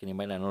they're water skiing, you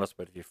might not notice,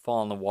 but if you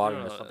fall in the water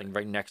and No, there's something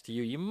right next to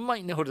you, you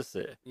might notice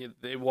it. Yeah,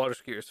 the water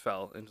skiers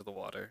fell into the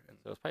water, and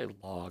So it's probably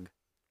log.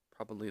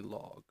 probably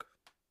log.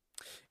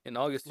 In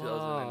August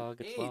Log,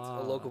 2008, it's a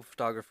log. local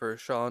photographer,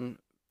 Sean...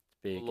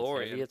 Big, it's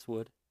Lorian. heavy, it's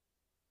wood.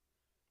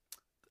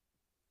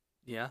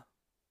 Yeah?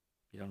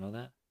 You don't know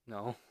that?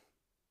 No.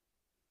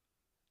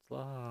 It's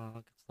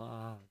log,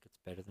 it's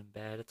better than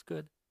bad, it's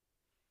good.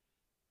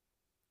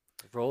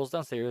 It rolls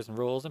downstairs and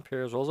rolls and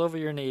peers, rolls over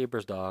your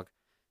neighbor's dog.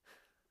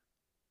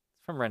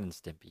 It's from Ren and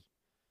Stimpy.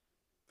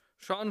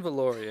 Sean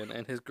Valorian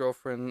and his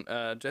girlfriend,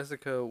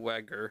 Jessica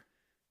Wagers?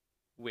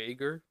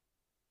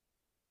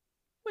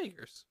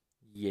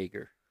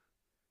 Jaeger.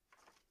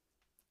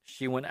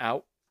 She went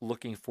out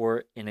looking for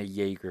it in a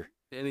Jaeger.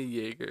 Danny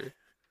Jaeger.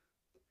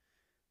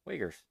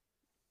 Uyghurs.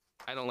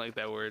 I don't like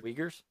that word.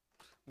 Uyghurs?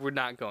 We're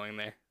not going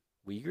there.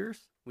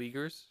 Uyghurs?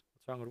 Uyghurs?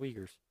 What's wrong with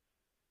Uyghurs?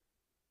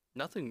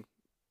 Nothing.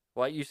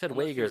 Well, you said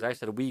Unless Uyghurs. you're- I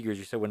said Uyghurs.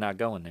 You said we're not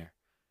going there.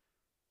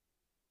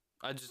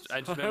 I just I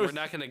meant was- we're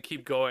not gonna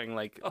keep going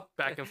like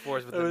back and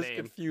forth with I the was name.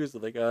 confused.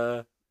 Like,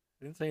 I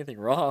didn't say anything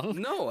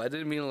wrong. No, I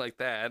didn't mean it like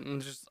that.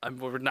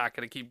 We're not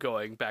gonna keep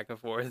going back and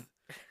forth.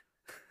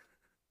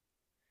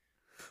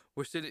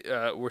 We're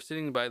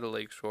sitting by the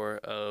lakeshore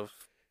of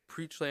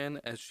Preachland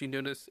as she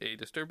noticed a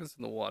disturbance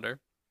in the water.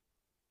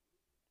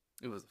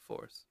 It was a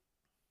force.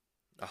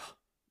 Oh,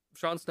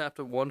 Sean snapped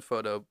one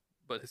photo,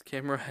 but his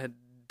camera had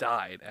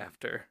died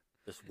after.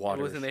 this It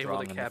water wasn't is able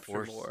strong to in the capture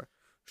force. more.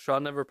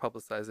 Sean never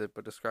publicized it,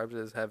 but described it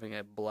as having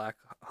a black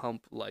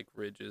hump-like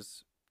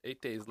ridges.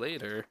 8 days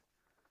later,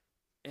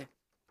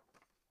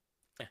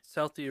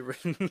 south of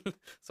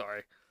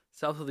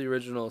the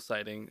original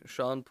sighting,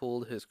 Sean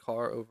pulled his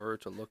car over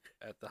to look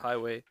at the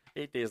highway.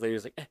 8 days later,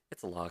 he's like,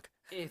 it's a log.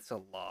 It's a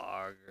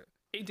log.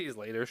 8 days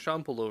later,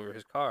 Sean pulled over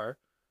his car,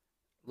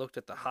 looked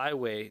at the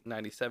Highway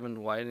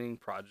 97 widening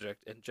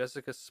project, and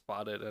Jessica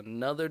spotted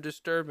another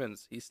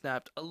disturbance. He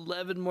snapped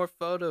 11 more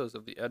photos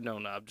of the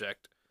unknown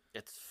object,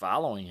 It's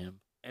following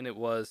him. and it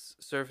was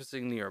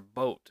surfacing near a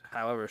boat.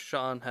 However,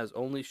 Sean has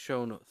only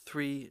shown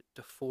 3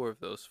 to 4 of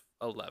those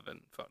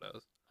 11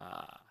 photos.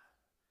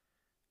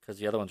 Because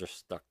the other ones are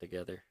stuck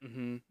together.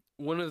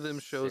 One of them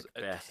shows Sick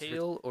a bastard.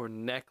 tail or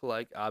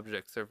neck-like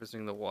object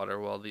surfacing the water,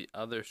 while the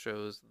other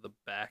shows the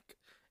back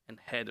and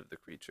head of the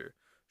creature.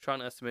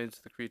 Sean estimates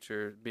the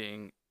creature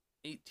being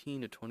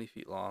 18 to 20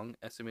 feet long,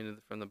 estimated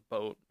from the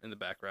boat in the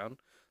background.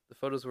 The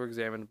photos were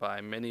examined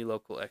by many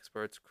local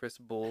experts. Chris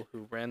Bull,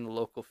 who ran the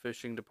local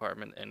fishing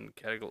department and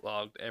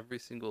cataloged every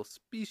single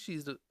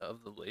species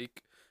of the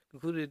lake,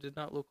 concluded it did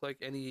not look like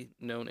any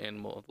known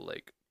animal of the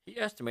lake. He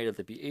estimated it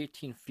to be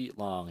 18 feet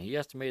long. He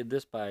estimated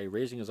this by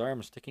raising his arm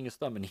and sticking his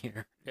thumb in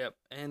here. Yep,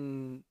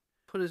 and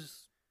put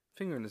his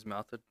finger in his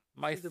mouth.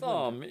 My See the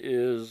thumb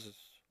is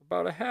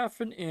about a half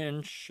an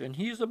inch, and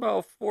he's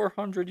about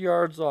 400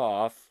 yards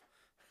off.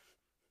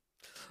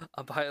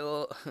 A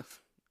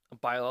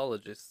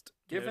biologist.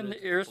 Given the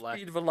noted black-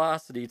 airspeed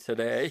velocity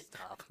today.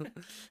 Stop.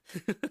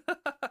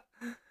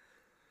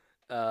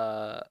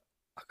 Oh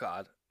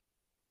God.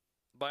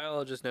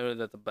 Biologists noted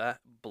that the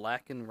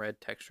black and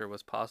red texture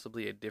was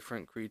possibly a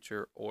different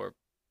creature or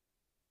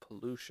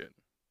pollution.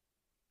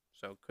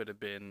 So it could have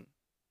been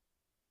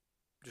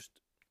just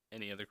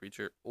any other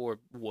creature or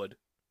wood.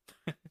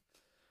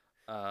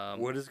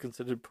 Wood is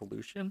considered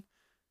pollution?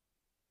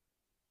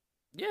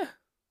 Yeah.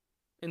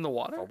 In the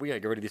water? Oh, we gotta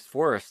get rid of these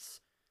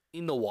forests.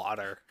 In the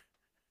water.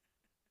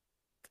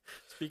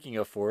 Speaking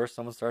of forests,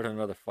 someone started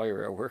another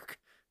fire at work.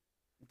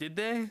 Did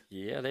they?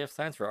 Yeah, they have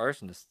signs for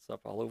arsonists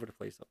up all over the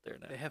place up there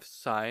now. They have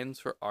signs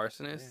for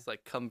arsonists, Yeah.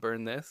 like come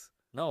burn this.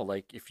 No,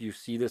 like if you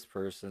see this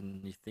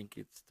person, you think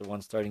it's the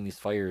one starting these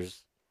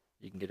fires,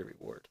 you can get a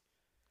reward.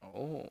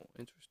 Oh,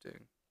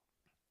 interesting.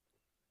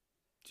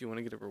 Do you want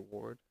to get a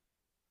reward?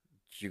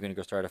 You're gonna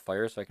go start a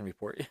fire so I can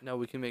report you? No,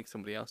 we can make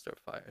somebody else start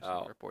fires and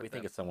Oh, report we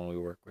think them. it's someone we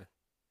work with.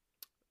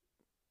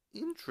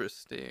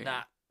 Interesting.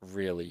 Not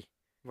really.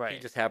 right. He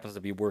just happens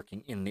to be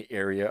working in the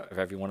area of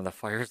every one of the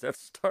fires that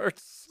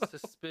starts.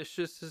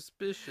 Suspicious. You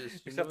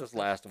Except know this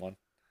what- last one.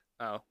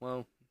 Oh,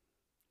 well.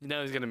 You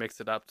know he's going to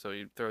mix it up, so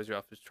he throws you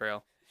off his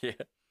trail. Yeah.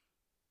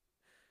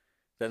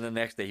 Then the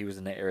next day he was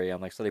in that area. I'm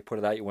like, so they put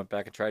it out, you went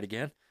back and tried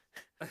again?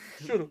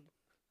 Shut up.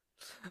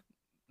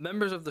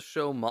 Members of the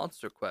show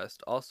Monster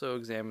Quest also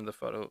examined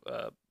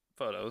the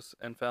photos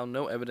and found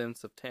no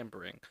evidence of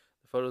tampering.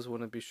 The photos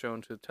wouldn't be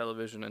shown to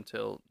television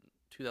until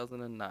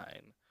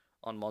 2009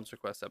 on Monster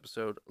Quest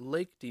episode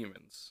Lake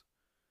Demons.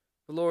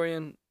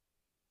 Valorian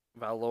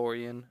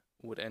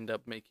would end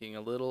up making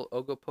a little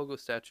Ogopogo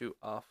statue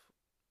off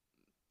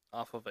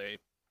of a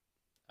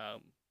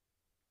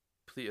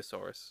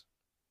plesiosaurus.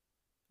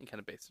 He kind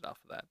of based it off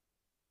of that.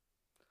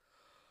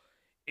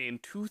 In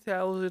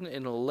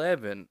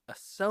 2011, a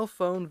cell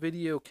phone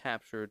video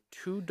captured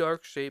two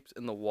dark shapes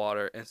in the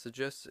water and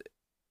suggests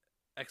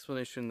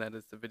explanation that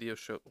is the video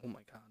show. Oh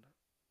my god.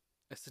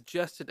 A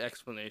suggested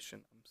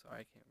explanation. I'm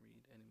sorry, I can't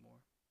read anymore.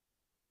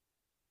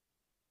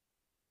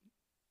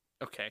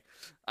 Okay.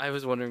 I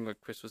was wondering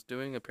what Chris was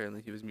doing.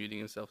 Apparently he was muting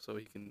himself so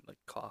he can like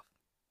cough.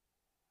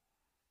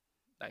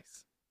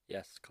 Nice.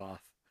 Yes,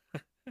 cough.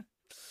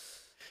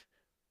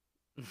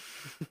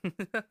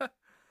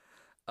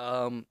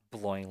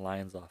 Blowing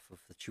lines off of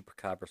the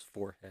chupacabra's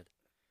forehead.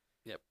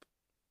 Yep.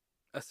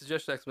 A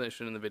suggested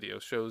explanation in the video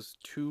shows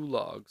two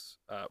logs.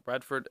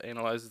 Bradford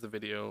analyzes the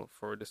video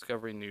for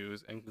Discovery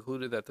News and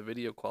concluded that the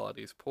video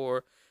quality is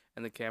poor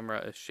and the camera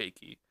is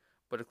shaky.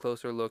 But a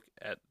closer look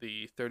at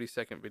the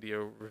 30-second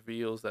video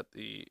reveals that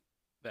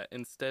that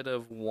instead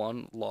of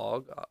one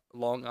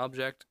long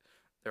object,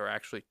 there are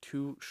actually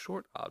two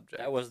short objects.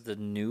 That was the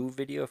new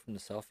video from the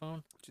cell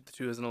phone? the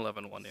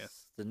 2011 one,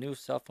 yes. The new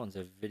cell phones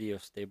have video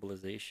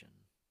stabilization.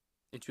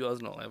 In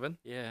 2011,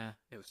 Yeah.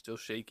 it was still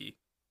shaky.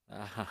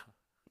 Ah.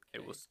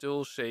 It was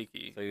still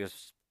shaky. So he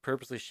was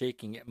purposely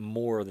shaking it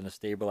more than a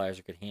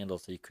stabilizer could handle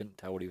so you couldn't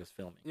tell what he was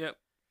filming. Yep.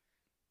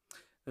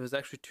 There was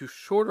actually two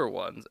shorter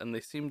ones, and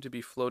they seemed to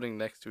be floating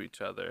next to each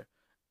other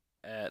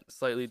at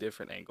slightly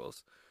different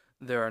angles.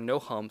 There are no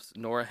humps,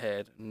 nor a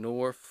head,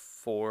 nor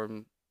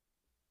form.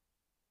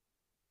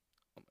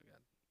 Oh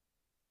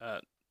my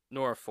god.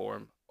 Nor a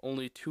form.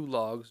 Only two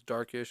logs,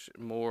 darkish,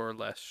 more or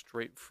less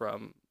straight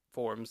from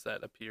forms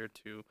that appear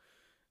to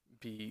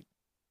be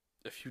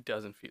a few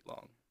dozen feet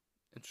long.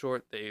 In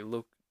short, they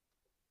look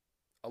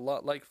a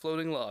lot like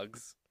floating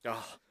logs,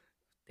 Oh,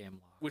 damn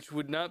logs. which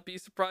would not be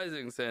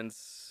surprising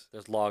since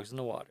There's logs in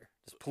the water.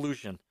 There's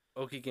pollution.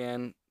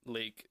 Okanagan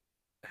Lake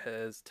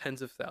has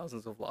tens of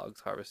thousands of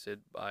logs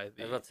harvested by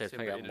the I was about to say, it's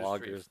timber probably got industry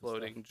loggers and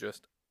floating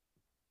just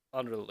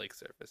under the lake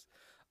surface.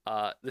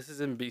 This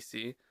is in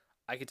BC.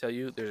 I can tell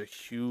you there's a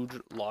huge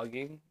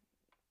logging.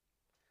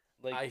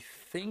 Like I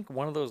think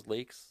one of those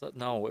lakes.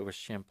 No, it was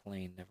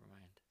Champlain. Never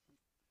mind.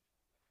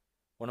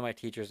 One of my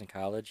teachers in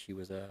college, he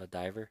was a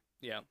diver,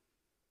 yeah.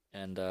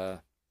 and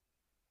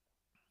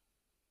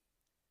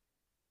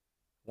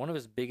one of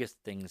his biggest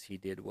things he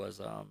did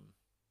was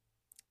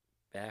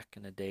back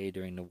in the day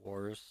during the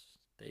wars,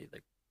 they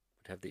would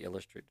have the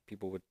illustrated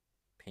people would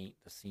paint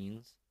the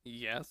scenes,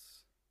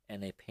 Yes.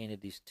 and they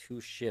painted these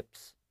two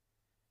ships,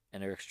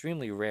 and they're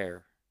extremely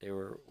rare. They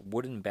were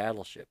wooden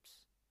battleships.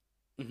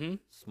 Mm-hmm.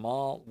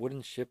 Small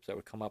wooden ships that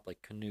would come up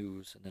like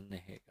canoes, and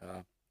then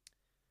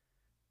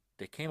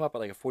they came up at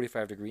like a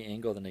 45-degree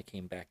angle, then they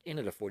came back in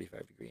at a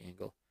 45-degree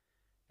angle,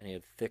 and they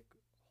had thick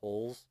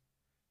holes,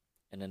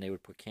 and then they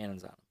would put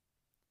cannons on them.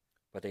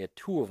 But they had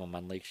two of them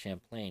on Lake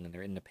Champlain, and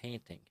they're in the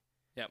painting.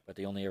 Yep. But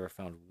they only ever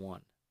found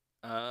one.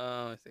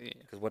 Oh, I see.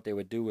 Because what they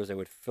would do is they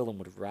would fill them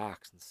with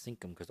rocks and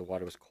sink them because the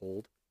water was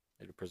cold.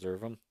 They would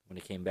preserve them. When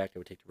they came back, they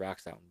would take the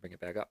rocks out and bring it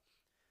back up.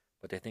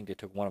 But they think they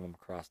took one of them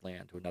across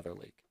land to another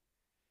lake.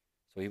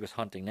 So he was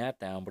hunting that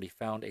down, but he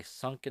found a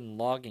sunken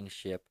logging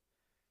ship,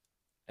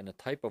 and the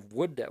type of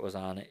wood that was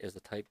on it is the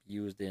type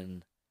used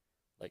in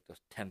like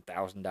those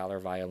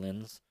 $10,000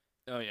 violins.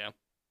 Oh, yeah.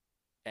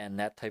 And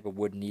that type of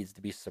wood needs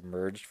to be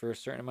submerged for a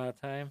certain amount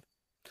of time.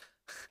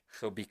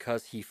 So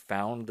because he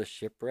found the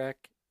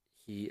shipwreck,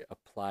 he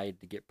applied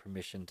to get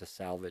permission to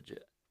salvage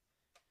it.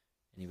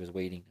 And he was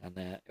waiting on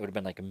that. It would have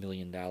been like $1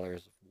 million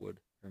of wood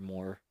or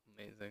more.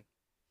 Amazing.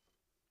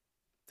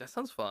 That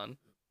sounds fun.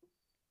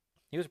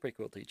 He was a pretty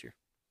cool teacher.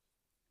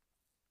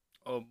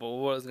 Oh, but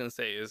what I was gonna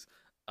say is,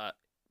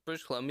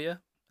 British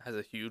Columbia has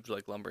a huge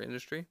like lumber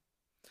industry.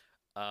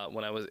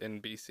 When I was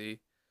in BC,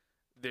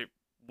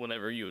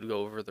 whenever you would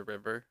go over the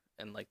river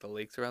and like the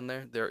lakes around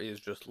there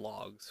is just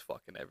logs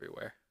fucking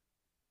everywhere.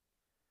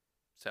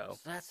 So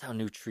So that's how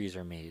new trees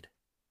are made.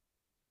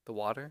 the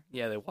water,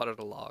 yeah, they water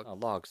the log.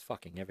 Logs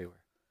fucking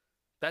everywhere.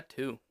 That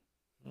too.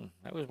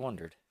 I always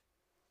wondered.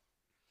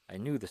 I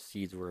knew the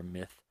seeds were a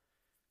myth.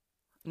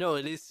 No,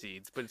 it is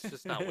seeds, but it's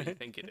just not what you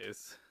think it is.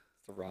 It's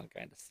the wrong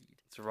kind of seed.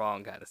 It's the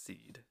wrong kind of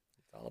seed.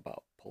 It's all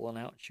about pulling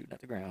out and shooting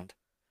at the ground.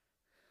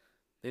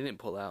 They didn't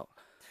pull out.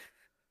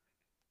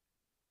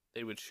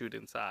 They would shoot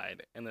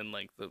inside, and then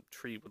like the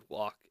tree would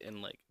walk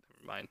and like.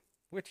 Never mind.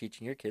 We're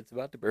teaching your kids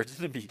about the birds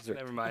and the bees. Right?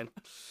 Never mind.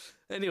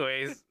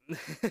 Anyways,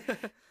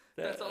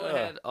 that's all I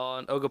had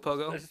on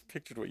Ogopogo. I just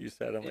pictured what you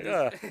said. I'm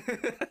like,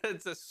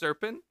 It's a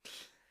serpent,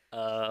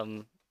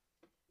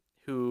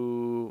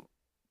 who,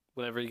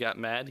 whenever he got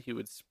mad, he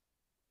would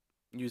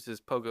use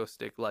his pogo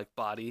stick-like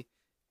body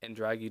and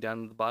drag you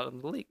down to the bottom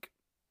of the lake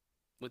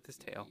with his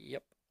tail.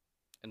 Yep.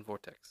 And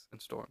vortex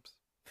and storms.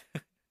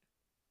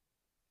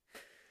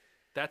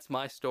 That's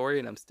my story,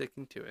 and I'm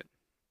sticking to it.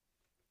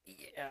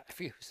 Yeah, I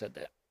forget who said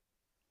that.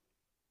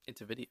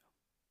 It's a video.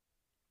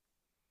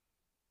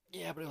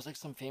 Yeah, but it was like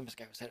some famous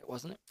guy who said it,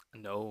 wasn't it?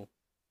 No.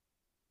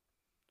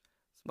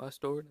 It's my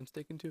story, and I'm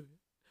sticking to it.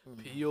 Mm.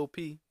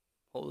 P.O.P.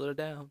 Hold it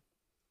down.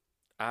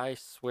 I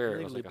swear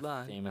it was Legally like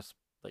blind. a famous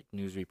like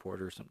news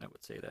reporter or something that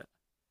would say that.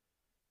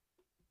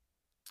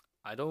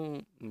 I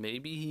don't.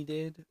 Maybe he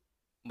did,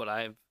 but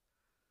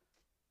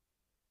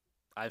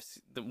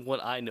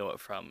what I know it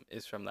from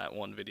is from that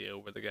one video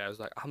where the guy was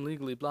like, "I'm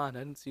legally blind.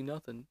 I didn't see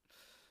nothing.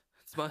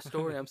 It's my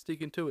story. I'm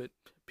sticking to it.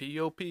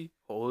 P.O.P.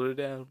 Hold it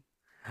down."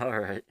 All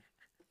right.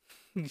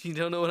 You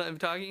don't know what I'm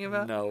talking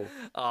about? No.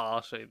 Oh,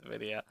 I'll show you the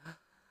video.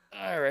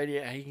 All right,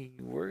 yeah,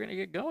 we're gonna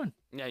get going.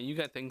 Yeah, you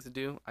got things to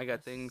do. I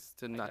got things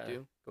to not gotta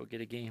do. Go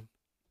get a game.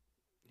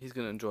 He's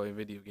gonna enjoy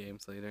video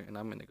games later, and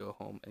I'm gonna go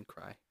home and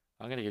cry.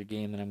 I'm gonna get a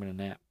game, then I'm gonna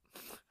nap.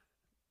 That's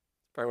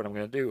probably what I'm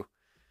gonna do.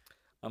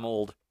 I'm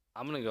old.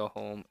 I'm gonna go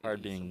home. and Hard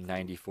eat being some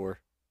 94.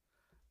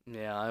 food.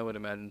 Yeah, I would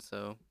imagine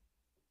so.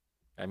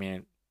 I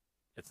mean,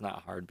 it's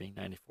not hard being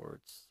 94.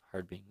 It's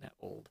hard being that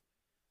old.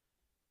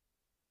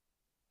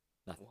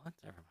 Nothing. What?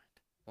 Never mind.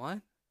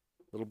 What?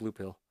 Little blue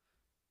pill.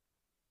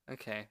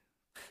 Okay.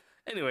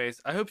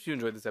 Anyways, I hope you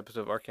enjoyed this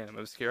episode of Arcanum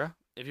Obscura.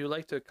 If you would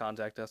like to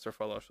contact us or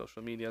follow our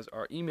social medias,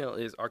 our email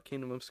is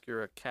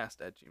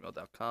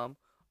arcanumobscuracast@gmail.com.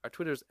 Our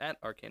Twitter is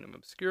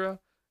 @arcanumobscura,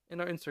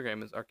 and our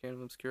Instagram is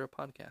Arcanum Obscura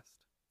Podcast.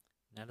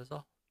 That is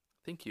all.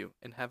 Thank you,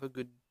 and have a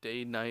good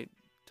day, night,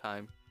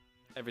 time,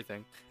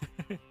 everything.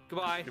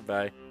 Goodbye.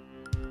 Goodbye.